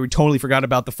get out of here. We totally forgot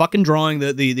about the fucking drawing,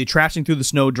 the trashing through the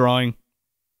snow drawing.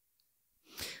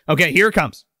 Okay, here it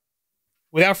comes.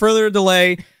 Without further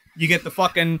delay, you get the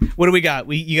fucking, what do we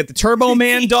got? You get the Turbo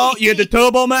Man doll. You get the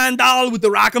Turbo Man doll with the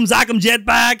Rock'em Sock'em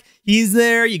jetpack. He's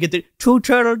there. You get the two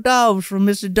turtle doves from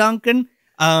Mr. Duncan.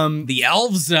 The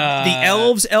Elves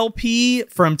LP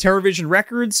from TerraVision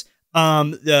Records.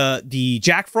 The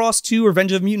Jack Frost 2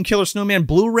 Revenge of the Mutant Killer Snowman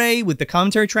Blu-ray with the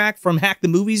commentary track from Hack the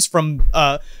Movies from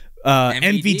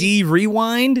MVD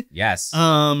Rewind. Yes.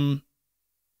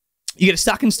 You get a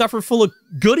stocking stuffer full of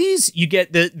goodies. You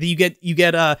get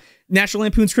National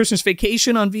Lampoon's Christmas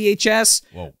Vacation on VHS.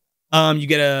 Whoa. You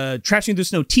get a Trashing Through the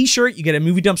Snow t-shirt. You get a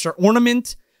movie dumpster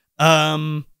ornament.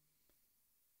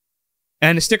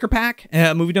 And a sticker pack,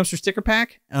 a movie dumpster sticker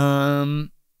pack, a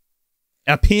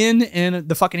pin, and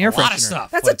the fucking air freshener. A lot of stuff.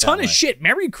 That's a ton of shit.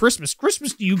 Merry Christmas.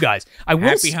 Christmas to you guys.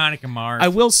 Happy Hanukkah, Mars. I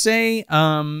will say,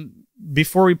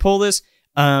 before we pull this,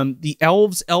 The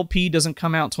Elves LP doesn't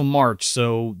come out till March,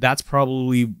 so that's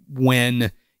probably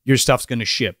when your stuff's going to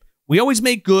ship. We always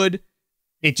make good.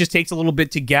 It just takes a little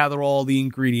bit to gather all the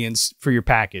ingredients for your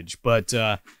package. But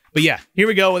yeah, here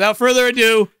we go. Without further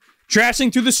ado,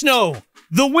 trashing through the snow,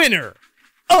 the winner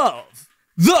of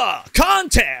the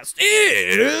contest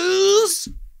is...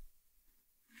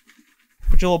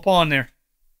 Put your little paw in there.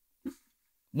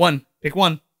 One. Pick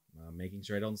one. I'm making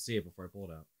sure I don't see it before I pull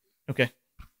it out. Okay.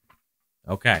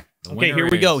 Okay. Okay, here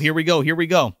we go. Here we go. Here we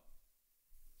go.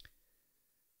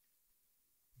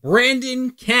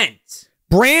 Brandon Kent.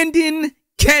 Brandon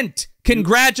Kent.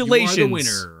 Congratulations. You are the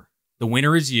winner. The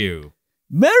winner is you.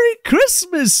 Merry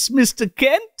Christmas, Mr.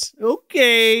 Kent.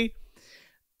 Okay.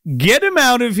 Get him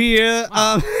out of here.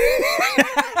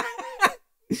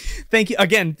 Thank you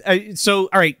again. So,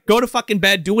 all right, go to fucking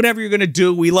bed. Do whatever you're going to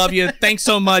do. We love you. Thanks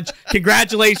so much.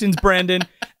 Congratulations, Brandon.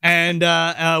 And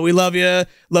we love you.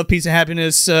 Love, peace, and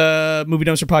happiness.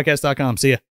 MovieDumpsterPodcast.com. See ya.